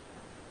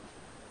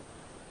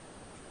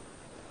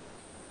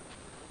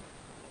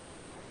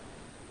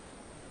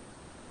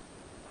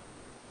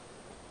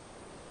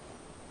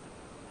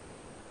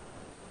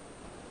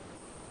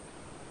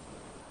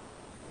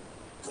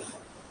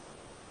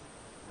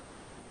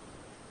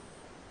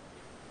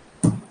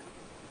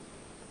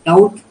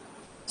 डाउट?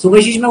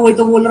 सुभाशीष, मैं वही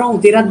तो बोल रहा हूँ,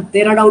 तेरा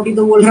तेरा डाउट ही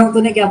तो बोल रहा हूँ,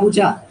 तूने क्या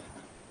पूछा?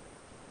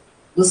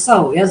 गुस्सा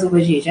हो गया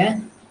सुभाशीष है?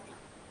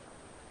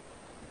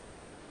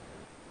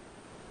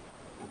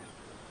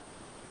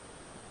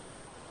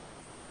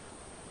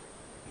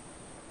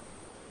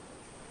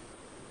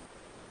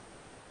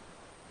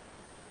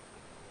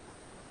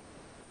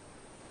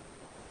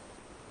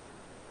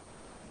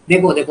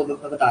 देखो देखो, मैं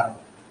बता रहा हूँ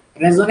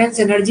रेजोनेंस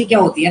एनर्जी क्या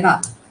होती है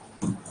ना,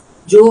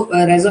 जो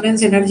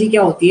रेजोनेंस एनर्जी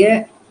क्या होती है,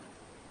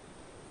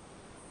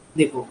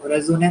 देखो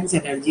रेजोनेंस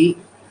एनर्जी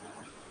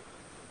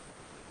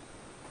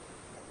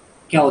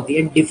क्या होती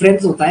है,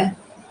 डिफरेंस होता है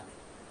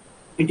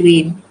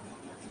between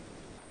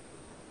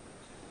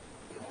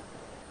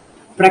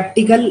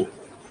practical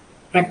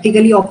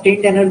practically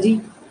obtained energy,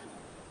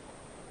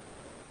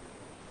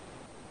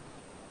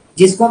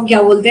 जिसको हम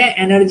क्या बोलते हैं,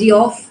 energy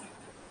of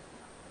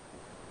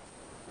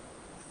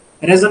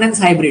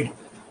resonance hybrid,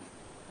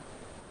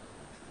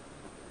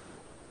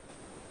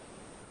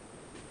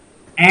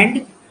 and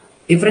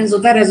difference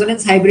होता है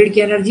रेजोनेंस हाइब्रिड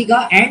की एनर्जी का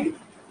and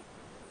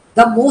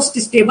the most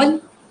stable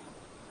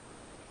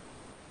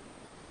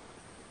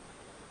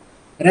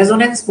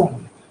resonance form,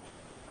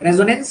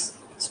 resonance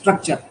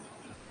structure.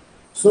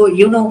 So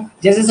you know,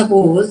 जैसे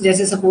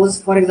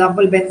सपोज फॉर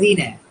एग्जांपल बेंजीन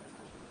है,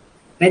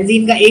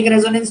 बेंजीन का एक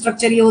रेजोनेंस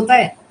स्ट्रक्चर ये होता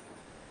है,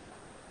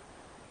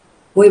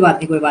 कोई बात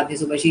नहीं कोई बात नहीं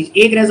सुभाषीष,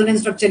 एक रेजोनेंस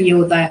स्ट्रक्चर ये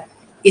होता है।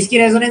 इसकी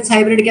रेजोनेंस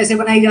हाइब्रिड कैसे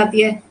बनाई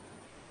जाती है,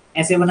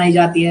 ऐसे बनाई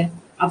जाती है।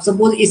 अब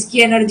सपोज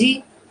इसकी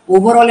एनर्जी,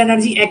 ओवरऑल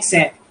एनर्जी एक्स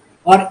है,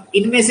 और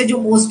इनमें से जो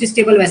मोस्ट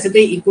स्टेबल, वैसे तो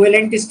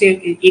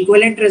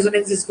इक्विवेलेंट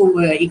रेजोनेंस, इसको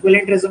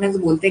इक्विवेलेंट रेजोनेंस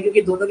बोलते हैं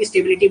क्योंकि दोनों की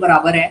स्टेबिलिटी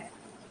बराबर है।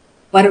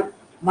 पर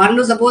मान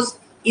लो सपोज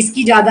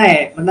इसकी ज्यादा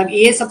है, मतलब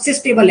ये सबसे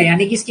स्टेबल है,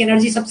 यानी कि इसकी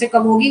एनर्जी सबसे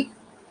कम होगी।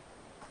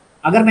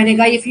 अगर मैंने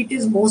कहा if it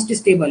is most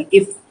stable,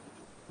 if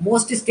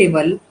most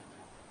stable,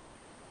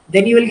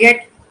 then you will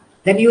get,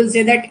 then you will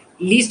say that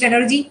least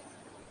energy।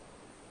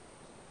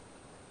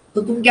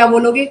 तो तुम क्या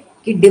बोलोगे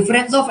कि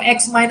difference of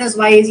x minus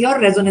Y is your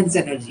resonance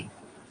energy,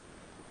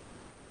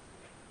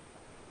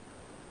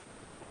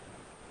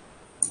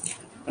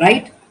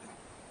 right?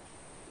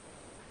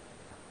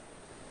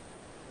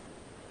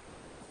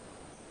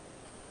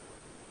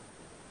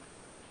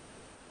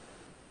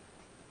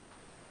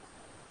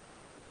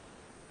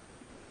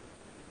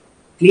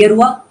 Clear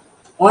हुआ?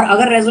 और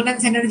अगर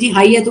रेजोनेंस एनर्जी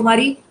हाई है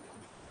तुम्हारी,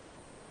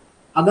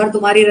 अगर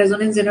तुम्हारी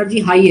रेजोनेंस एनर्जी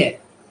हाई है,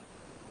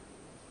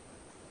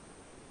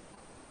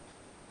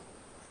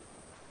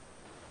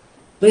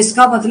 तो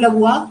इसका मतलब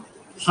हुआ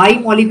हाई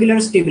मॉलिक्यूलर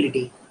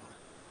स्टेबिलिटी।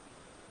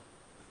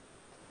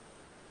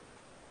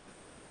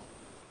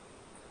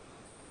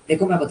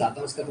 देखो मैं बताता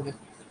हूं इसका तुम्हें,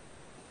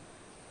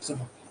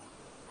 सुनो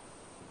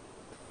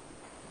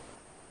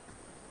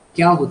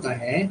क्या होता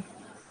है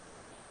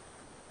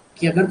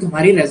कि अगर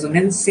तुम्हारी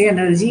रेजोनेंस से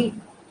एनर्जी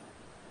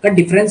का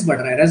डिफरेंस बढ़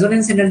रहा है,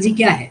 रेजोनेंस एनर्जी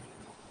क्या है,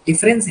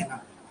 डिफरेंस है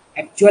ना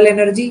एक्चुअल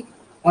एनर्जी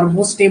और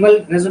मोस्ट स्टेबल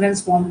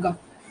रेजोनेंस फॉर्म का।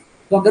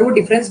 तो अगर वो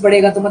डिफरेंस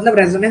बढ़ेगा तो मतलब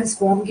रेजोनेंस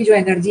फॉर्म की जो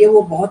एनर्जी है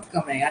वो बहुत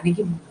कम है, यानी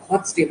कि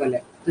बहुत स्टेबल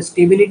है। तो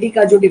स्टेबिलिटी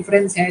का जो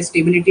डिफरेंस है,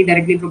 स्टेबिलिटी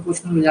डायरेक्टली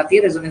प्रोपोर्शनल हो जाती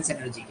है रेजोनेंस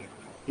एनर्जी के।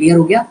 क्लियर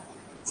हो गया?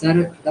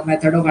 Sir the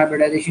method of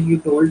hybridisation you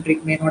told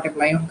trick may not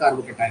apply on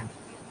carbocation.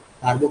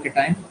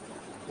 Carbocation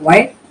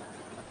why?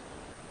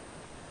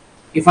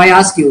 If I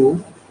ask you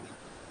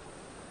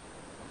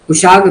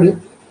Kushagra,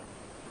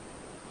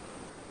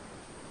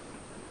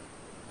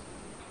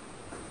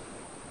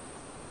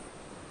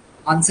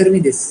 answer me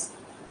this,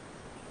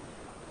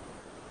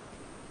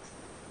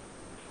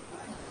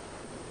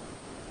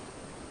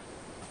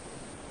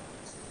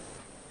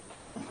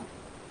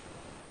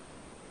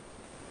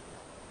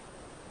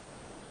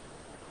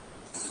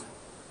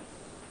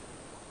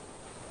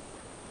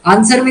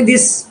 answer me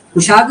this,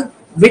 Kushag.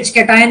 Which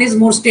cation is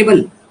more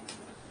stable?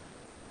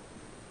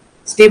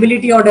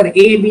 Stability order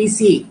A, B,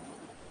 C.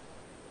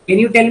 Can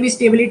you tell me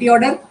stability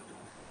order?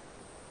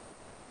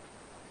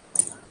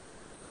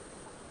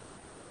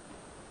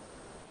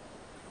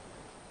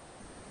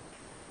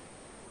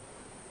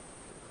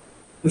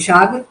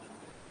 Kushag.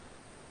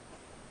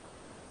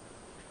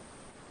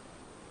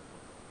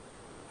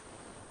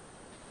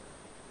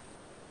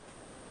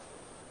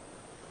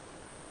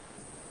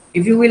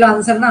 If you will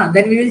answer na,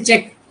 then we will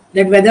check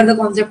that whether the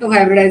concept of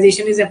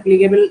hybridization is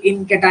applicable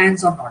in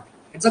cations or not.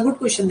 It's a good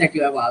question that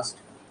you have asked.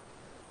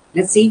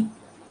 Let's see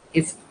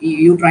if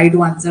you try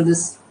to answer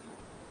this.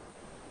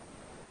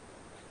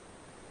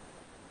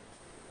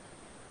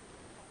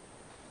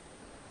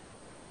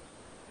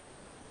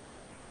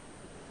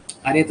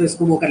 अरे तो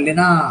इसको वो कर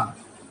लेना,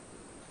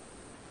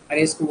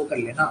 अरे इसको वो कर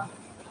लेना,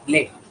 ले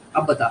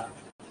अब बता,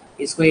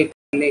 इसको एक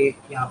कर ले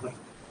यहाँ पर,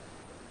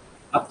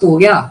 अब तो हो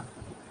गया,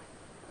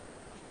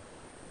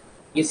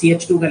 ये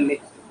CH2 कर ले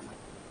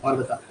और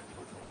बता,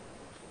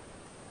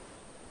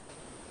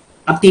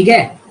 अब ठीक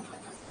है,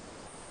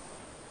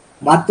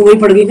 बात तो वही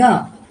पड़ गई ना,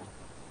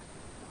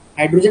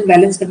 हाइड्रोजन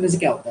बैलेंस करने से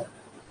क्या होता है?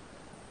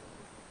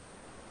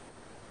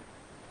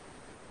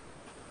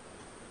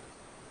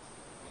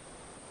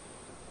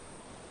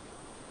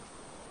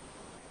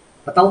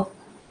 बताओ।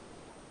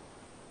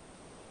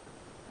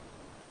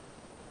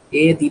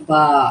 ए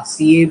Deepa,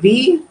 CAB,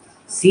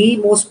 C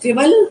most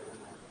stable,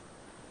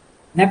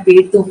 मैं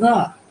पीट दूंगा,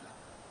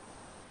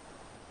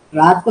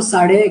 रात को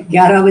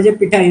 11:30 बजे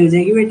पिटाई हो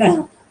जाएगी बेटा।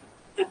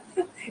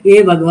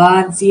 ये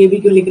भगवान,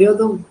 CAB क्यों लिख रहे हो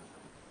तुम?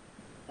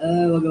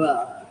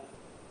 भगवान,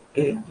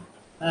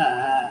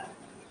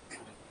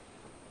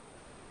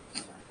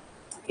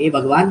 ये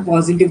भगवान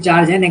पॉजिटिव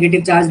चार्ज है,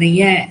 नेगेटिव चार्ज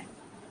नहीं है।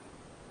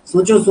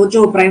 सोचो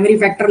सोचो, प्राइमरी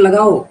फैक्टर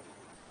लगाओ,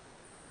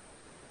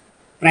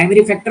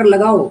 प्राइमरी फैक्टर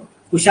लगाओ।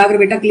 कुशाग्र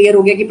बेटा क्लियर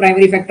हो गया कि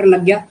प्राइमरी फैक्टर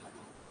लग गया,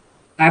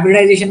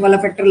 हाइब्रिडाइजेशन वाला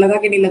फैक्टर लगा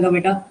कि नहीं लगा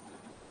बेटा?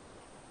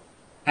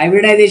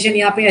 हाइब्रिडाइजेशन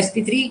यहाँ पे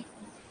sp3,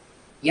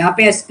 यहाँ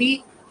पे sp,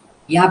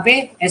 यहाँ पे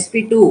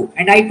sp2,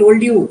 and I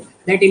told you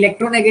that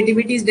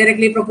electronegativity is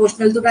directly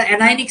proportional to the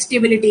anionic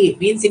stability,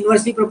 means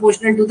inversely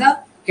proportional to the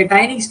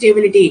cationic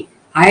stability.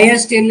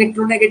 Highest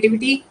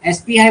electronegativity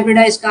sp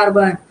hybridized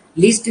carbon,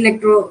 least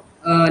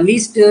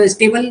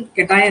stable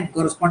cation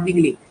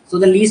correspondingly. So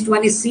the least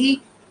one is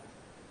C,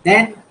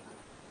 then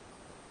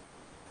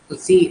so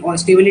C or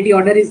stability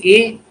order is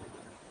A,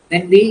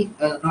 then B,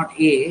 not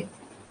A,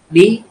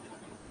 B,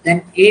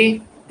 then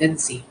A, then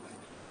C.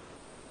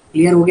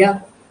 Clear हो गया?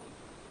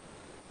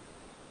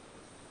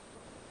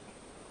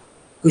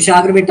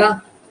 कुशाग्र बेटा,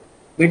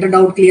 बेटा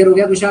doubt clear हो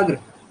गया कुशाग्र?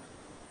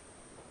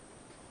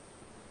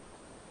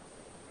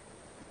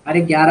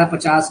 अरे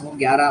 11:50 हो,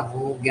 11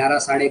 हो, 11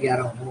 साढ़े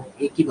 11 हो,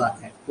 एक ही बात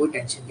है, कोई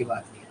टेंशन की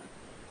बात नहीं है।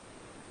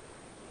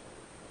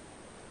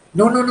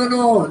 No no no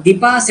no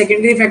Deepa,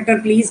 secondary factor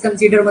please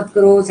consider मत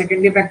करो,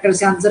 सेकेंडरी फैक्टर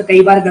से आंसर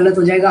कई बार गलत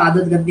हो जाएगा,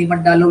 आदत गंदी मत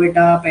डालो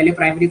बेटा, पहले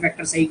प्राइमरी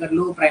फैक्टर सही कर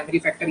लो। प्राइमरी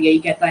फैक्टर यही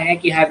कहता है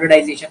कि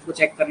हाइब्रिडाइजेशन को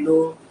चेक कर लो।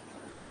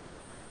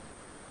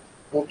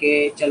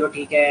 ओके चलो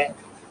ठीक है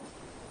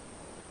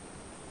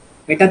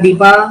बेटा।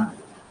 दीपा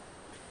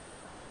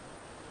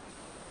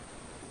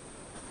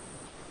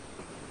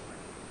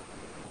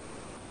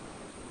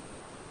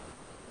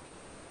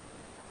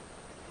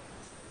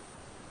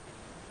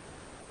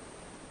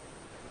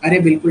अरे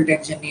बिल्कुल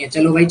टेंशन नहीं है,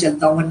 चलो भाई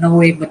चलता हूँ, वरना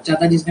वो एक बच्चा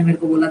था जिसने मेरे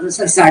को बोला था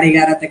सर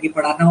 11:30 तक ही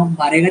पढ़ाना, वो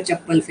मारेगा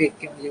चप्पल फेंक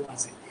के मुझे वहां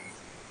से।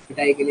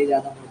 पिटाई के लिए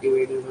ज्यादा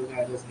मोटिवेटेड हो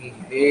गया नहीं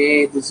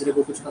है, दूसरे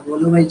को कुछ मत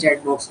बोलो भाई,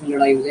 चैट बॉक्स में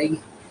लड़ाई हो जाएगी।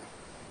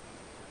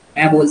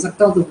 मैं बोल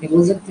सकता हूँ, तुम नहीं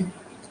बोल सकते।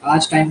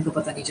 आज टाइम का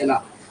पता नहीं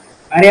चला।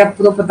 अरे अब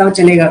तो पता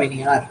चलेगा भी नहीं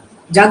यार,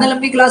 ज्यादा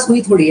लंबी क्लास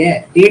हुई थोड़ी है,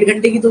 1.5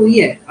 घंटे की तो हुई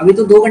है, अभी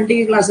तो 2 घंटे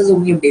की क्लासेस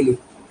होंगी अब डेली।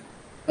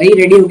 भाई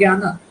रेडी होके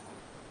आना,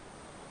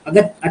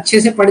 अगर अच्छे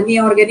से पढ़नी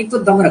है ऑर्गेनिक तो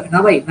दम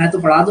रखना भाई, मैं तो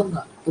पढ़ा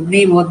दूंगा। तुमने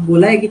ही बहुत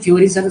बोला है कि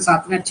थ्योरी सर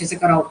साथ में अच्छे से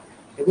कराओ,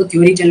 देखो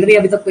थ्योरी चल रही है,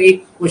 अभी तक कोई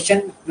एक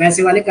क्वेश्चन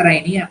वैसे वाले करा ही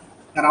नहीं है,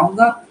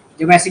 कराऊंगा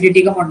जब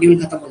एसिडिटी का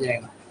मॉड्यूल खत्म हो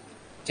जाएगा।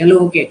 चलो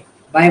ओके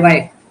बाय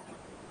बाय।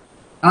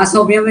 हाँ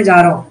सौम्या में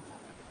जा रहा हूँ,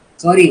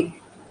 सॉरी।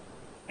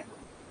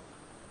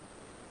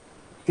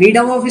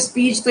 फ्रीडम ऑफ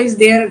स्पीच तो is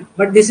there,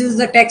 but this is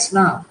the text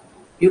ना,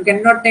 you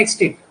can not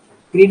text it,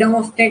 freedom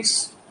of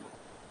text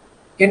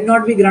can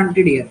not be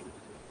granted here.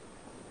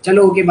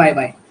 चलो ओके बाय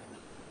बाय।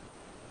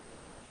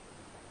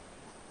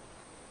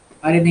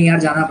 अरे नहीं यार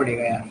जाना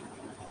पड़ेगा यार,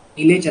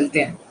 नीले चलते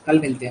हैं, कल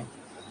मिलते हैं।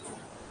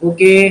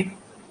 Okay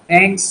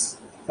thanks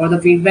for the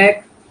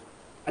feedback,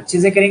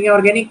 अच्छे से करेंगे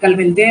ऑर्गेनिक, कल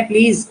मिलते हैं।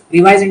 Please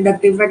revise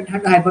inductive effect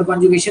and hyper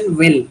conjugation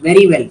well,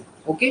 very well.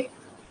 Okay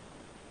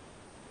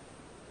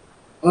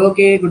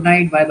okay good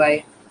night, bye bye.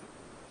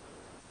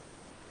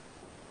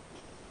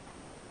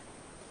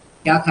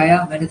 क्या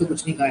खाया? मैंने तो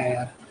कुछ नहीं खाया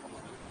यार,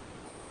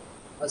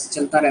 बस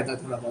चलता रहता है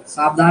थोड़ा बहुत।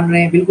 सावधान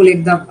रहें बिल्कुल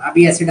एकदम,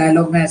 अभी ऐसे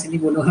डायलॉग में ऐसे नहीं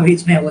बोलूंगा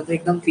बीच में, वो तो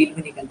एकदम फील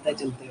में निकलता है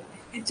चलते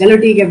हुए। चलो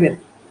ठीक है फिर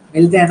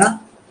मिलते हैं ना,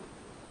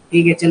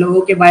 ठीक है चलो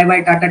okay bye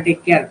bye, Tata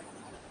take care,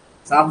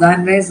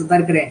 सावधान रहें,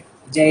 सतर्क रहें।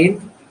 जय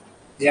हिंद,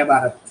 जय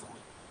भारत।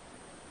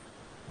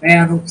 मैं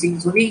अनूप सिंह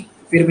सोनी,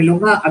 फिर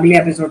मिलूंगा अगले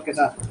एपिसोड के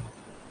साथ।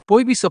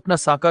 कोई भी सपना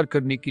साकार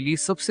करने के लिए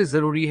सबसे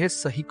जरूरी है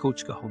सही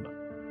कोच का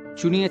होना।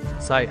 चुनिए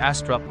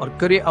SciAstra और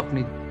करें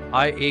अपने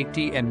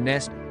IAT and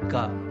NISER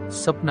का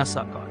सपना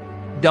साकार।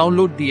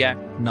 Download the app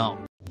now.